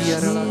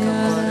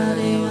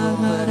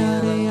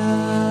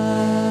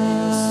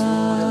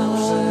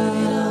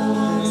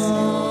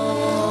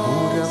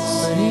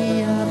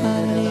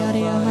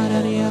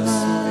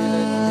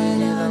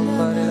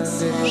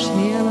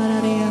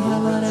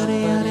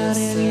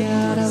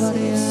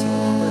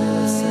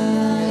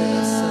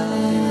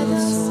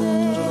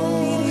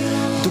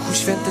 Duchu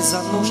Święty,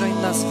 zanurzaj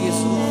nas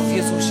w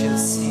Jezusie.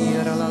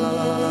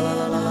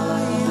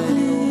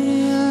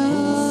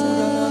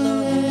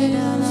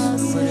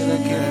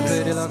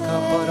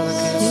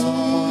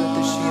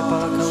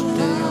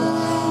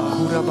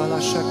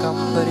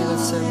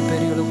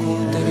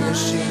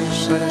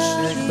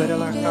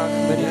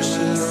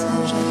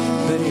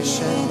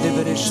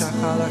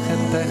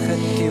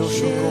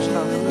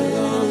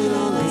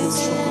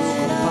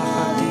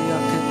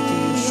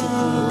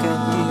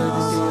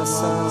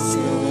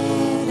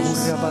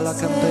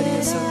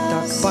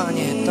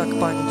 Tak,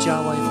 Panie,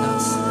 działaj w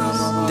nas.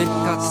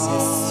 Delikatnie.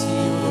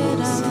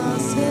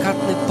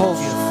 Delikatny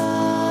powiew.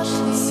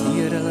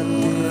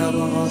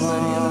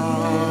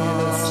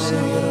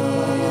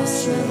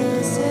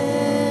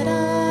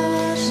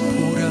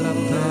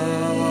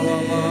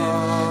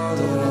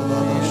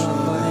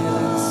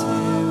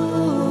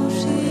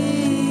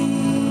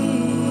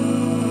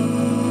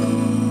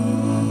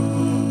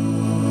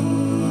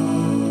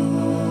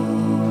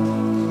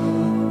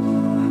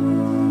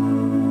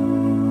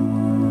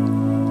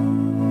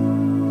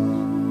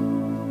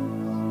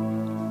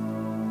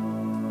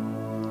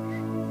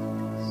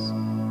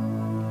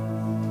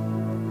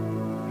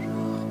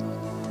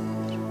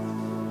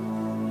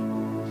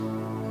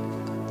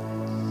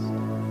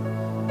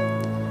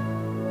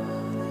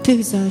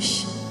 Tych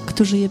zaś,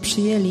 którzy je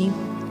przyjęli,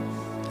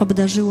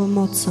 obdarzyło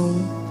mocą,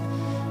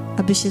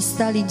 aby się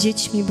stali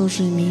dziećmi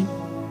Bożymi.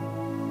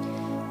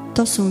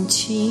 To są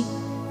ci,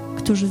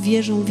 którzy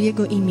wierzą w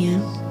Jego imię,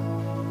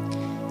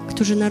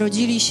 którzy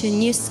narodzili się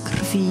nie z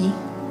krwi,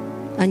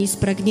 ani z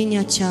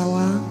pragnienia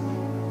ciała,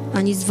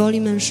 ani z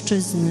woli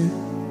mężczyzny,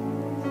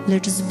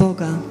 lecz z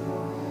Boga.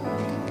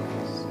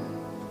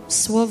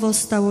 Słowo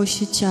stało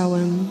się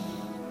ciałem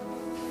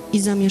i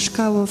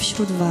zamieszkało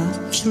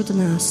wśród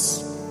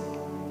nas.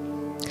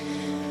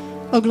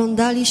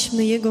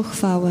 Oglądaliśmy Jego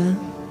chwałę,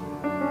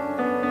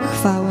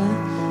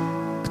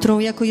 którą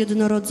jako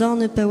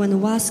jednorodzony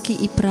pełen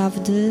łaski i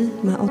prawdy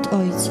ma od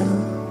Ojca.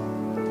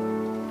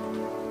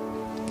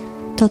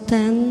 To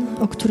ten,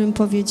 o którym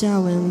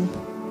powiedziałem,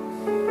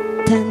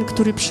 ten,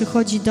 który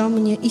przychodzi do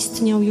mnie,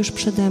 istniał już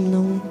przede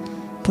mną,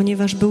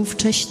 ponieważ był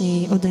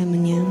wcześniej ode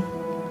mnie.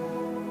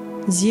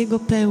 Z Jego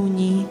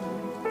pełni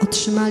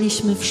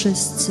otrzymaliśmy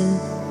wszyscy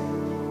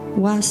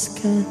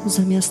łaskę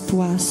zamiast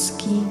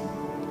łaski.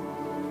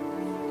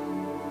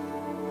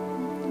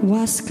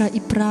 Łaska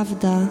i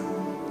prawda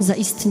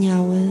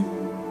zaistniały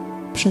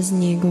przez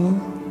Niego.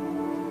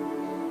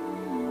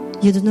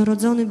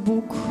 Jednorodzony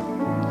Bóg,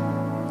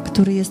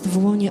 który jest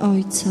w łonie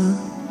Ojca,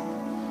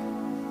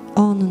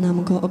 On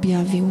nam Go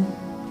objawił.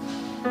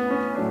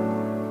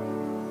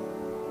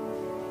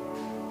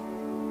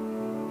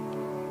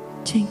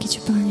 Dzięki Ci,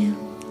 Panie.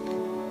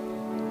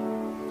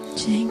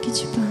 Dzięki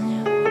Ci,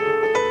 Panie.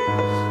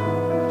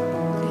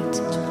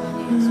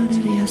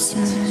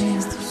 Jesteś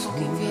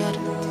Bogiem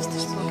wiernym,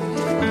 jesteś Bogiem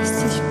wiernym.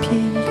 Jesteś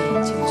piękny.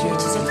 Dziękuję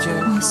Ci za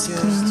Twoją łaskę.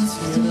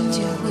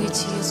 Dziękuję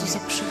Ci, Jezu, za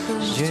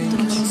przychylność,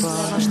 którą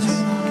rozlewasz nad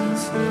nami.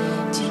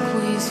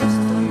 Dziękuję, Jezu,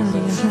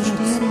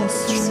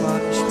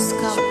 za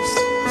łaskawość,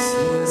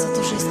 za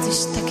to, że jesteś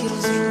taki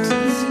rozrzutny.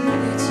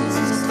 Dziękuję Ci,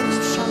 Jezu, za Twoją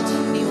szaloną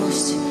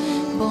miłość.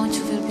 Bądź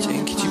uwielbiony,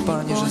 Dzięki Ci,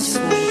 Panie, że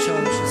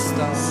służycielem się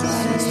stałeś.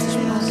 Jesteś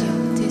Bogiem,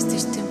 Ty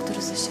jesteś tym,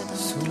 który zasiada na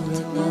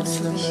tronie. Bądź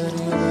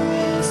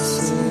uwielbiony.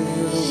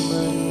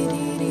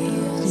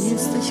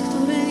 Jesteś,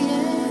 który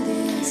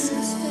jest.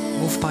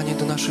 Mów, Panie,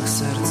 do naszych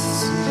serc.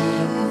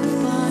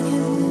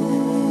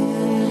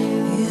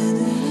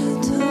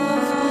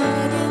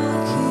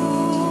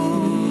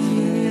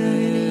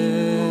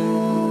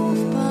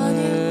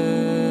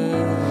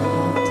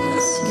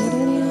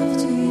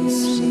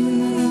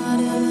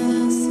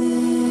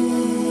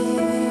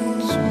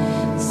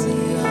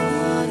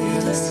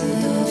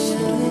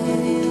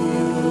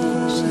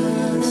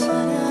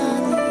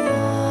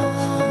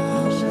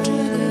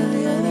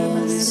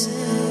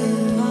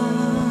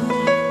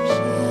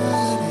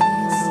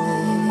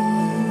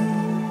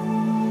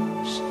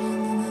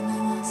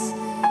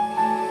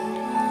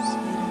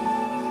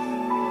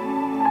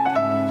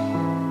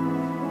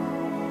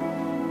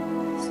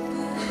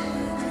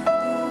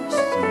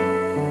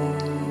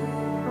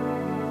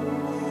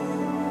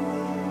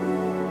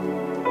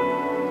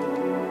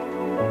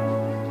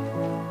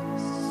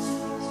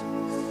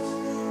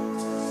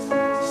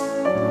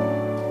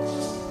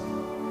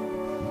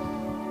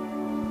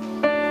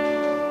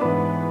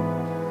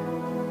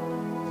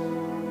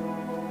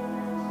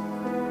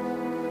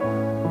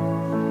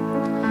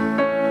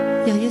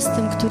 Ja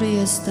jestem, który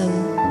jestem.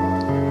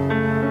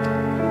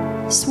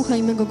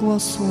 Słuchaj mego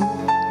głosu.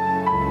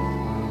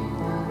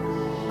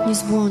 Nie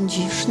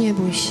zbłądzisz, nie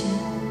bój się,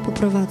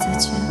 poprowadzę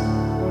cię.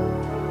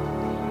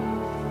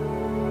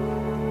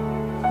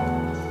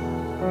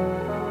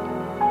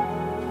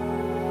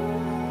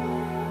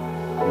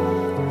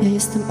 Ja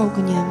jestem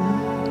ogniem.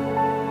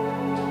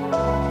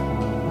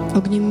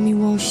 Ogniem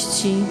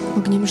miłości,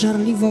 ogniem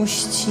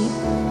żarliwości.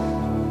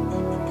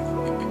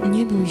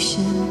 Nie bój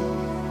się,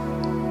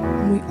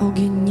 mój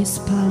ogień nie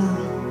spala.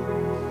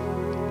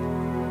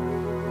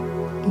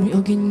 Mój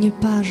ogień nie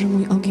parzy,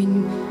 mój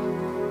ogień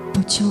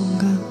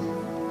pociąga.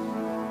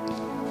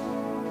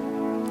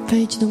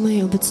 Wejdź do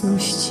mojej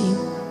obecności.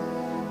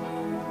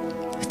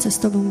 Chcę z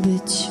Tobą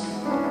być.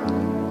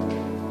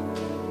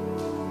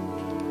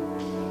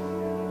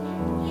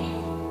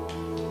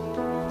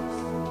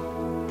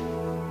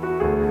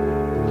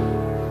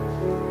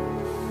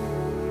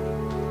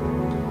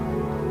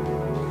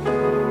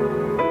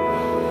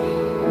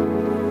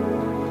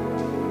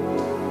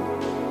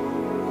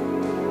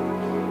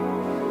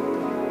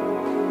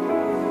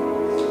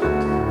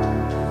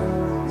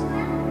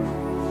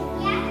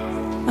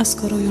 A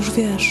skoro już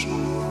wiesz,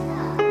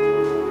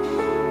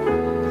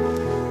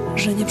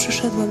 że nie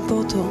przyszedłem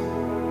po to,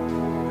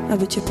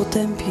 aby Cię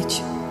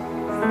potępić,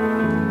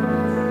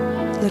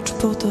 lecz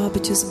po to,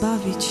 aby Cię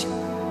zbawić,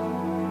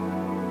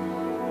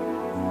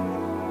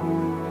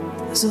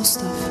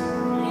 zostaw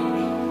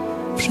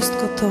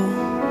wszystko to,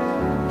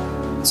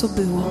 co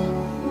było,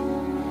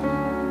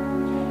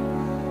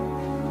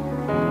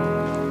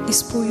 i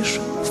spójrz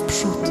w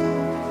przód.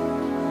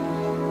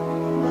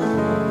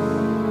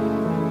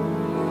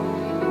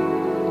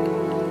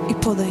 I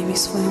podaj mi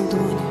swoją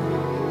dłoń,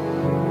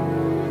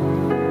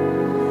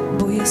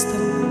 bo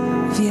jestem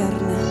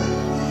wierny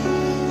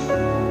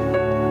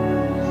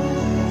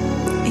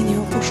i nie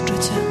opuszczę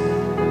Cię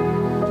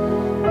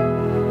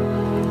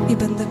i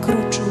będę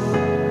kroczył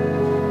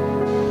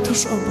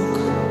tuż obok.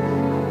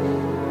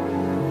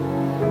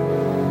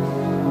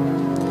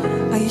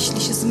 A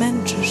jeśli się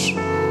zmęczysz,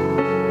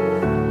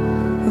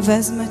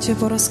 wezmę Cię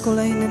po raz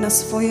kolejny na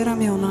swoje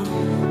ramiona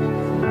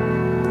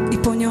i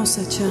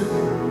poniosę Cię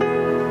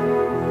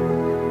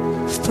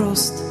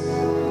wprost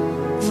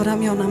w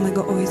ramiona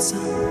mego Ojca.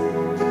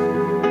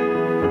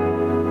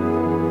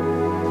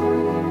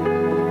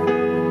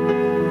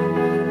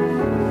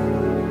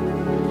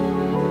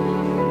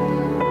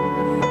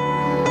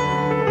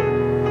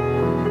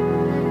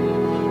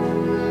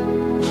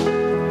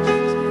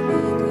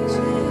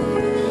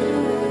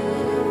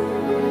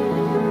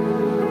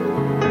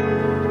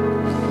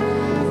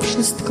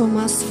 Wszystko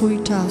ma swój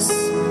czas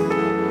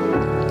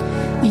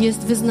i jest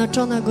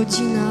wyznaczona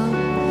godzina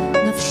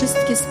na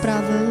wszystkie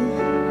sprawy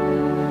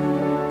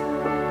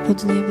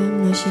pod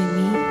niebem, na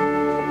ziemi.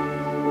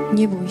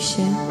 Nie bój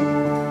się,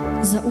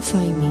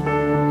 zaufaj mi.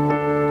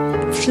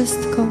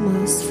 Wszystko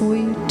ma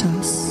swój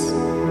czas.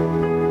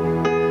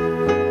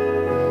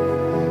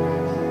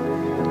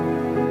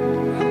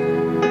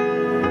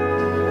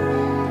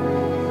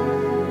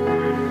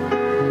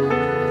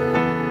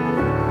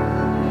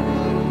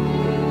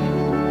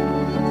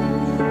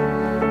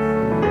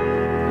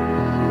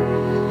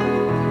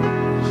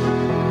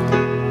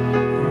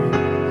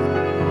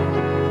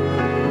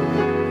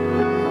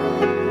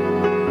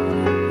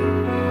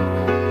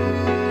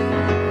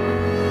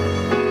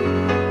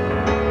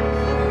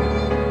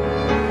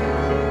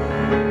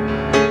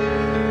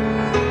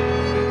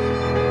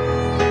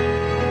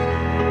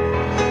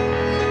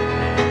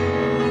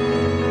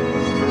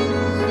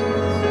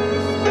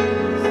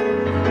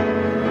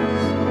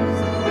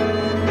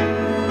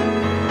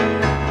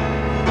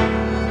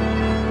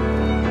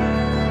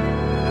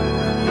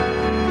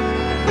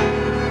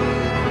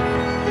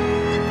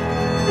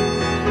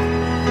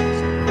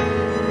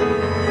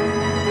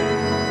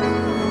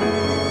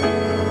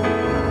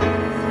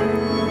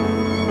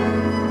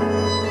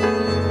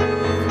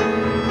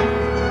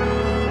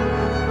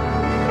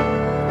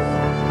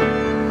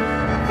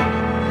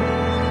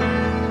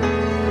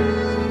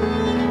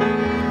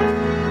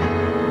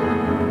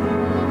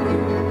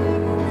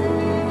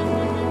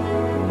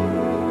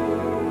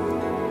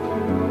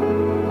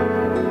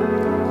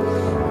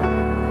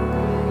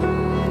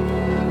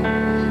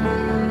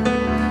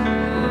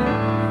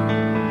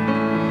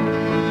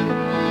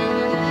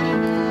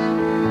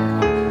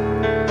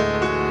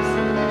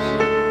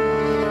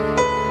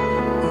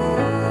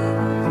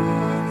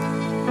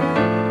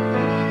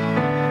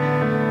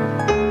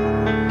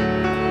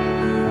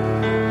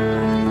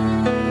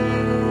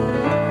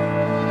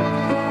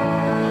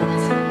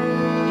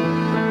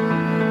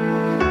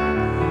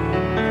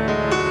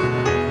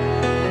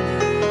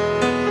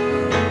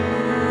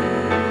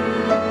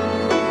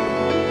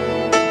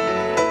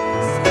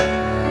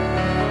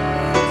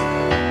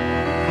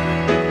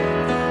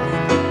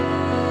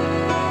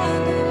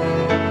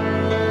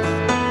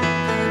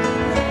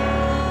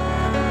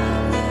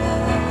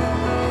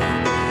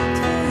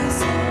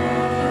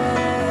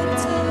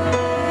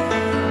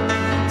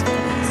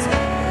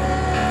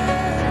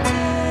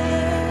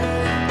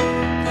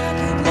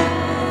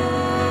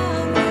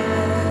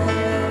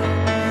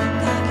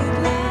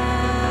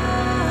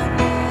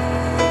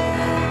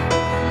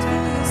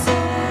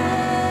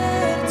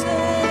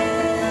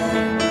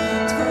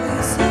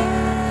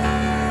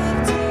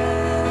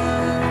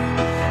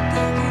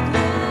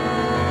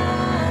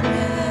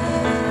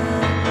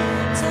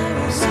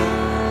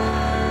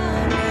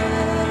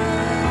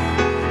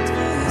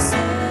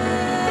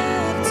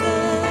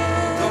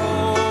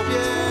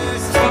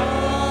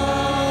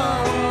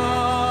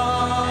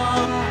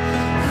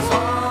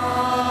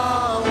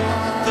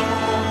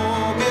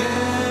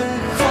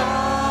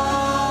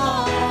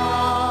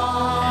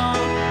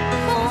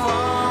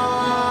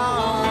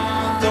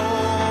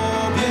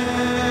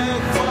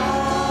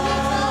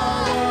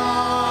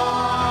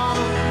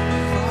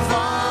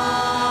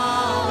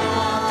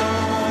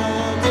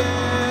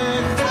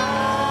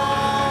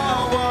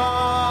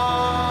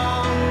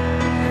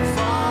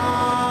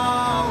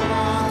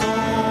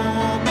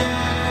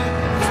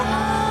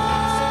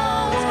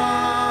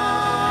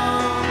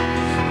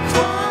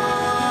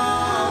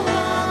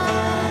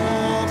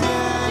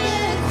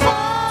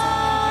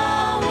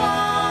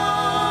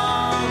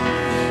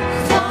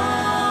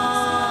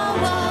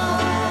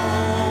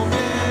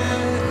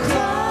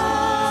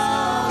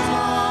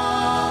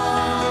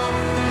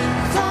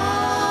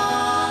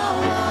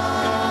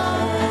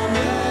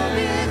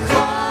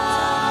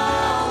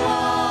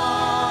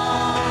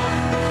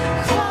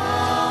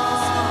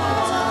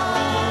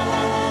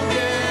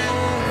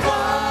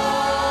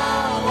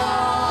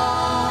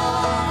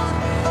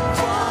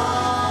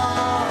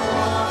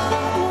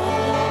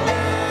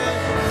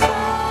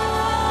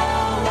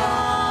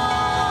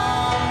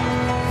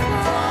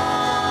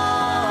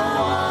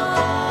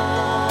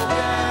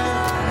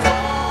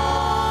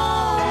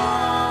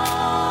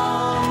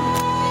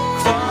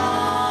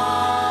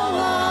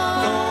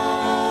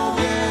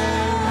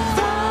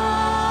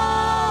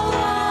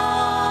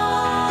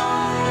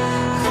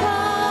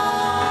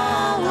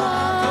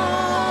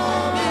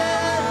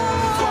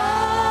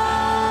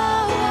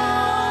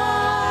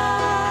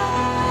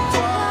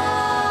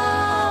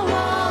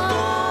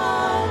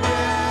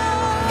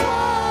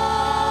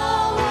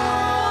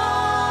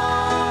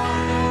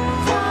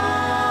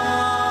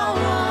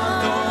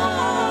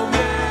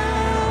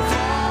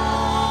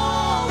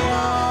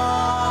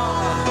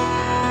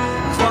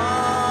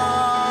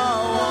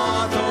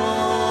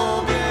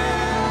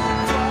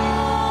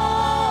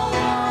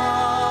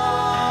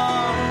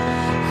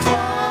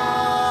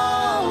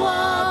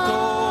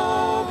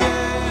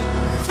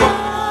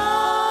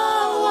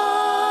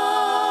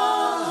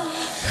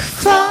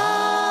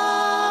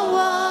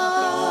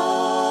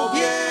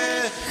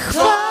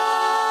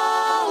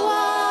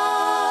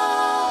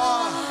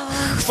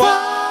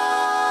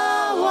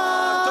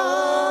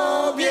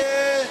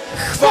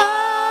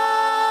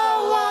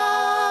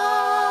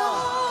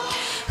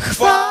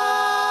 chwała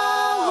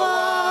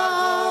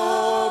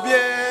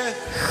Tobie,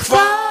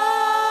 chwała,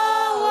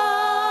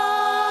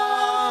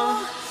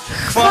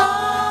 chwała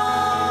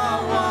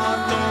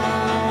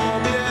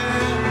Tobie,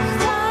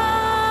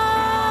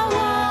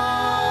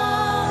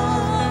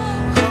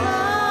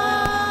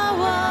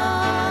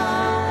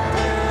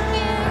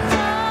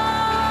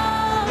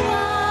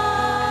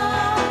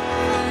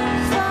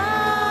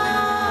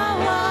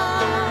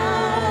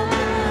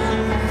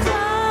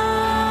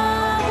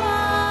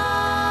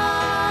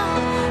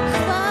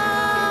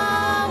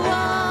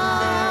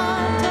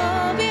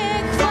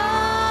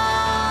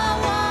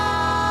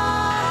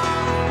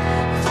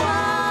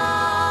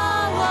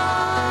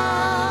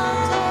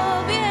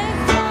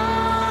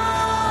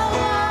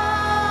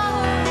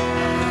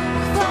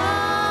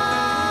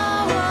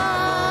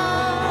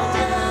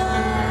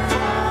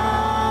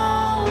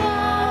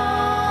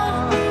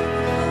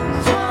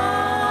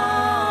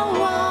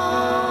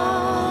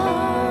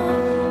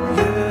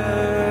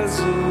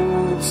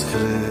 Jezus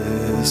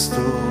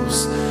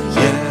Chrystus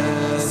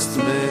jest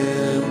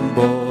mym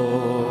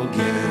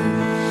Bogiem.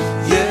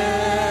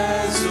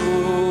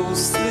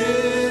 Jezus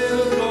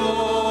tylko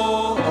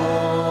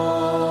On.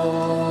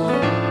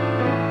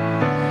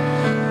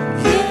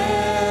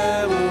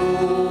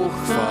 Jemu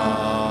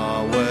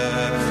chwałę,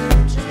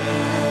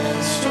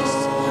 cześć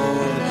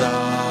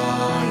oddaję.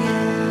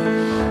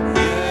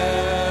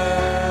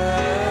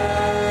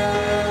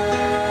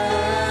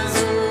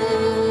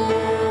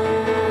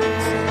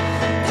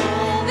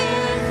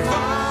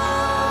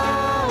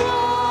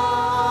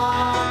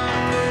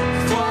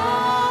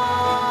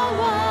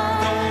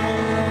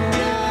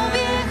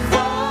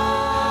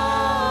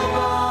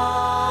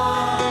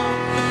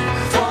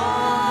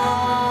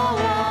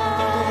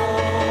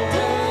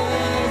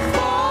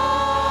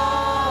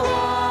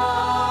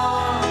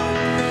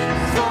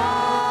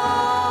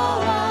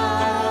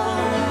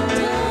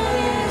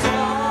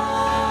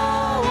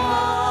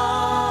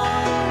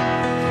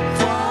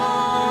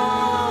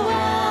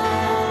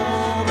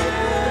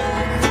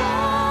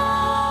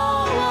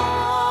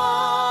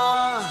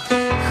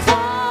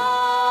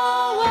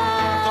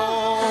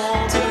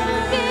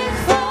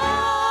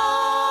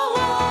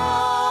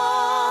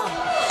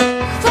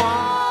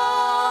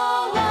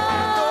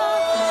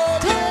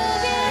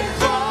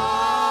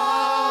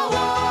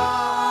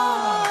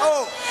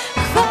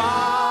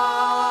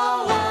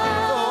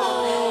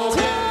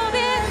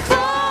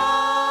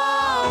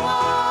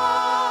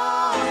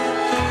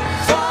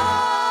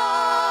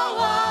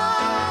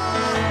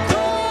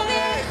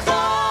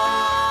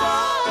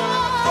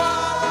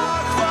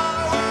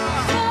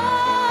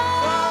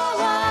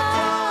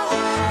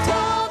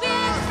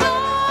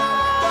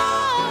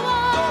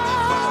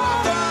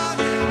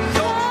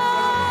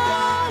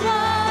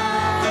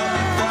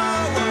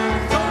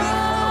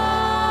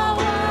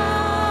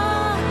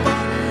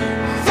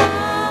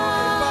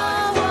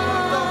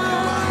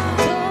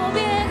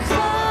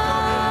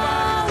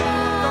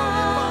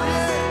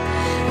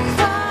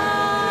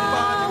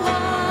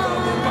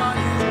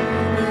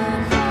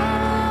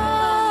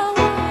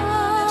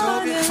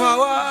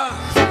 Chwała,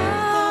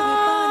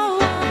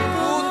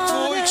 lud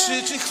Twój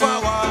krzyczy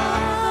chwała,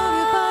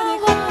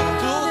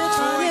 lud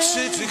Twój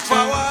krzyczy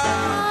chwała,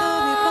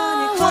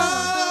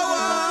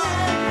 chwała,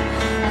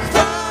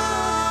 chwała,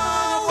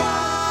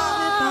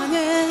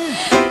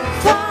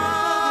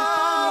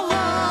 chwała,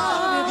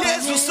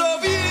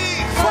 Jezusowi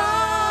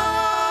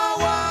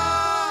chwała,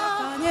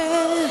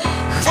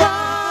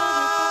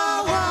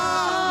 chwała,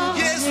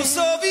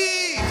 Jezusowi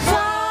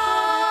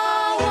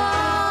chwała,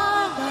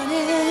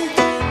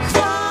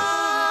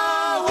 chwała.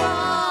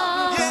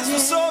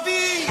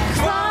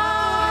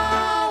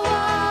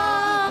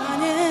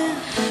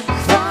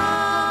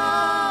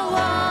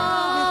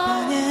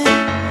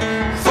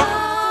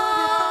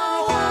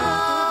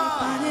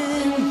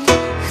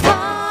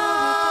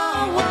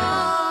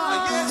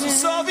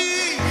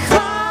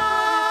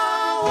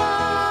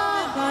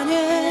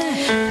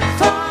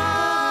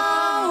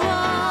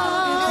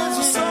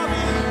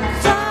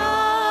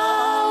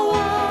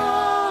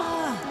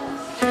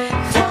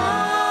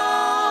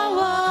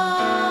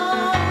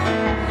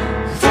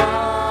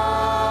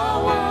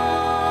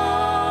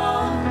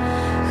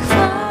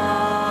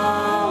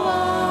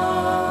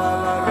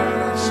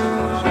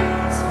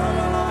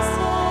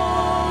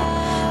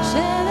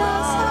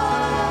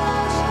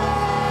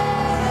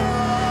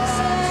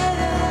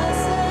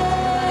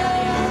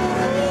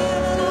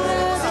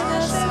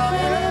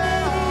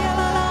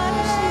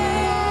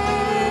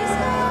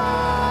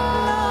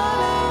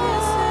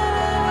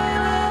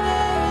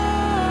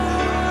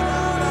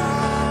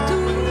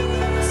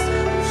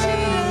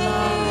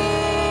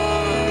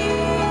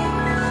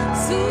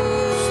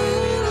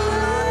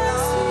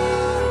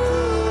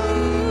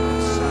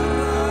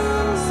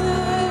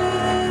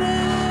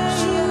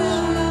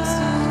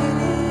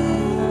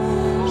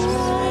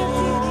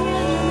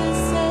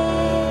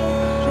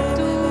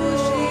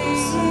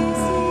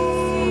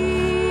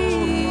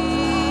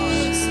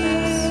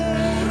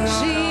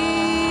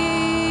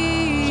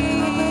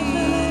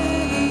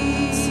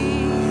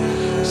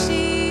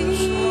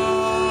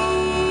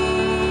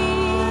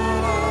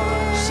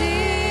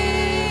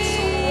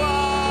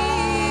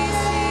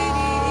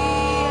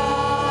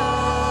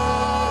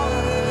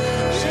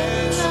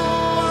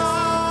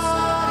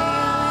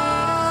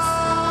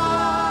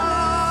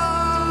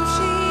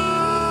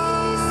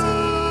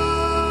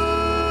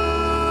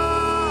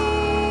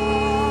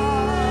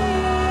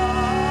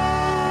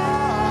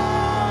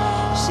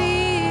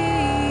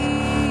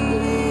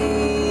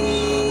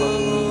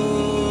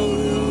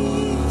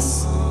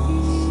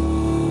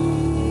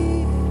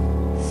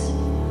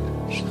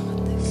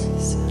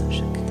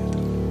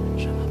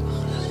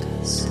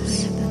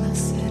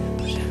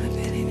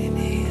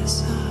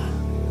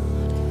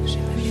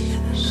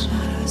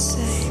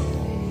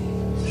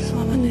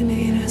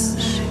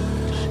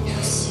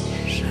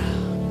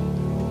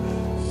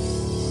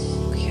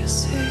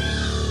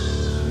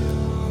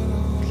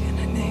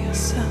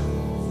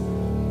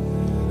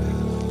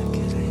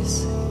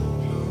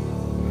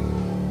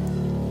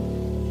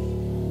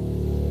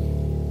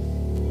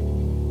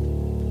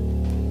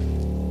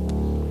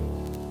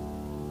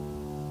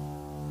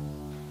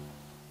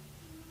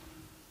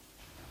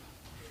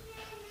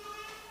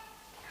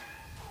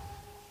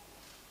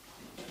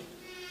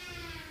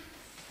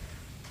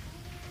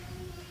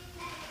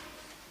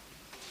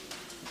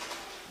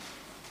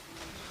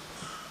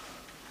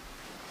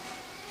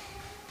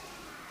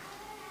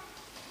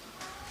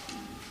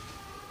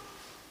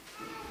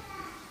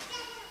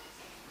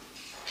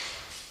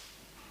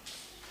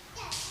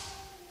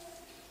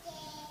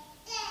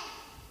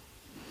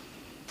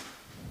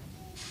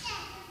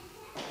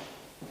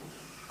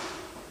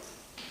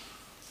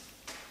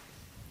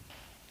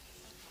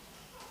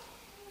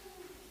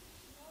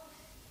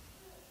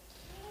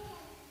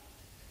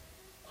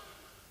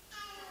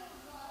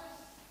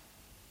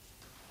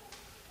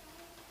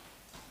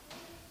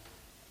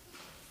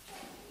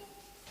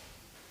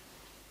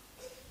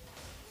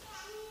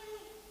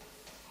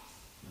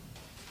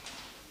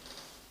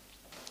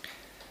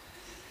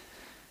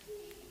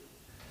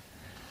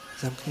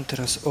 Zamknij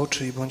teraz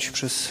oczy i bądź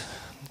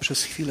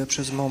przez chwilę,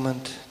 przez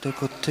moment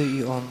tylko Ty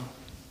i On.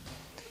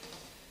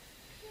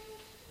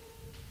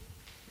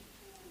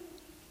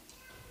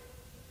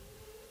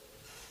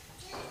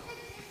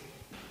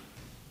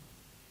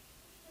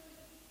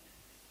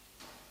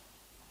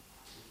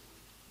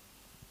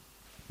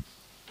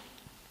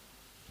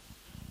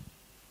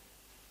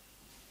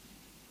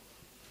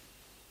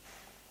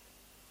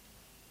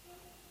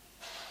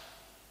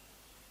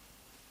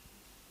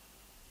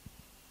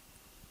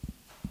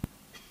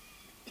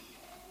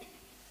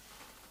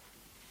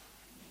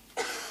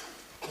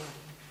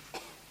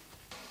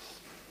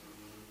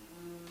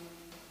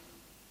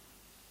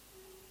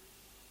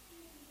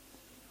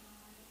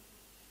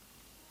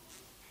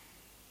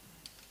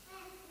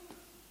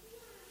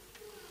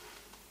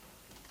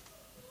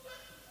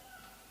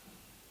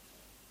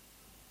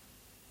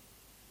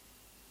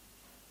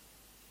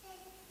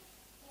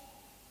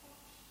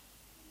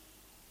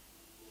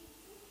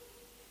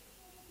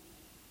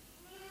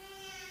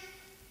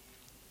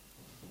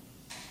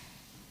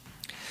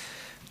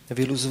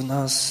 Wielu z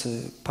nas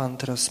Pan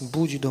teraz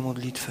budzi do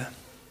modlitwy.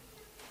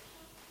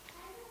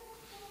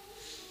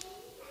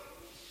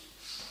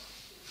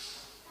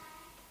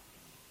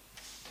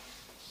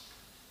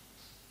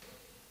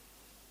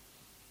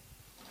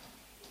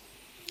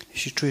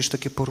 Jeśli czujesz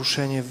takie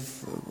poruszenie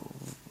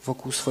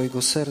wokół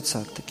swojego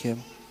serca, takie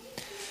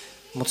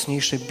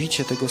mocniejsze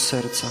bicie tego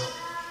serca,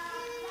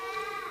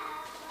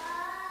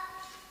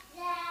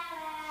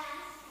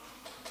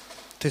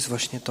 to jest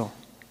właśnie to.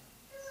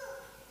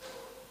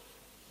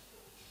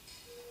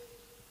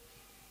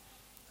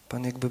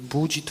 Pan jakby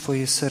budzi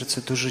Twoje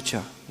serce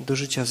do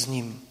życia z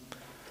Nim.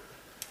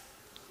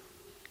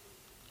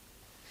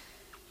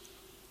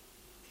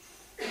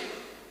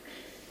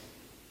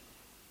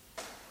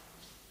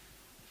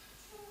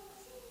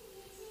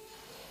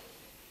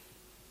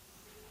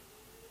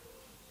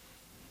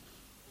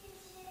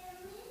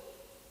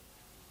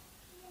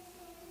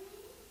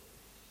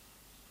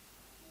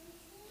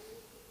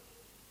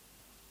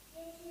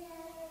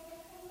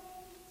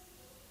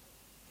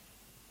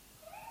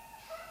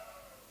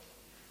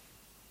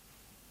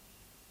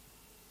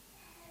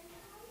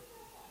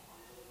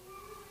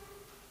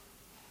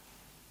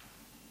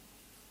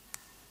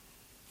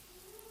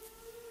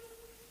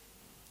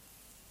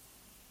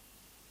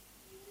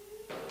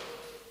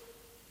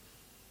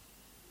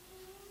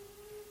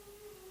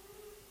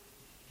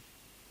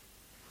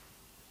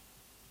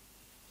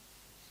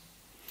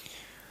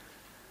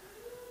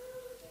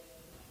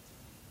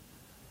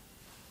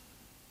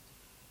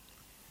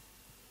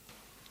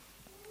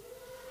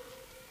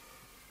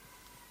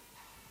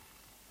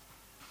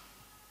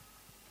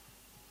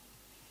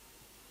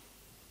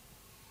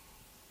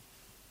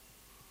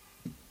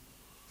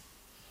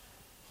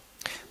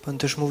 Pan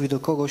też mówi do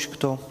kogoś,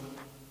 kto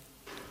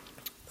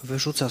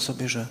wyrzuca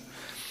sobie, że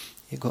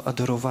jego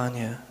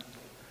adorowanie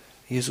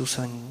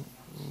Jezusa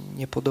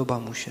nie podoba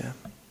mu się,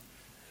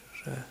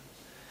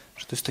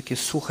 że to jest takie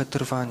suche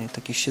trwanie,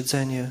 takie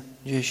siedzenie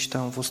gdzieś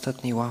tam w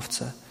ostatniej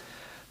ławce,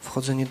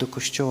 wchodzenie do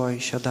kościoła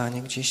i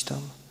siadanie gdzieś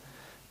tam.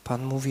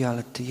 Pan mówi,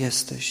 ale Ty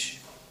jesteś.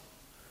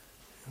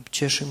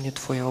 Cieszy mnie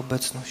Twoja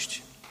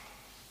obecność.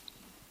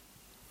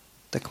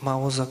 Tak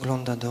mało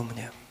zagląda do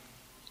mnie.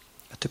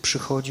 A Ty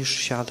przychodzisz,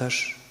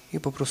 siadasz i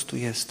po prostu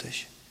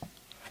jesteś.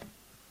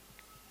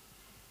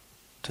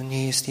 To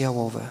nie jest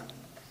jałowe.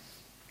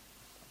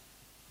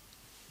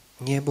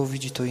 Niebo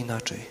widzi to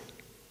inaczej.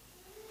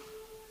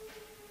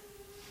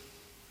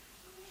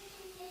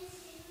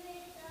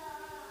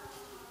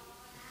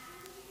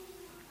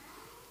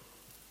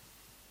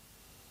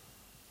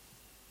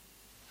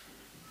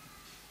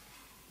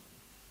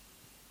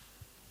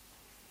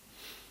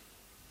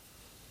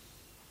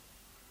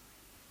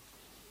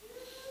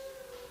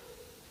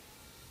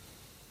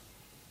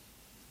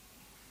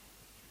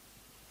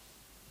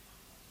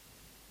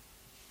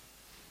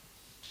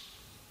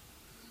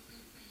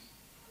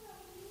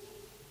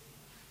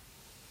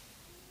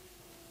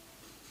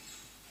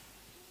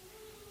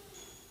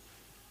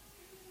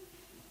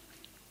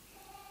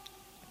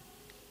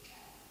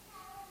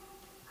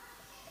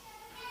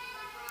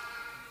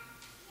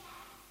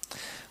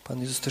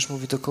 Pan Jezus też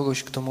mówi do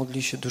kogoś, kto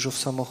modli się dużo w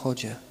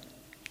samochodzie.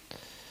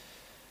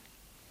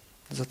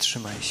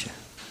 Zatrzymaj się.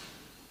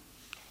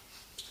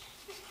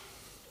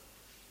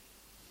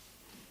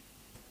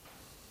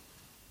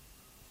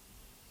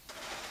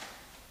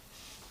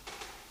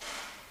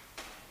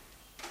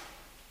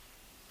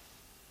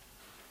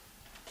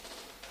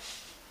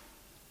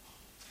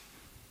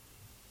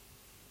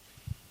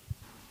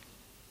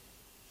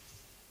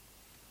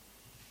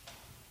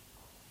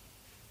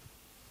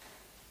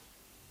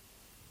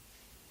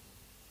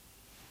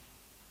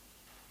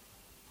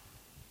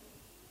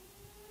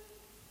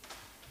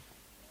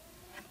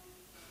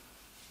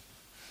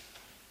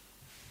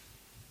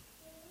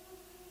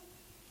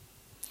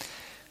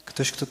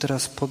 Ktoś, kto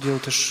teraz podjął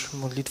też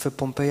modlitwę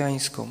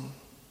pompejańską.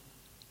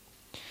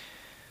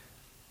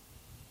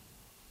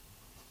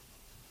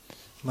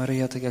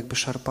 Maryja tak jakby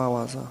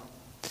szarpała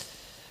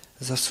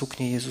za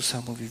suknię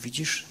Jezusa. Mówi,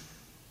 widzisz?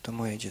 To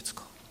moje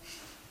dziecko.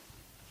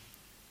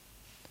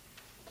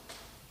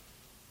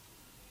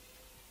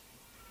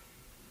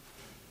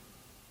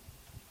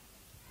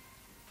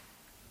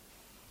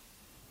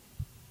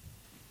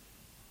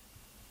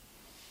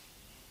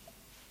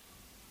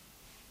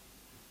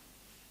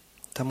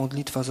 ta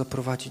modlitwa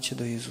zaprowadzi cię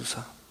do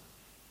Jezusa.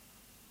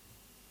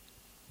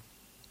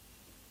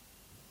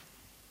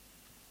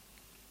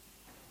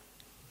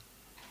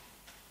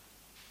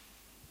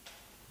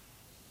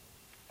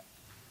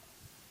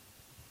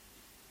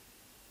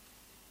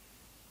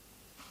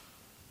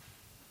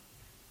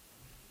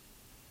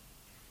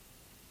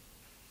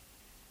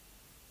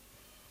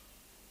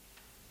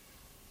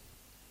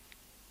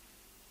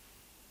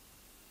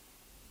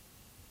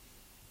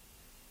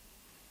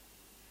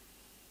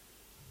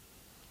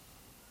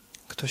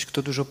 Ktoś,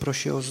 kto dużo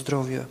prosi o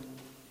zdrowie.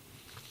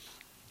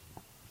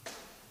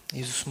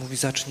 Jezus mówi,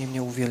 zacznij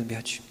mnie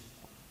uwielbiać.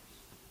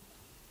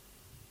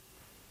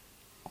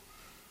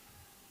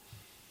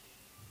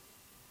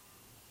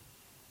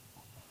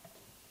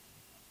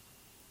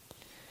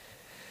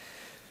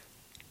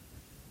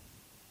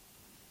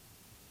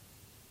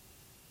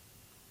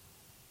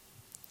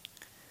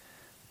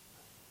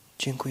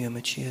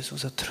 Dziękujemy Ci, Jezu,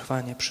 za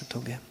trwanie przy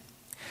Tobie.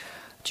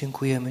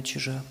 Dziękujemy Ci,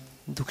 że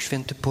Duch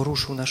Święty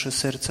poruszył nasze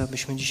serca,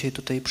 abyśmy dzisiaj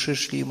tutaj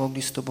przyszli i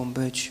mogli z Tobą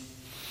być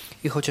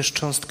i chociaż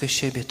cząstkę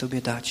siebie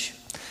Tobie dać.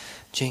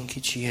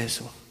 Dzięki Ci,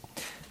 Jezu.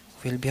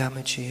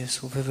 Uwielbiamy Cię,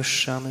 Jezu,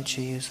 wywyższamy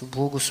Cię, Jezu,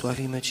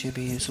 błogosławimy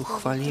Ciebie, Jezu,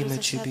 chwalimy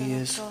Ciebie,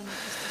 Jezu.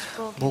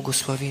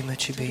 Błogosławimy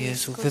Ciebie,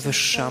 Jezu,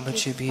 wywyższamy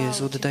Ciebie,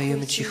 Jezu,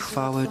 oddajemy Ci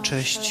chwałę,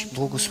 cześć,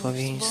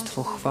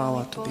 błogosławieństwo,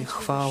 chwała Tobie,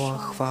 chwała,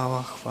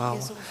 chwała, chwała.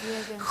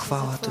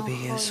 Chwała Tobie,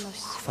 Jezu,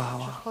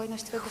 chwała,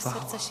 Hojność Twojego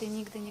chwała. serca się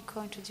nigdy nie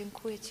kończy.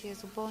 Dziękuję Ci,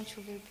 Jezu, bądź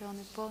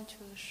uwielbiony, bądź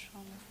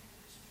wywyższony.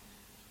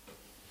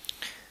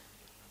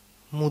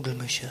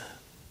 Módlmy się.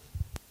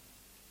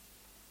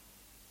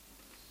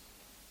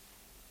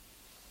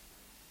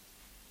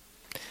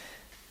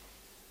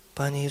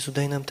 Panie Jezu,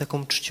 daj nam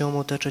taką czcią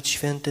otaczać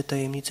święte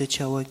tajemnice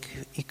ciała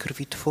i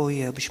krwi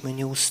Twojej, abyśmy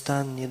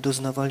nieustannie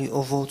doznawali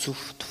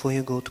owoców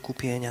Twojego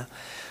odkupienia,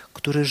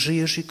 które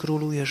żyjesz i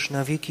królujesz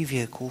na wieki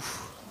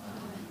wieków.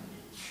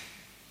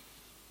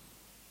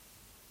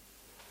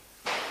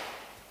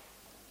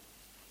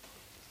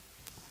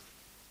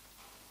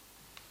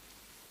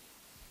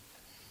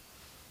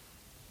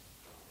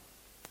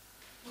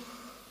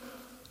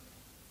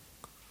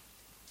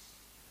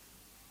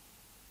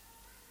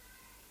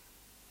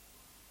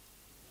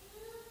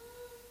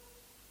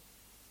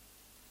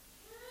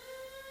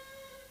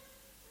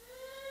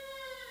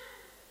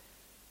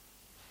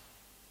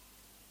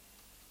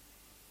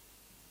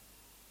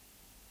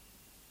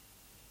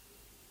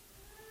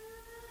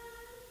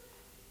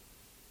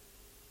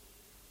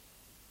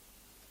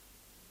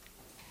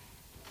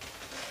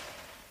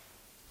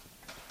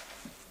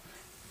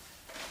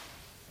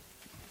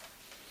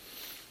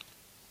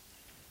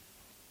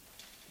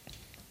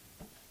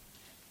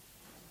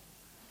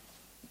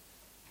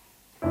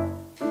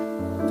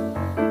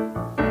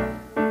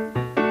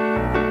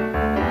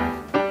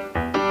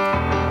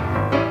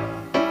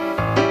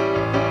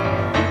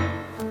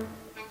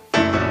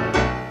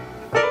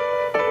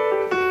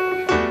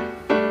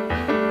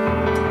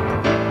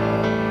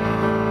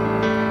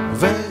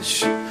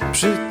 Weź,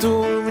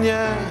 przytul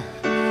mnie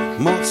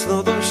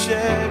mocno do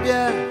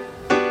siebie,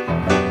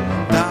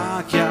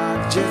 tak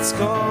jak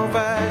dziecko.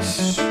 Weź,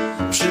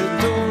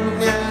 przytul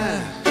mnie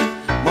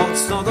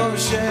mocno do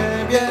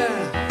siebie,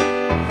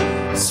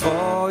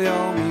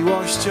 swoją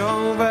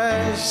miłością.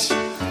 Weź,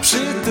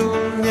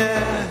 przytul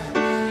mnie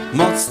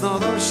mocno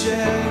do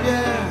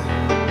siebie,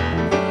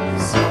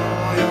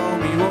 swoją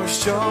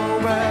miłością.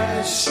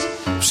 Weź,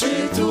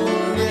 przytul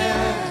mnie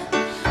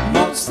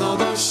mocno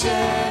do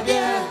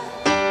siebie,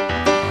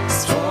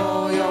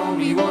 swoją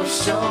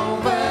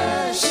miłością.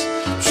 Weź,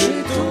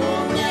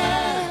 przytul mnie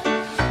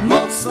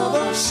mocno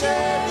do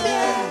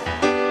siebie,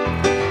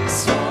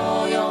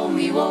 swoją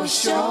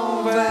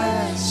miłością.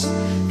 Weź,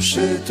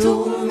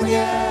 przytul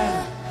mnie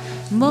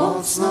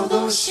mocno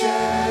do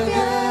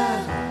siebie,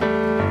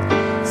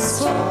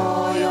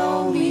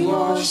 swoją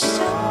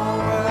miłością.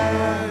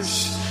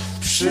 Weź,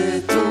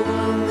 przytul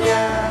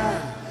mnie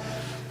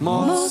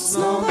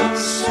mocno do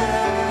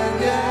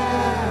siebie,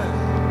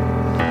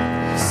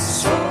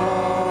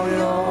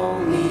 swoją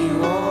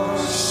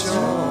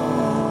miłością.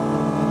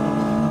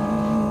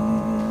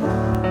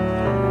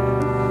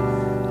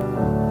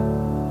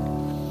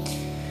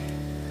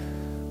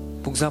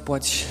 Bóg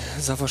zapłać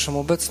za Waszą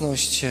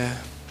obecność.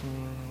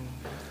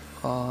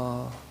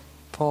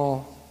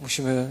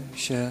 Musimy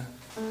się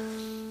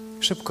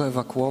szybko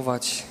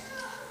ewakuować,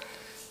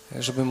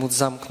 żeby móc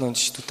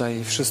zamknąć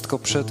tutaj wszystko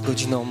przed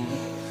godziną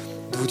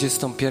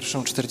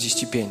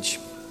 21:45.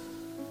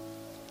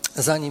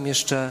 Zanim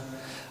jeszcze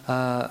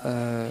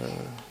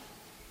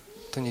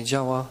to nie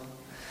działa,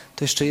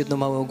 to jeszcze jedno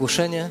małe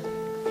ogłoszenie.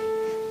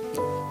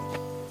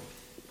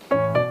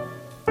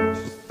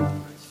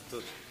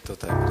 To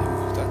tak będzie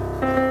mówił, tak?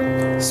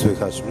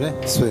 Słychać mnie?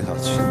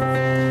 Słychać.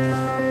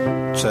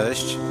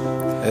 Cześć,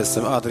 ja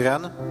jestem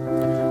Adrian.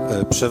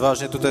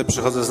 Przeważnie tutaj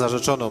przychodzę z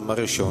narzeczoną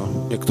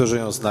Marysią. Niektórzy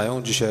ją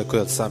znają, dzisiaj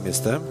akurat sam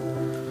jestem.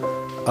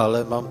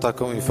 Ale mam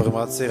taką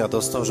informację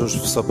radosną, że już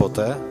w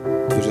sobotę,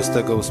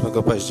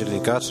 28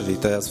 października, czyli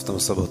teraz w tą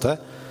sobotę,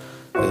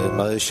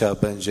 Marysia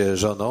będzie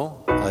żoną,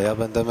 a ja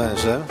będę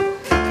mężem.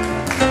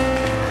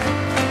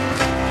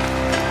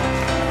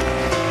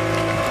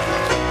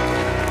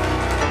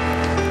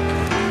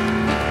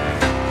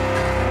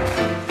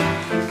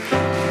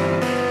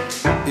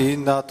 I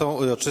na tą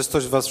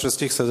uroczystość was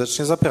wszystkich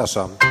serdecznie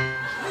zapraszam.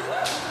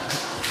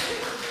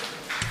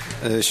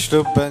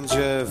 Ślub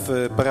będzie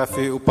w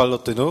parafii u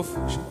Palotynów,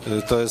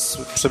 to jest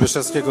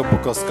Przebyszewskiego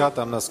Bukowska,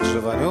 tam na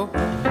skrzyżowaniu,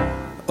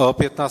 o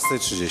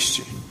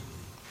 15:30.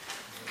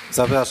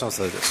 Zapraszam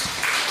serdecznie.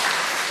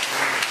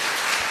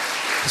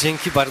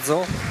 Dzięki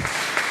bardzo.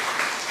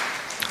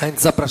 A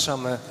więc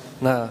zapraszamy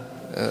na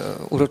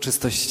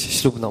uroczystość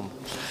ślubną.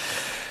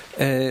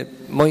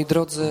 Moi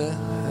drodzy,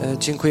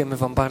 dziękujemy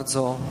wam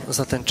bardzo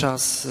za ten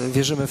czas.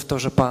 Wierzymy w to,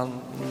 że Pan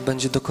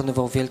będzie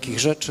dokonywał wielkich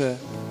rzeczy.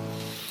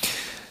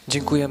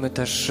 Dziękujemy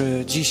też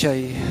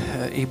dzisiaj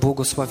i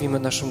błogosławimy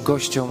naszym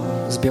gościom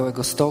z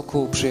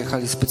Białegostoku.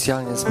 Przyjechali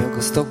specjalnie z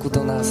Białegostoku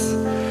do nas.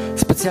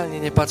 Specjalnie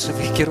nie patrzę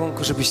w ich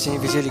kierunku, żebyście nie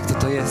wiedzieli, kto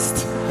to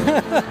jest.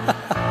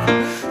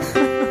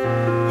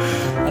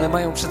 Ale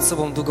mają przed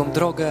sobą długą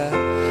drogę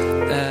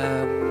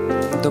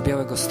do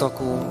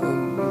Białegostoku.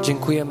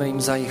 Dziękujemy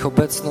im za ich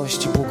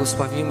obecność,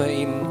 błogosławimy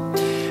im.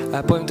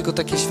 Powiem tylko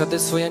takie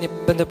świadectwo, ja nie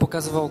będę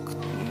pokazywał,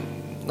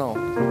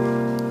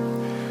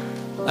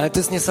 ale to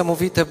jest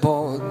niesamowite,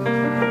 bo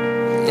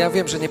ja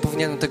wiem, że nie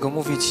powinienem tego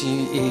mówić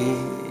i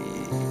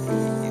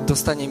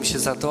dostanie mi się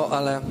za to,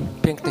 ale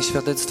piękne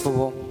świadectwo,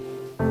 bo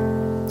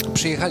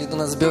przyjechali do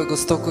nas z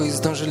Białegostoku i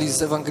zdążyli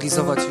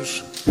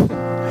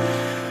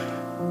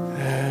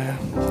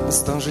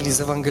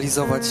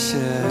zewangelizować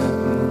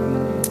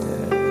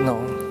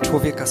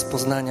człowieka z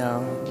Poznania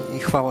i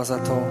chwała za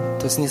to.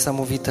 To jest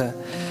niesamowite.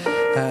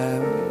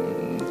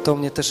 To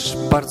mnie też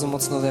bardzo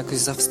mocno jakoś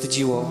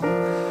zawstydziło,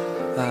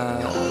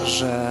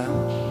 że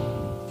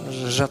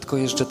rzadko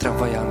jeżdżę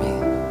tramwajami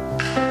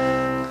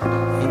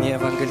i nie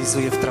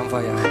ewangelizuję w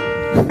tramwajach.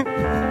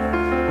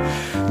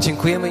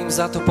 Dziękujemy im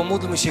za to,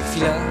 pomódlmy się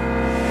chwilę.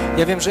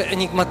 Ja wiem, że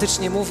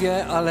enigmatycznie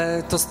mówię,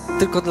 ale to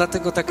tylko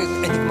dlatego tak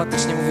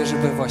enigmatycznie mówię,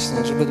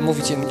 żeby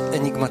mówić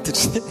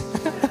enigmatycznie.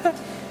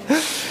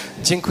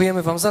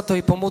 Dziękujemy wam za to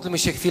i pomódlmy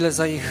się chwilę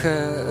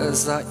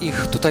za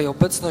ich tutaj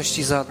obecność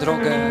i za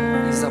drogę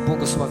i za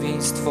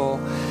błogosławieństwo,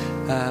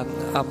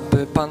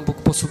 aby Pan Bóg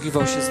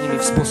posługiwał się z nimi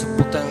w sposób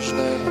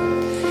potężny.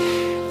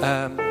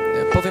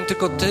 Powiem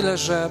tylko tyle,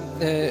 że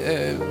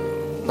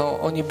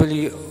oni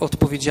byli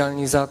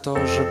odpowiedzialni za to,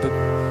 żeby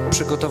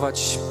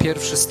przygotować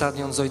pierwszy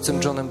stadion z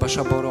ojcem Johnem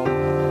Bashaborą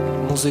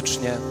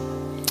muzycznie,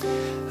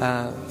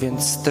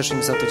 więc też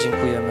im za to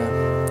dziękujemy.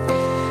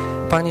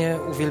 Panie,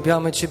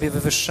 uwielbiamy Ciebie,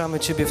 wywyższamy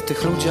Ciebie w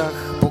tych ludziach,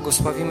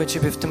 błogosławimy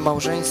Ciebie w tym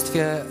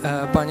małżeństwie.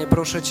 Panie,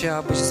 proszę Cię,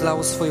 abyś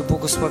zlał swoje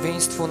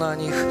błogosławieństwo na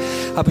nich,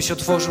 abyś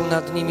otworzył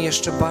nad nimi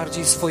jeszcze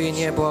bardziej swoje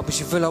niebo,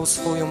 abyś wylał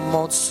swoją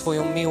moc,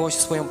 swoją miłość,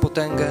 swoją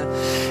potęgę.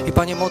 I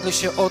Panie, modlę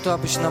się o to,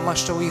 abyś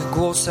namaszczał ich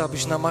głosy,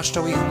 abyś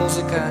namaszczał ich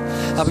muzykę,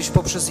 abyś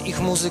poprzez ich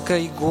muzykę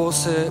i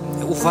głosy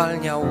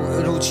uwalniał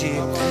ludzi,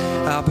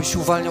 abyś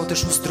uwalniał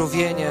też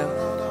uzdrowienie.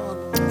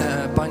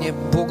 Panie,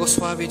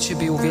 błogosławię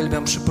Ciebie i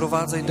uwielbiam,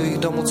 przyprowadzaj do ich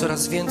domu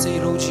coraz więcej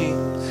ludzi.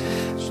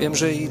 Wiem,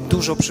 że i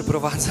dużo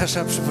przyprowadzasz,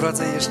 a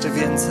przyprowadzaj jeszcze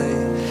więcej.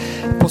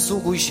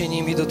 Posługuj się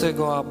nimi do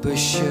tego,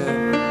 abyś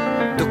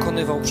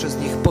dokonywał przez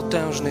nich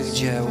potężnych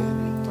dzieł.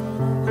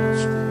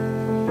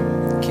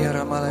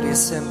 Chiara malaria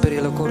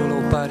sempre lo corolo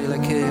pari la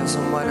che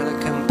son mare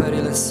la campari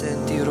la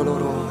senti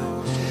loro.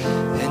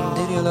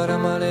 Endirio la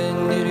ramale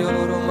endirio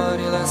loro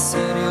mari la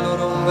serio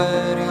loro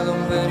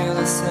umberio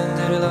la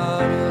senti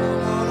l'ario.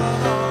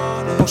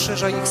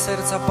 Poszerzaj ich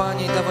serca,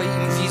 Panie, dawaj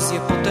im wizje,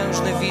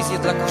 potężne wizje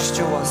dla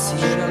Kościoła.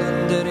 Sierra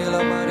landerio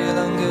la Maria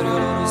langerio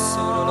lo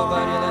rossuro lo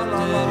baria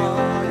landerio.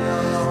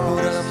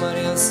 Ura la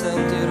Maria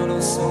sentiero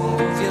lo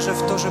sondo. Wierzę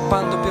w to, że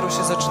Pan dopiero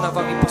się zaczyna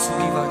wami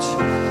posługiwać.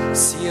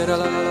 Sierra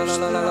la la la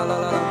la la la la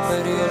la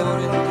lamberio lo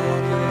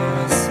renderio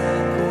lo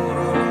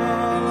sentiero.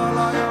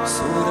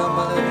 Sura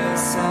Maria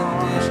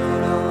sentiero.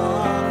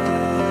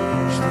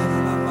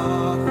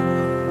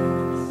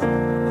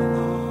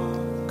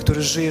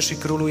 Który żyjesz i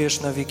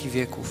królujesz na wieki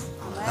wieków.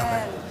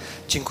 Amen.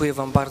 Dziękuję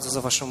wam bardzo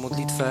za waszą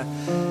modlitwę.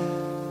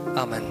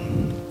 Amen.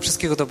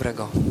 Wszystkiego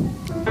dobrego.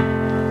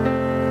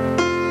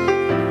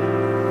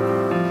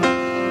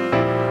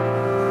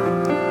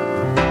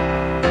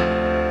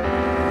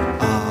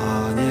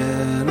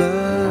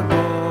 Aniele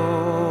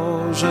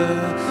Boże,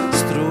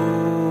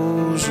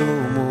 stróżu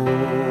mój,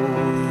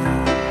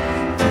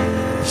 Ty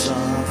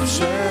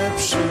zawsze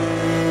przy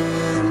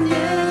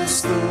mnie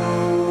stój.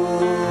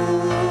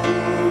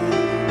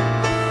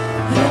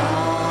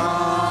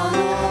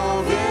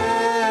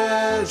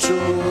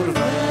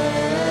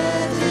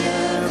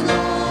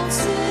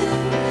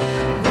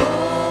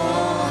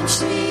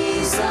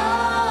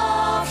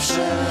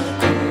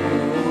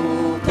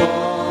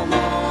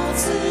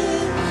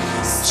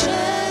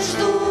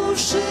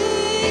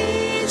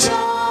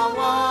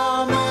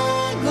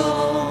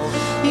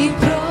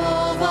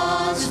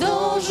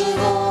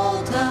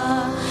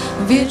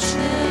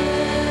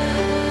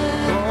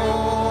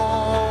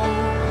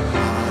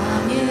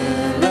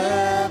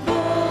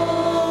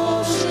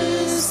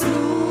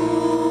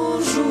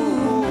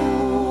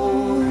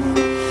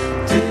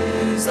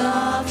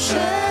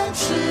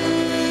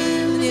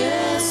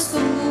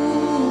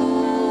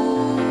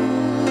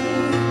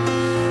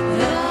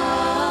 Yeah.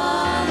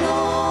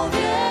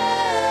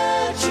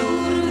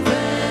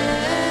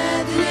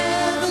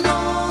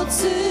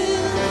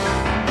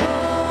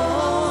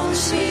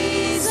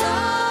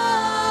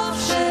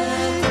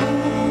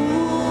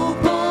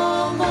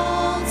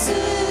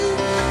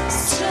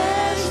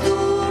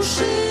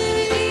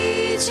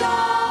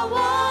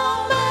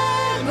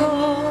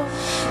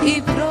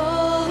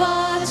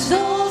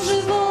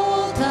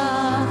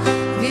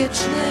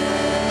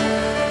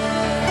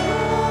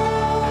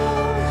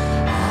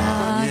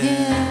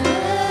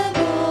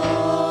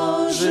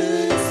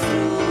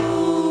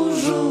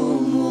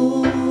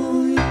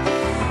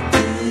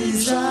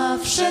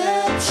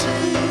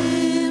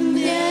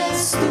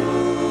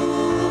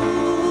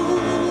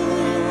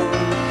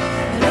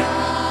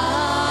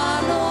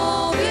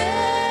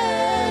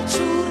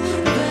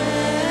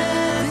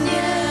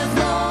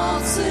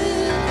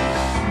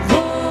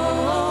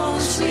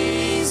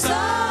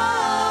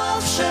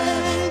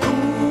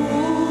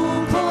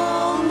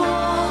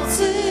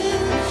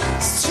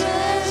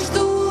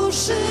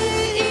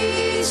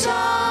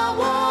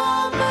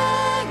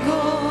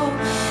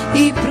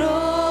 I